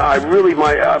call, and I really,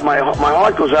 my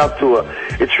heart goes out to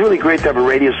it's really great to have a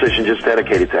radio station just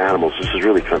dedicated to animals. This is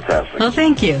really fantastic. Well,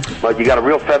 thank you. But you got a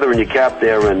real feather in your cap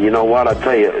there, and you know what? I'll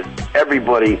tell you,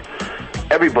 everybody,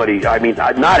 I mean,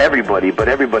 not everybody, but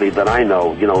everybody that I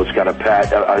know, has got a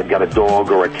pet, got a dog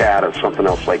or a cat or something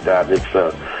else like that. It's,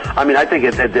 I mean, I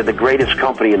think they're the greatest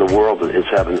company in the world is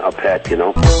having a pet,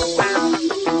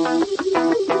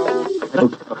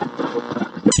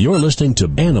 You're listening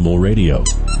to Animal Radio.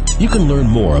 You can learn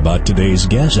more about today's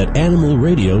guest at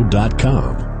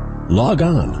animalradio.com. Log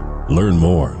on, learn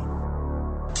more.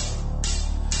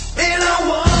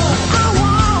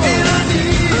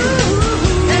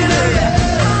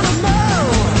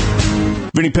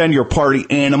 Vinny Penn, your party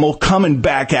animal, coming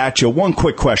back at you. One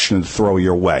quick question to throw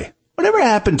your way. Whatever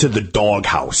happened to the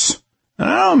doghouse? And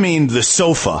I don't mean the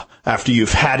sofa after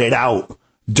you've had it out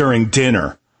during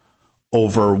dinner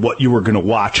over what you were going to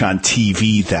watch on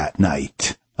TV that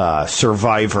night.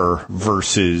 Survivor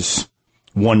versus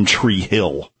One Tree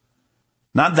Hill.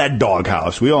 Not that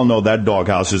doghouse. We all know that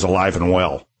doghouse is alive and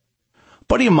well.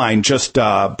 Buddy of mine just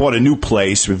bought a new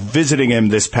place. We're visiting him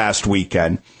this past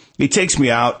weekend. He takes me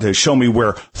out to show me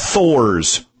where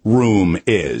Thor's room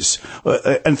is.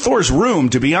 And Thor's room,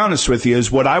 to be honest with you,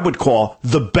 is what I would call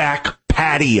the back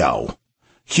patio.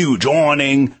 Huge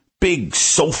awning, big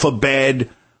sofa bed,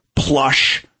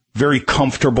 plush, very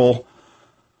comfortable.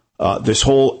 This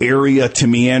whole area to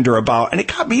meander about. And it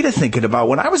got me to thinking about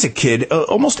when I was a kid,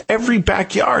 almost every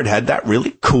backyard had that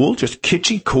really cool, just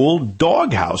kitschy, cool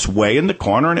doghouse way in the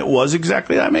corner. And it was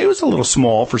exactly that. I mean, it was a little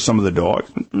small for some of the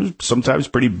dogs, sometimes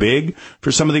pretty big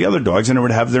for some of the other dogs. And it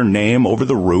would have their name over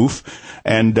the roof.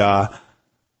 And,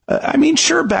 I mean,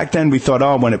 sure, back then we thought,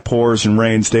 oh, when it pours and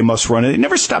rains, they must run it. They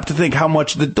never stopped to think how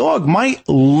much the dog might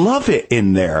love it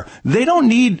in there. They don't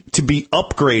need to be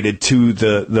upgraded to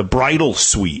the bridal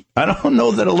suite. I don't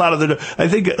know that a lot of I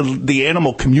think the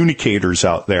animal communicators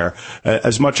out there,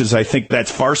 as much as I think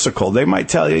that's farcical, they might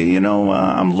tell you,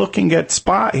 I'm looking at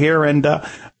Spot here and,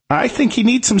 I think he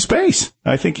needs some space.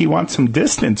 I think he wants some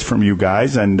distance from you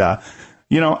guys. And,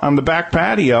 on the back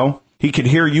patio, he could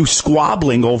hear you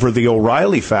squabbling over the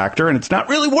O'Reilly factor, and it's not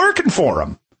really working for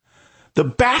him. The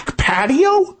back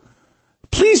patio?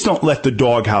 Please don't let the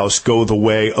doghouse go the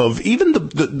way of even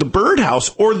the birdhouse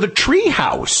or the tree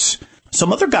house.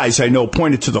 Some other guys I know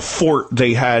pointed to the fort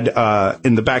they had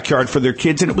in the backyard for their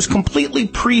kids, and it was completely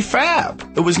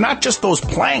prefab. It was not just those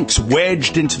planks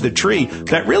wedged into the tree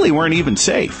that really weren't even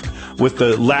safe, with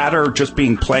the ladder just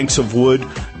being planks of wood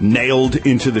nailed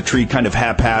into the tree kind of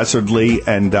haphazardly,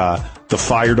 and the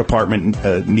fire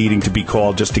department needing to be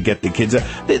called just to get the kids out.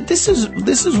 This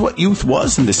is what youth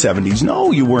was in the 70s.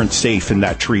 No, you weren't safe in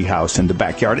that tree house in the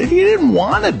backyard, and you didn't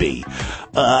want to be.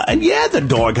 And yeah, the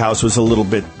doghouse was a little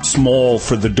bit small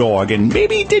for the dog, and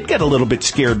maybe he did get a little bit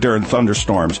scared during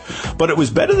thunderstorms, but it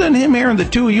was better than him hearing the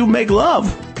two of you make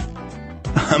love.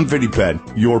 I'm Vinny Penn,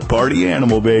 your party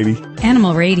animal, baby.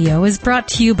 Animal Radio is brought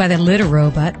to you by the Litter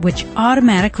Robot, which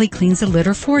automatically cleans the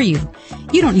litter for you.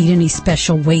 You don't need any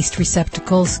special waste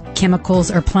receptacles,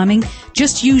 chemicals, or plumbing.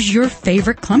 Just use your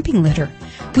favorite clumping litter.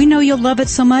 We know you'll love it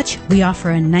so much, we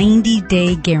offer a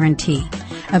 90-day guarantee.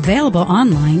 Available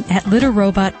online at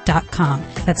litterrobot.com.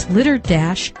 That's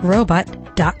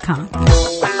litter-robot.com.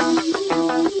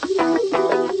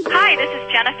 Hi, this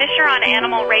is Jenna Fisher on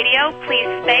Animal Radio. Please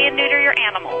spay and neuter your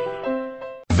animals.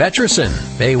 Vetricin,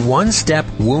 a one-step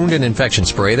wound and infection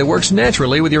spray that works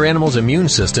naturally with your animal's immune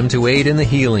system to aid in the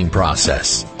healing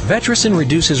process. Vetricin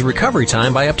reduces recovery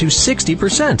time by up to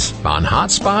 60% on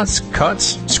hot spots,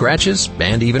 cuts, scratches,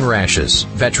 and even rashes.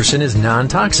 Vetricin is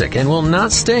non-toxic and will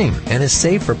not sting and is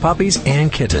safe for puppies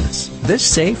and kittens. This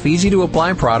safe,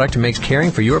 easy-to-apply product makes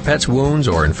caring for your pet's wounds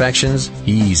or infections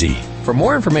easy. For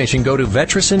more information, go to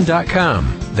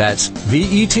Vetricin.com. That's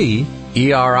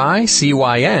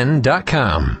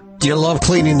VETERICYN.com. Do you love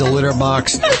cleaning the litter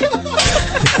box?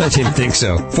 I didn't think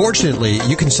so. Fortunately,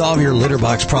 you can solve your litter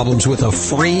box problems with a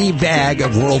free bag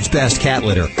of World's Best Cat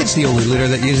Litter. It's the only litter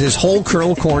that uses whole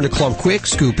kernel corn to clump quick,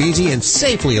 scoop easy, and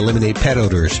safely eliminate pet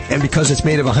odors. And because it's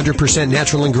made of 100%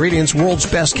 natural ingredients, World's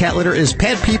Best Cat Litter is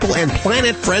pet, people, and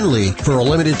planet friendly. For a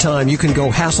limited time, you can go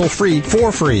hassle-free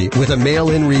for free with a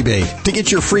mail-in rebate. To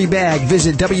get your free bag,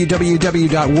 visit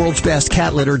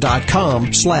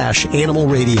www.worldsbestcatlitter.com/Animal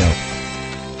Radio.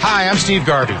 Hi, I'm Steve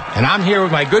Garvey, and I'm here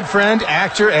with my good friend,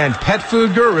 actor, and pet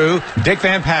food guru, Dick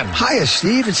Van Patten. Hiya,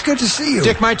 Steve. It's good to see you.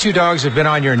 Dick, my two dogs have been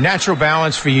on your natural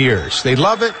balance for years. They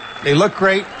love it. They look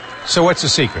great. So what's the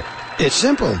secret? It's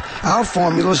simple. Our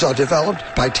formulas are developed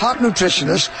by top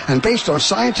nutritionists and based on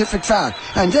scientific fact.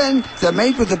 And then they're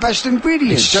made with the best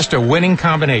ingredients. It's just a winning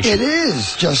combination. It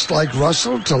is, just like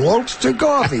Russell to Lopes to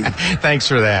Garvey. Thanks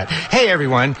for that. Hey,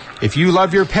 everyone, if you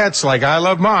love your pets like I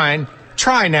love mine,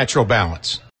 try Natural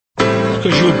Balance.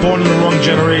 Because you were born in the wrong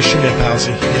generation there,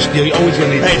 Palsy. You're always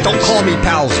going to need... Hey, don't call me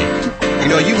Palsy.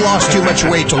 You lost too much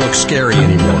weight to look scary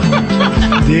anymore.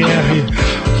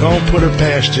 Yeah, don't put it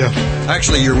past you.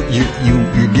 Actually, you're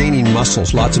gaining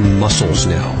muscles, lots of muscles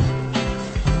now.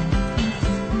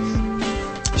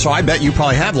 So I bet you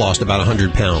probably have lost about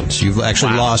 100 pounds. You've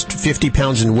actually lost 50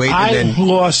 pounds in weight. I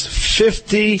lost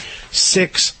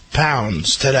 56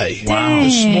 pounds today. Wow.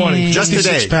 This morning. Just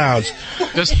today. Pounds.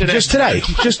 Just today. Just today.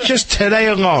 just today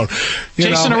alone.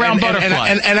 Chasing around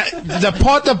butterflies. And the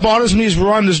part that bothers me is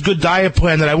we're on this good diet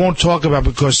plan that I won't talk about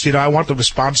because, I want them to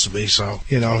sponsor me. So,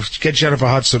 get Jennifer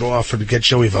Hudson off and get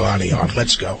Joey Villani on.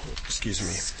 Let's go. Excuse me.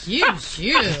 Excuse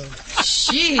you.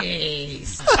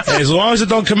 Jeez. Hey, as long as it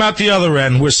don't come out the other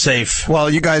end, we're safe. Well,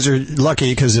 you guys are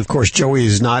lucky because, of course, Joey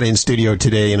is not in studio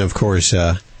today. And, of course,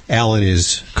 Alan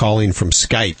is calling from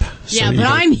Skype. So yeah, but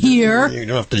I'm here. You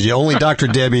don't have to. Only Dr.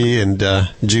 Debbie and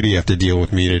Judy have to deal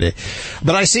with me today.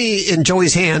 But I see in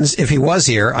Joey's hands, if he was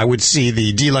here, I would see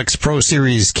the Deluxe Pro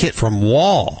Series kit from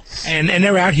Wall. And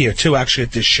they're out here too, actually,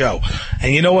 at this show.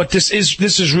 And you know what? This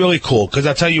is really cool, because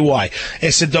I'll tell you why.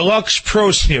 It's a Deluxe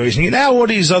Pro Series. And you know all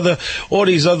these other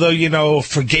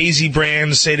Fugazi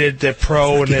brands say that they're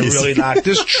pro and they're really not.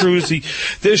 This truly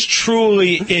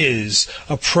is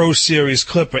a Pro Series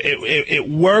clipper. It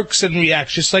works and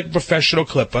reacts just like a professional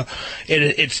clipper.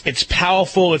 It's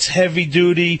powerful. It's heavy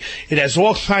duty. It has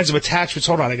all kinds of attachments.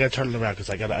 Hold on, I got to turn it around because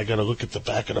I got to look at the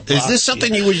back of the box. Is this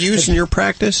something you would use in your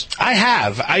practice? I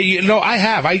have.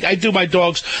 I do my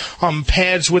dog's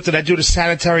pads with it. I do the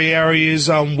sanitary areas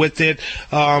with it.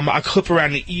 I clip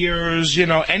around the ears.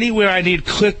 Anywhere I need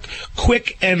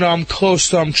quick and close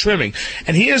trimming.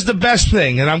 And here's the best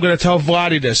thing, and I'm going to tell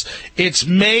Vladi this: it's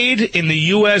made in the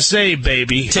USA,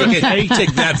 baby. Take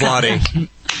that, Vladi.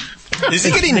 Is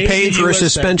he getting paid for a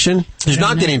suspension? He's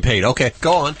not getting paid. Okay,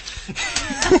 go on.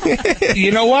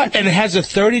 You know what? And it has a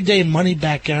 30-day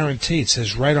money-back guarantee. It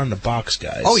says right on the box,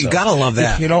 guys. Oh, you gotta love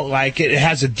that. If you don't like it, it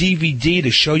has a DVD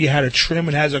to show you how to trim.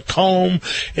 It has a comb.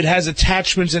 It has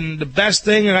attachments. And the best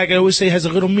thing, and like I always say, it has a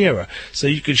little mirror. So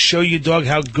you can show your dog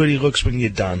how good he looks when you're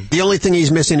done. The only thing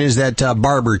he's missing is that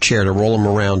barber chair to roll him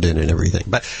around in and everything.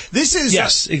 But this is...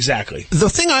 Yes, exactly. The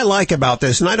thing I like about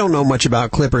this, and I don't know much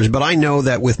about clippers, but I know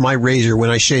that with my razor, when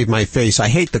I shave my face, I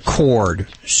hate the cord.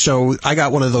 So I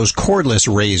got one of those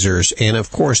cordless razors, and of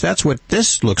course that's what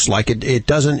this looks like. It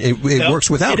works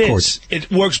without cords.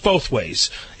 It works both ways.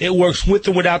 It works with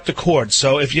and without the cord.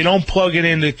 So if you don't plug it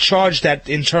in to charge that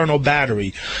internal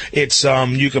battery, it's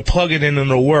you can plug it in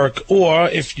and it'll work. Or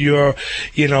if you're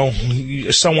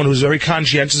someone who's very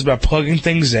conscientious about plugging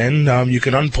things in, you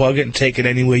can unplug it and take it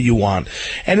anywhere you want,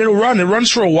 and it'll run. It runs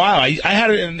for a while. I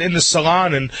had it in the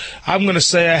salon, and I'm going to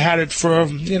say I had it for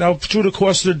through the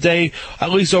course of the day, at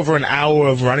least over an hour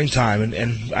of running time,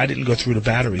 and I didn't go through the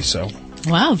battery, so...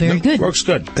 Wow, very good. Works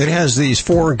good. It has these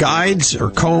 4 guides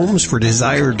or combs for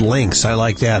desired lengths. I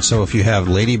like that. So if you have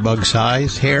ladybug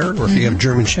size hair or if you have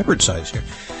German Shepherd size hair.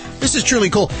 This is truly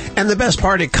cool. And the best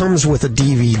part, it comes with a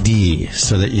DVD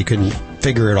so that you can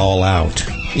figure it all out.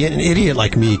 An idiot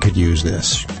like me could use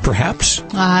this, perhaps.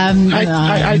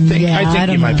 I think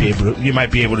you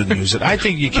might be able to use it. I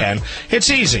think you can. It's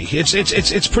easy.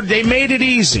 It's pretty, they made it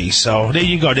easy. So there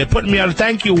you go. They're putting me out.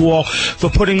 Thank you, Wall, for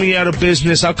putting me out of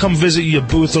business. I'll come visit your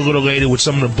booth a little later with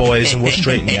some of the boys, and we'll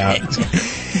straighten you out.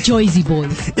 Joyzy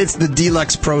boys. It's the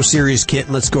Deluxe Pro Series kit.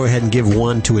 Let's go ahead and give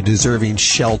one to a deserving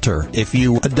shelter. If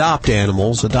you adopt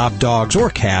animals, adopt dogs or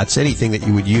cats, anything that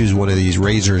you would use one of these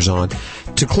razors on,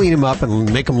 to clean them up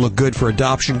and make them look good for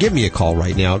adoption, give me a call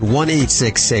right now at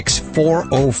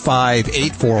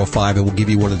 1-866-405-8405, and we'll give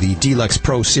you one of the Deluxe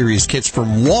Pro Series kits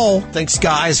from Wall. Thanks,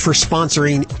 guys, for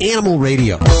sponsoring Animal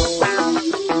Radio.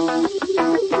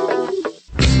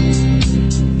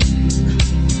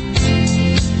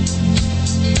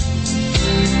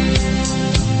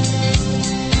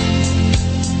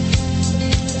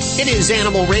 It is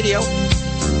Animal Radio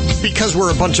because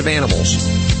we're a bunch of animals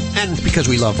and because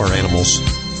we love our animals.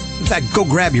 In fact, go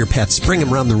grab your pets. Bring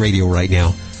them around the radio right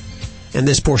now. And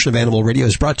this portion of Animal Radio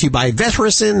is brought to you by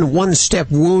Vetericyn One-Step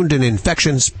Wound and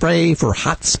Infection Spray for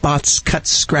hot spots,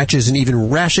 cuts, scratches, and even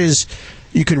rashes.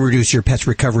 You can reduce your pet's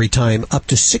recovery time up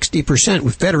to 60%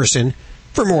 with Vetericyn.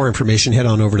 For more information, head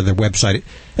on over to their website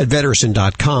at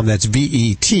vetericyn.com. That's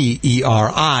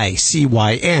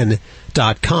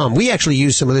VETERICYN.com. We actually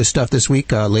used some of this stuff this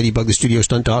week. Ladybug, the studio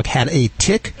stunt dog, had a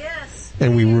tick. Yes.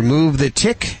 And we removed the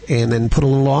tick and then put a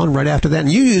little on right after that.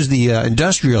 And you use the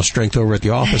industrial strength over at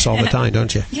the office all the time,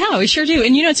 don't you? Yeah, we sure do.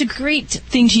 And, it's a great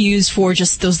thing to use for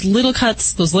just those little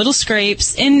cuts, those little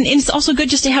scrapes. And it's also good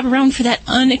just to have around for that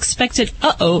unexpected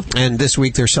uh-oh. And this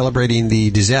week they're celebrating the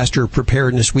Disaster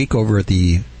Preparedness Week over at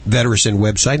the Vetericyn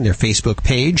website and their Facebook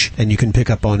page. And you can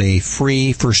pick up on a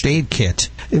free first aid kit.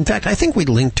 In fact, I think we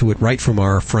linked to it right from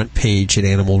our front page at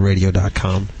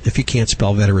animalradio.com if you can't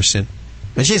spell Vetericyn.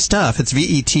 It's just tough. It's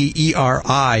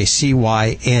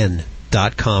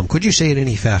VETERICYN.com. Could you say it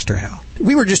any faster, Hal?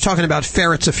 We were just talking about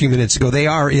ferrets a few minutes ago. They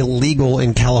are illegal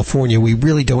in California. We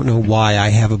really don't know why. I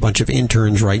have a bunch of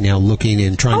interns right now looking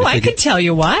and trying to figure... I could tell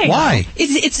you why. Why?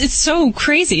 It's so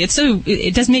crazy. It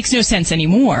just makes no sense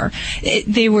anymore.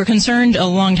 They were concerned a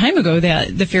long time ago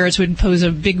that the ferrets would pose a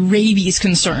big rabies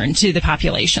concern to the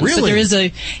population. Really? So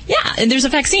there's a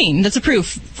vaccine that's approved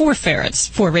for ferrets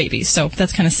for rabies. So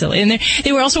that's kind of silly. And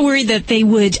they were also worried that they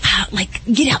would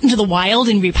get out into the wild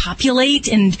and repopulate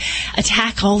and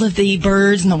attack all of the birds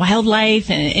birds and the wildlife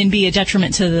and be a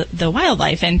detriment to the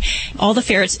wildlife. And all the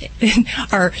ferrets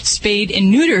are spayed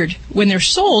and neutered when they're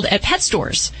sold at pet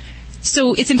stores.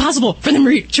 So it's impossible for them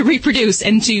to reproduce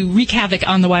and to wreak havoc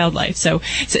on the wildlife. So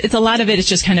it's a lot of it is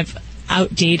just kind of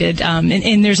outdated,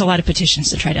 and there's a lot of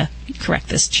petitions to try to correct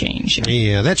this change.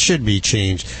 Yeah, that should be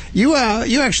changed. You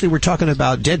actually were talking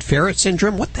about dead ferret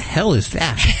syndrome. What the hell is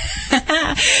that?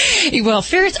 Well,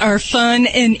 ferrets are fun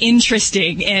and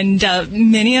interesting, and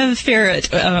many of the ferret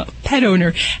pet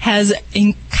owner has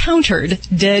encountered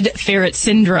dead ferret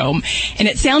syndrome, and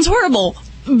it sounds horrible.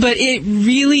 But it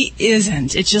really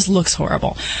isn't. It just looks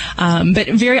horrible. But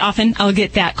very often I'll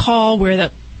get that call where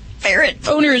the ferret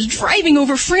owner is driving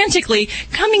over frantically,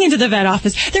 coming into the vet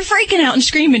office. They're freaking out and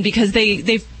screaming because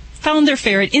they've found their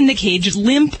ferret in the cage,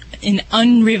 limp and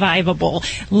unrevivable,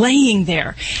 laying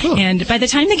there. Huh. And by the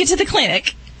time they get to the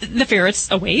clinic, the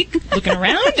ferret's awake, looking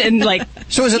around, and like...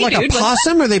 So is it like a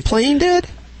possum? Are they playing dead?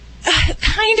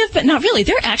 Kind of, but not really.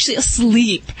 They're actually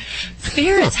asleep.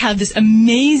 Ferrets have this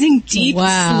amazing deep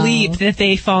sleep that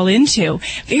they fall into.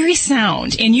 Very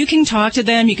sound. And you can talk to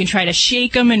them, you can try to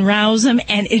shake them and rouse them,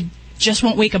 and it just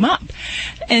won't wake them up.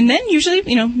 And then usually,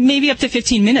 maybe up to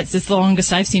 15 minutes. It's the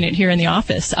longest I've seen it here in the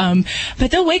office. But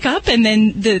they'll wake up, and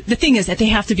then the thing is that they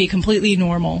have to be completely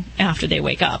normal after they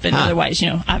wake up. And otherwise,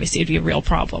 obviously it'd be a real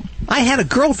problem. I had a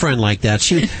girlfriend like that.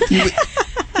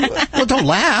 Well, don't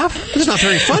laugh. It's not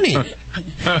very funny.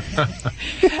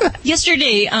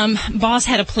 Yesterday, Boss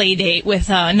had a play date with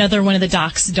another one of the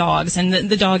doc's dogs, and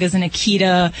the dog is an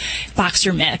Akita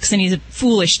boxer mix, and he's a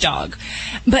foolish dog.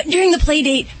 But during the play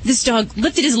date, this dog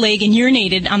lifted his leg and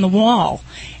urinated on the wall.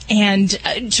 And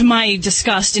to my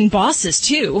disgust, and Boss's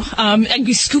too, I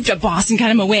scooped up Boss and got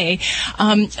him away.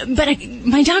 But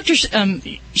my doctor,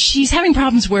 she's having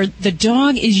problems where the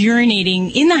dog is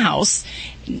urinating in the house,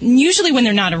 usually when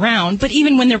they're not around, but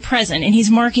even when they're present, and he's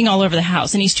marking all over the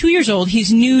house. And he's 2 years old,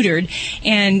 he's neutered,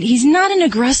 and he's not an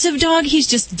aggressive dog, he's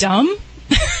just dumb.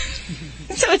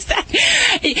 So it's that.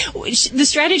 The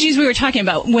strategies we were talking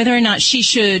about, whether or not she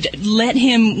should let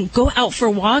him go out for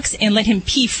walks and let him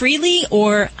pee freely,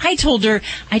 or I told her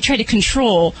I try to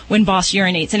control when Boss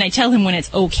urinates, and I tell him when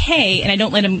it's okay, and I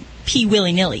don't let him pee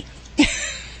willy-nilly.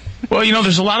 Well,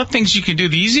 there's a lot of things you can do.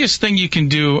 The easiest thing you can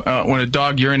do when a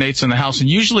dog urinates in the house, and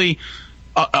usually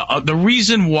the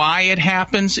reason why it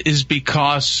happens is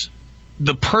because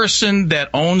the person that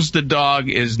owns the dog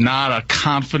is not a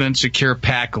confident, secure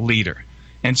pack leader.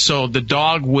 And so the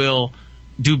dog will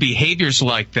do behaviors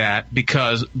like that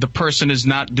because the person is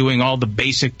not doing all the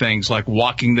basic things like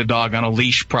walking the dog on a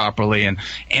leash properly and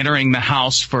entering the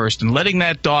house first and letting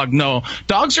that dog know.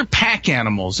 Dogs are pack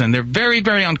animals, and they're very,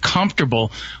 very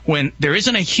uncomfortable when there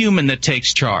isn't a human that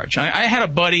takes charge. I had a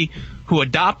buddy who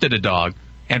adopted a dog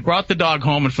and brought the dog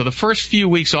home, and for the first few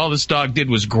weeks all this dog did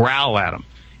was growl at him.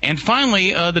 And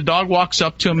finally, the dog walks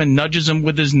up to him and nudges him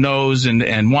with his nose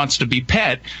and wants to be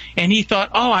pet. And he thought,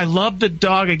 oh, I love the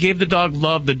dog. I gave the dog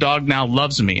love. The dog now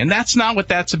loves me. And that's not what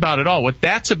that's about at all. What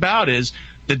that's about is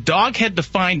the dog had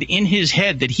defined in his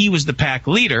head that he was the pack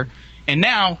leader. And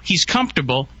now he's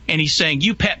comfortable and he's saying,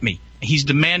 you pet me. He's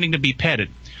demanding to be petted.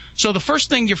 So the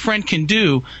first thing your friend can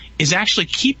do is actually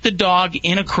keep the dog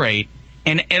in a crate.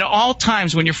 And at all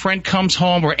times when your friend comes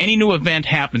home or any new event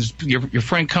happens, your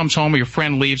friend comes home or your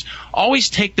friend leaves, always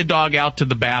take the dog out to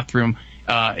the bathroom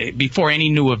before any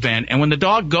new event. And when the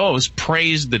dog goes,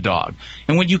 praise the dog.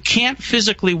 And when you can't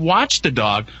physically watch the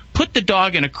dog, put the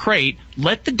dog in a crate,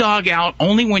 let the dog out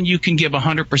only when you can give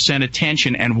 100%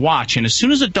 attention and watch. And as soon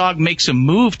as a dog makes a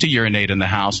move to urinate in the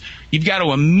house, you've got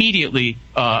to immediately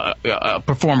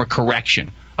perform a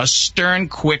correction. A stern,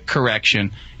 quick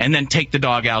correction, and then take the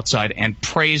dog outside and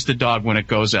praise the dog when it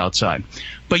goes outside.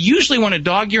 But usually when a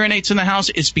dog urinates in the house,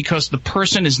 it's because the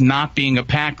person is not being a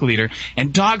pack leader,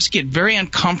 and dogs get very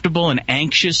uncomfortable and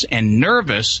anxious and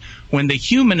nervous when the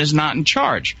human is not in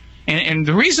charge. And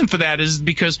the reason for that is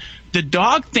because the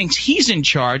dog thinks he's in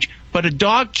charge, but a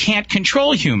dog can't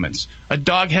control humans. A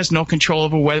dog has no control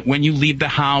over when you leave the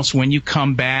house, when you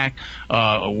come back,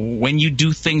 when you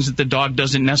do things that the dog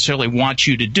doesn't necessarily want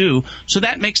you to do. So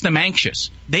that makes them anxious.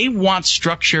 They want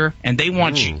structure, and they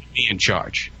want you to be in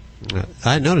charge.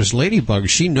 I noticed Ladybug,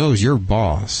 she knows your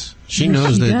boss. She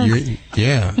knows that you're,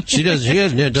 yeah. She does. She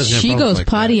doesn't have She goes like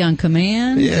potty that. On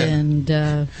command, and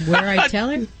where I tell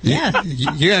her. Yeah.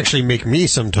 You actually make me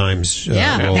sometimes.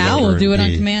 Al will do it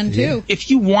on command too. If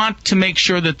you want to make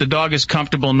sure that the dog is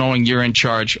comfortable knowing you're in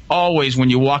charge, always when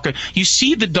you walk, you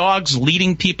see the dogs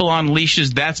leading people on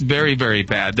leashes. That's very, very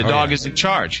bad. The dog is in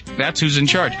charge. That's who's in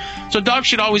charge. So dogs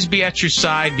should always be at your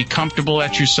side, be comfortable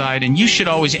at your side, and you should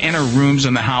always enter rooms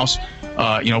in the house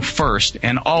first,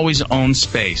 and always own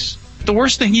space. The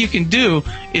worst thing you can do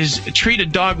is treat a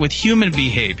dog with human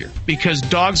behavior, because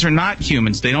dogs are not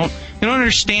humans. They don't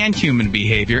understand human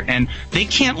behavior, and they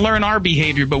can't learn our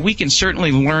behavior, but we can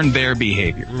certainly learn their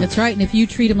behavior. That's right. And if you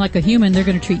treat them like a human, they're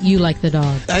going to treat you like the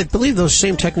dog. I believe those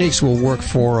same techniques will work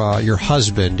for your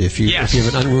husband. If you have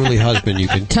an unruly husband, you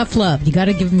can tough love. You got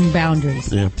to give him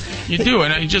boundaries. Yeah, you do.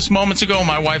 And just moments ago,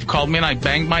 my wife called me, and I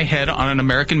banged my head on an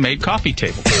American-made coffee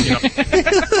table.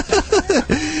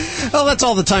 Well, that's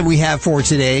all the time we have for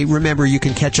today. Remember, you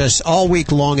can catch us all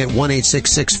week long at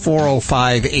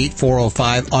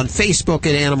 1-866-405-8405 on Facebook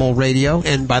at Animal Radio.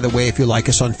 And by the way, if you like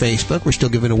us on Facebook, we're still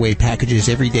giving away packages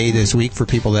every day this week for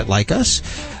people that like us.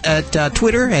 At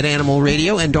Twitter at Animal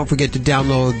Radio. And don't forget to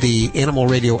download the Animal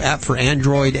Radio app for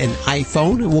Android and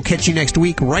iPhone. And we'll catch you next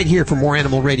week right here for more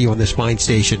Animal Radio on this fine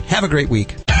station. Have a great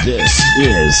week. This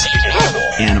is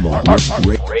Animal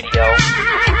Radio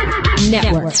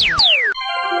Network.